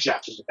hear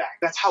Jeff in the back.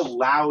 That's how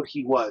loud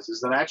he was.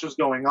 As the match was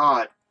going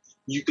on,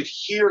 you could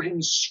hear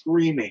him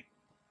screaming.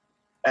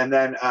 And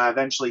then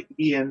eventually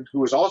Ian, who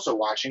was also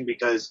watching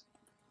because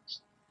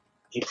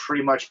he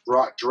pretty much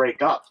brought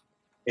Drake up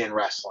in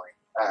wrestling.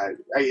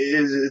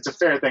 It's a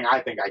fair thing I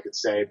think I could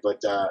say,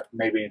 but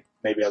maybe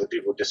other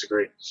people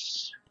disagree.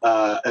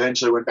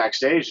 Eventually went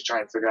backstage to try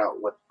and figure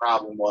out what the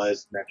problem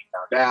was, and then he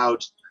found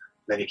out.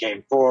 Then he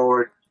came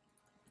forward,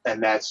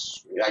 and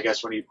that's, I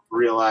guess, when he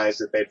realized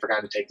that they'd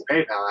forgotten to take the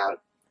PayPal out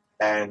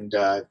and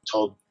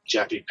told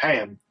Jeff he'd pay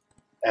him.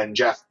 And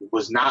Jeff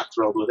was not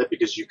thrilled with it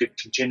because you could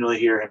continually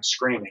hear him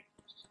screaming.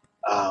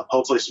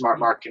 Hopefully Smart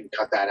Mark can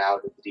cut that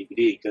out of the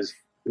DVD because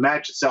the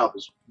match itself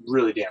is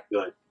really damn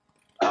good.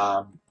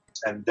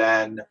 And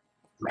then the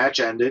match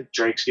ended.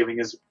 Drake's giving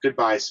his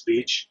goodbye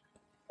speech.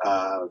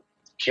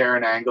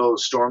 Karen Angle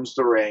storms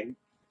the ring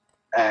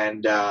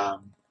and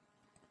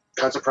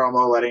cuts a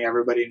promo letting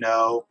everybody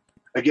know,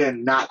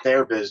 again, not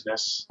their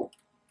business,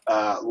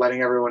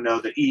 letting everyone know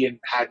that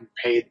Ian hadn't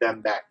paid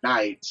them that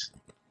night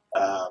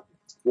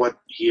what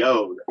he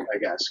owed, I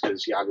guess,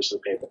 because he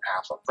obviously paid them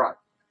half up front.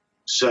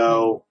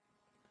 So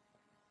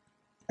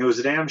it was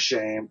a damn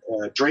shame.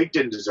 Drake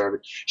didn't deserve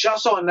it. She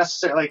also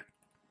unnecessarily,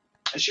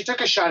 she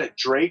took a shot at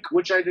Drake,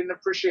 which I didn't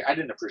appreciate. I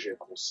didn't appreciate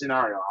the whole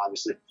scenario,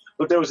 obviously.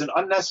 But there was an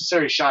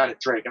unnecessary shot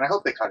at Drake, and I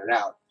hope they cut it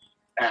out.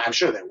 And I'm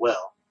sure they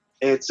will.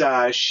 It's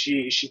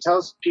she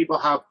tells people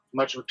how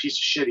much of a piece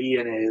of shit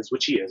Ian is,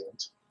 which he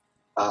isn't.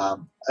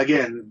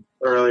 Again,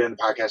 earlier in the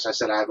podcast, I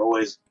said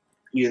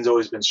Ian's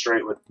always been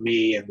straight with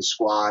me and the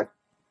squad,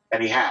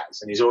 and he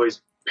has. And he's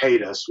always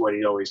paid us what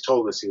he always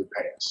told us he would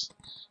pay us.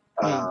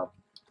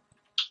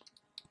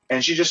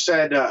 And she just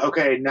said,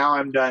 okay, now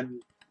I'm done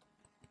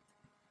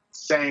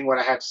saying what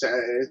I have to say.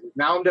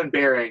 Now I'm done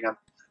burying him.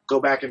 Go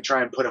back and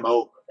try and put him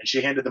over. And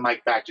she handed the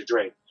mic back to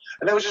Drake.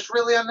 And that was just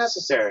really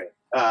unnecessary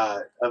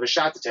of a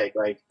shot to take.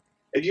 Like,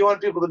 if you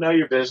want people to know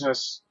your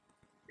business,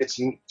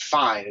 it's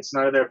fine. It's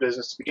none of their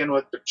business to begin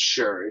with, but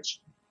sure, it's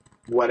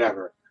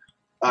whatever.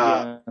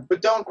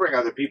 But don't bring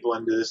other people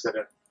into this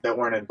that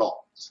weren't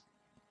involved.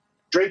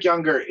 Drake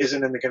Younger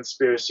isn't in the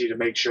conspiracy to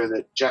make sure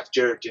that Jeff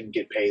Jarrett didn't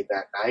get paid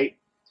that night.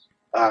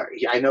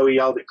 I know he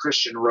yelled at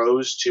Christian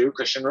Rose, too.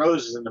 Christian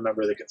Rose isn't a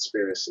member of the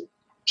conspiracy.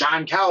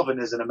 John Calvin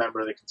isn't a member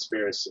of the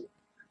conspiracy.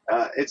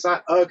 It's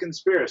not a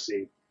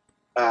conspiracy.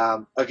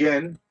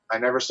 Again, I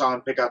never saw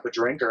him pick up a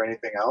drink or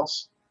anything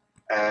else.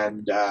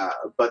 And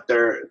but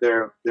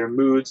their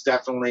moods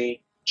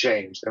definitely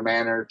changed. Their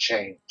manner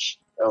changed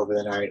over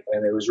the night,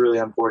 and it was really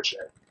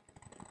unfortunate.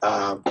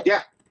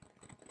 Yeah.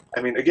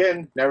 I mean,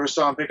 again, never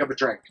saw him pick up a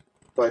drink.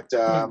 But,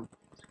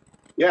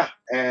 yeah,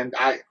 and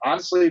I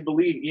honestly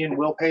believe Ian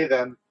will pay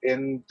them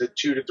in the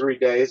 2 to 3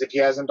 days, if he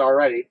hasn't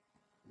already.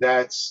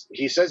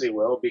 He says he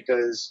will,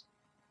 because,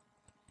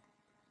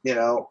 you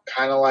know,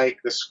 kind of like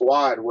the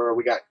squad where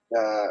we got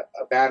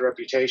a bad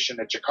reputation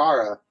at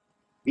Chikara,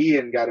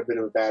 Ian got a bit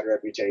of a bad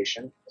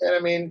reputation. And I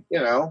mean, you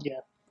know,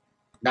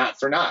 not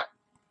for not.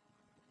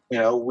 You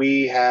know,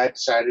 we had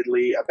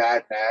decidedly a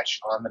bad match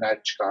on the night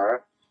of Chikara.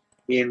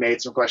 Ian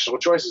made some questionable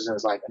choices in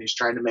his life, and he's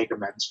trying to make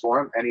amends for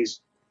him. And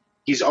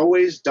he's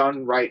always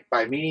done right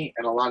by me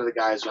and a lot of the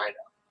guys I know.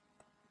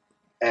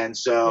 And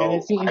so,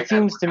 and it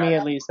seems to me,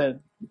 at least, that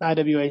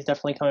IWA is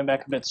definitely coming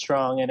back a bit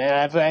strong.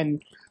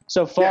 And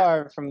so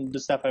far from the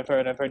stuff I've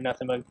heard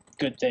nothing but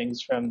good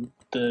things from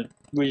the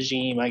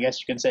regime, I guess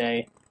you could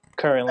say,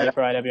 currently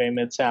for IWA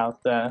Mid-South.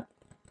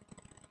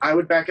 I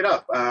would back it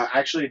up.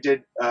 Actually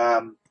did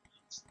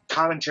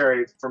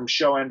commentary from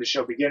show end to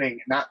show beginning,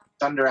 not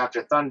Thunder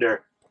After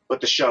Thunder, but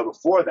the show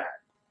before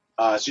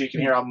that. So you can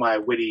hear all my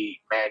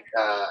witty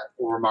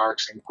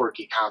remarks and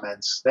quirky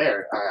comments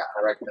there.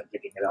 I recommend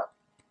picking it up.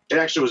 It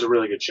actually was a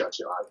really good show,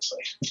 too,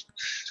 obviously.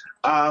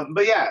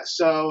 But yeah,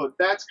 so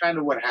that's kind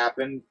of what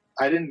happened.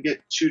 I didn't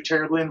get too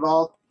terribly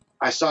involved.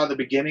 I saw the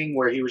beginning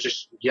where he was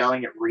just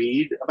yelling at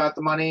Reed about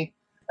the money,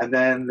 and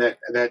then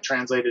that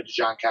translated to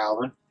John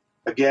Calvin.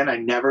 Again, I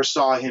never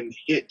saw him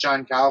hit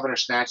John Calvin or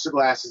snatch the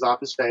glasses off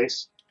his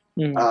face.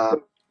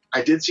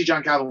 I did see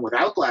John Calvin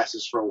without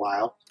glasses for a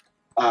while,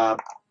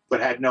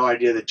 but had no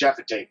idea that Jeff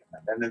had taken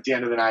them. And at the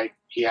end of the night,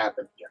 he had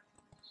them again.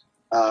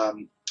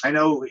 I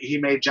know he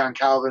made John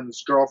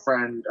Calvin's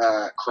girlfriend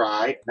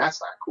cry, and that's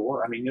not cool.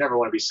 I mean, you never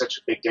want to be such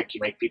a big dick you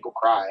make people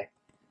cry.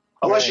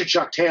 Unless you're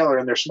Chuck Taylor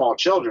and they're small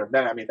children,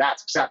 then, I mean,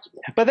 that's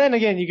acceptable. But then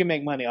again, you can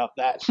make money off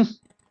that.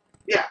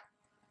 Yeah.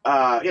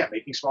 Yeah,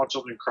 making small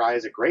children cry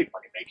is a great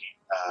money-making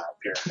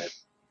pyramid.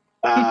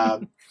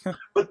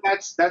 But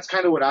that's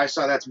kind of what I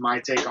saw. That's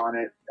my take on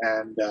it.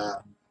 And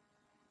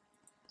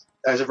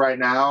as of right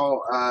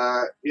now,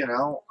 you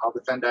know, I'll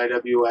defend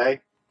IWA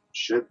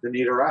should the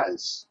need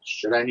arise.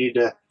 Should I need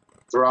to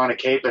throw on a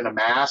cape and a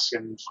mask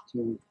and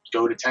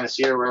go to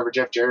Tennessee or wherever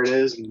Jeff Jarrett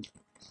is and,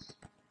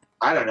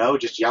 I don't know,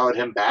 just yell at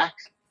him back?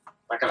 I'm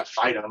not going to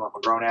fight him. I'm a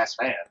grown-ass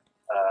man.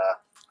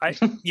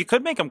 You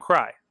could make him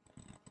cry.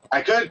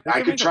 I could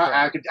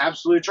try. I could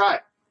absolutely try.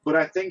 But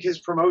I think his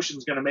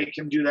promotion's going to make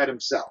him do that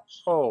himself.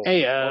 Oh.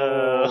 Hey,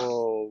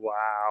 oh,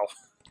 wow.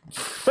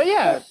 But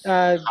yeah,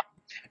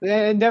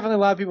 and definitely a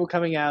lot of people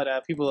coming out.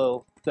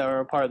 People that were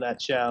a part of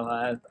that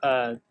show.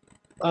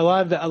 A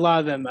lot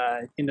of them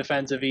in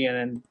defense of Ian,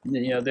 and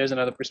you know, there's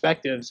another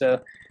perspective.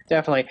 So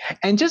definitely.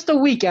 And just a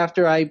week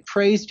after I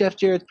praised Jeff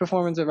Jarrett's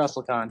performance at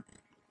WrestleCon,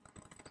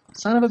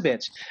 son of a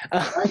bitch.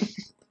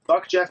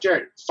 Fuck Jeff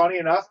Jarrett. Funny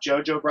enough,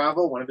 Jojo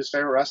Bravo, one of his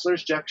favorite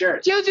wrestlers, Jeff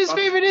Jarrett. JoJo's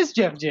favorite is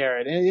Jeff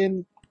Jarrett,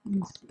 and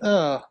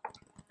I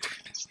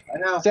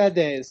know. Sad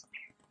days.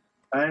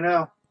 I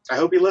know. I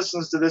hope he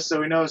listens to this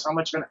so he knows how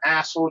much of an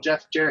asshole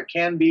Jeff Jarrett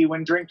can be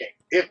when drinking.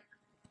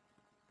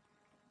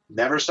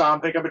 Never saw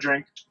him pick up a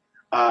drink.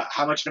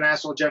 How much of an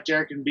asshole Jeff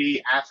Jarrett can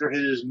be after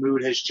his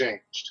mood has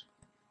changed.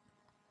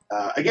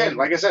 Again,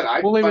 like I said,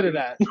 we'll leave it at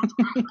that.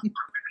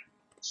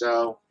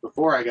 So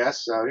before, I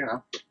guess. So you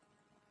know.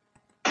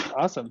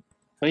 Awesome.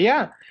 But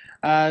yeah,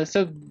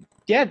 so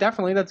yeah,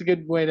 definitely that's a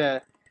good way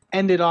to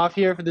end it off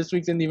here for this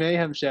week's Indie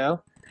Mayhem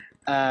show.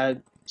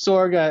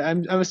 Sorg,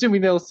 I'm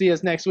assuming they'll see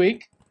us next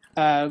week.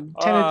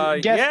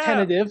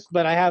 Tentative,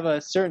 but I have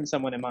a certain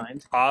someone in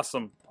mind.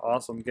 Awesome.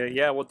 Good.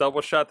 Yeah, we'll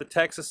double shot the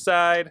Texas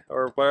side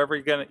or wherever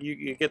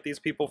you get these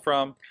people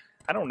from.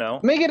 I don't know.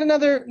 Make it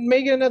another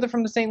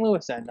from the St.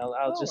 Louis end.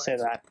 I'll just say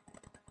that.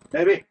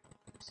 Maybe.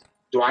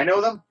 Do I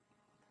know them?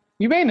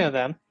 You may know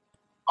them.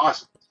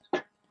 Awesome.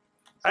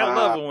 I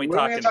love when we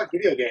talk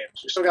video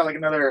games. We still got like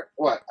another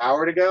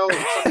hour to go.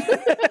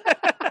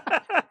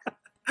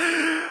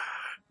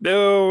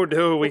 No,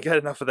 we got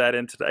enough of that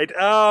in tonight.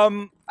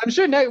 I'm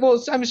sure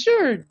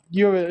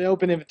you're an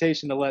open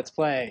invitation to Let's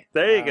Play.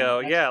 There you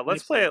go. Yeah,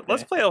 Let's Play.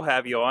 Let's Play will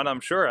have you on.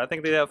 I'm sure. I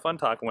think they'd have fun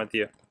talking with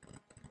you.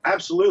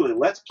 Absolutely.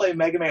 Let's play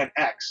Mega Man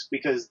X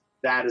because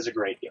that is a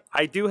great game.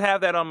 I do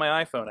have that on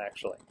my iPhone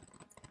actually.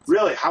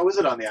 Really? How is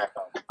it on the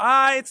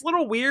iPhone? It's a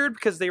little weird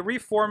because they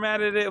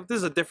reformatted it. This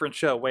is a different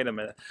show. Wait a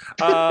minute.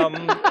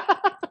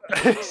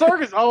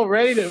 Sorg is all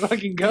ready to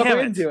fucking go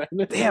into it.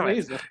 Damn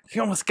it.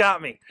 You almost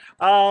got me.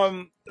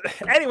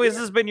 Anyways, this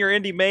has been your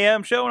Indie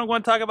Mayhem show, and I'm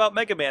going to talk about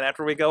Mega Man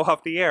after we go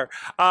off the air.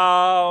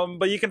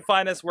 But you can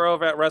find us. We're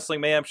over at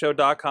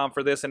WrestlingMayhemShow.com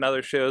for this and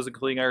other shows,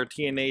 including our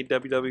TNA,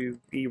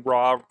 WWE,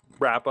 Raw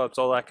wrap-ups,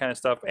 all that kind of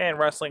stuff, and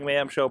Wrestling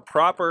Mayhem Show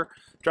proper.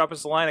 Drop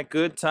us a line at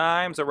Good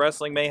Times at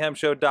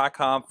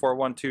WrestlingMayhemShow.com,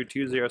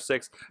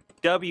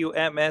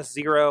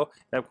 412-206-WMS0.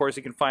 And, of course,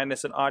 you can find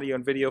us in audio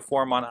and video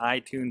form on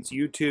iTunes,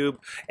 YouTube,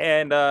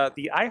 and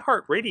the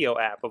iHeartRadio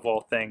app, of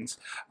all things.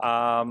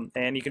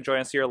 And you can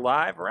join us here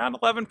live around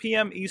 11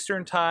 p.m.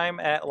 Eastern Time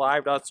at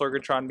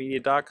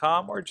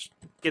live.sorgatronmedia.com, or just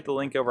get the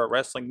link over at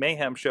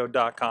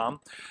WrestlingMayhemShow.com.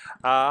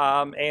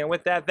 And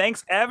with that,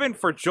 thanks, Evan,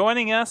 for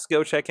joining us.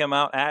 Go check him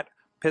out at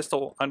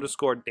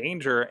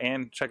Pistol_Danger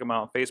and check him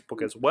out on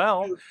Facebook as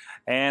well.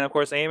 And of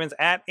course, Eamon's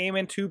at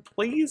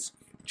Eamon2Please.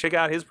 Check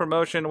out his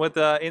promotion with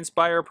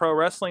Inspire Pro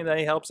Wrestling that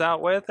he helps out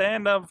with,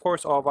 and of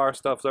course all of our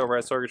stuff's over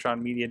at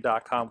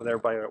sorgatronmedia.com with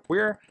everybody that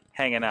we're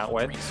hanging out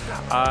with.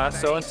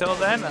 So until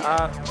then,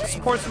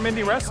 support some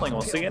indie wrestling.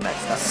 We'll see you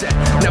next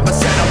time. Never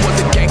said I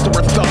was a gangster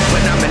or thug,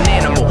 but I'm an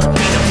animal.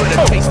 Beat for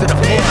the taste of the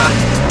floor.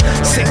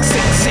 Sick,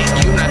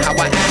 you know how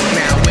I act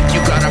now. If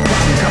you got a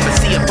problem, come and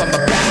see if I'm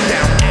a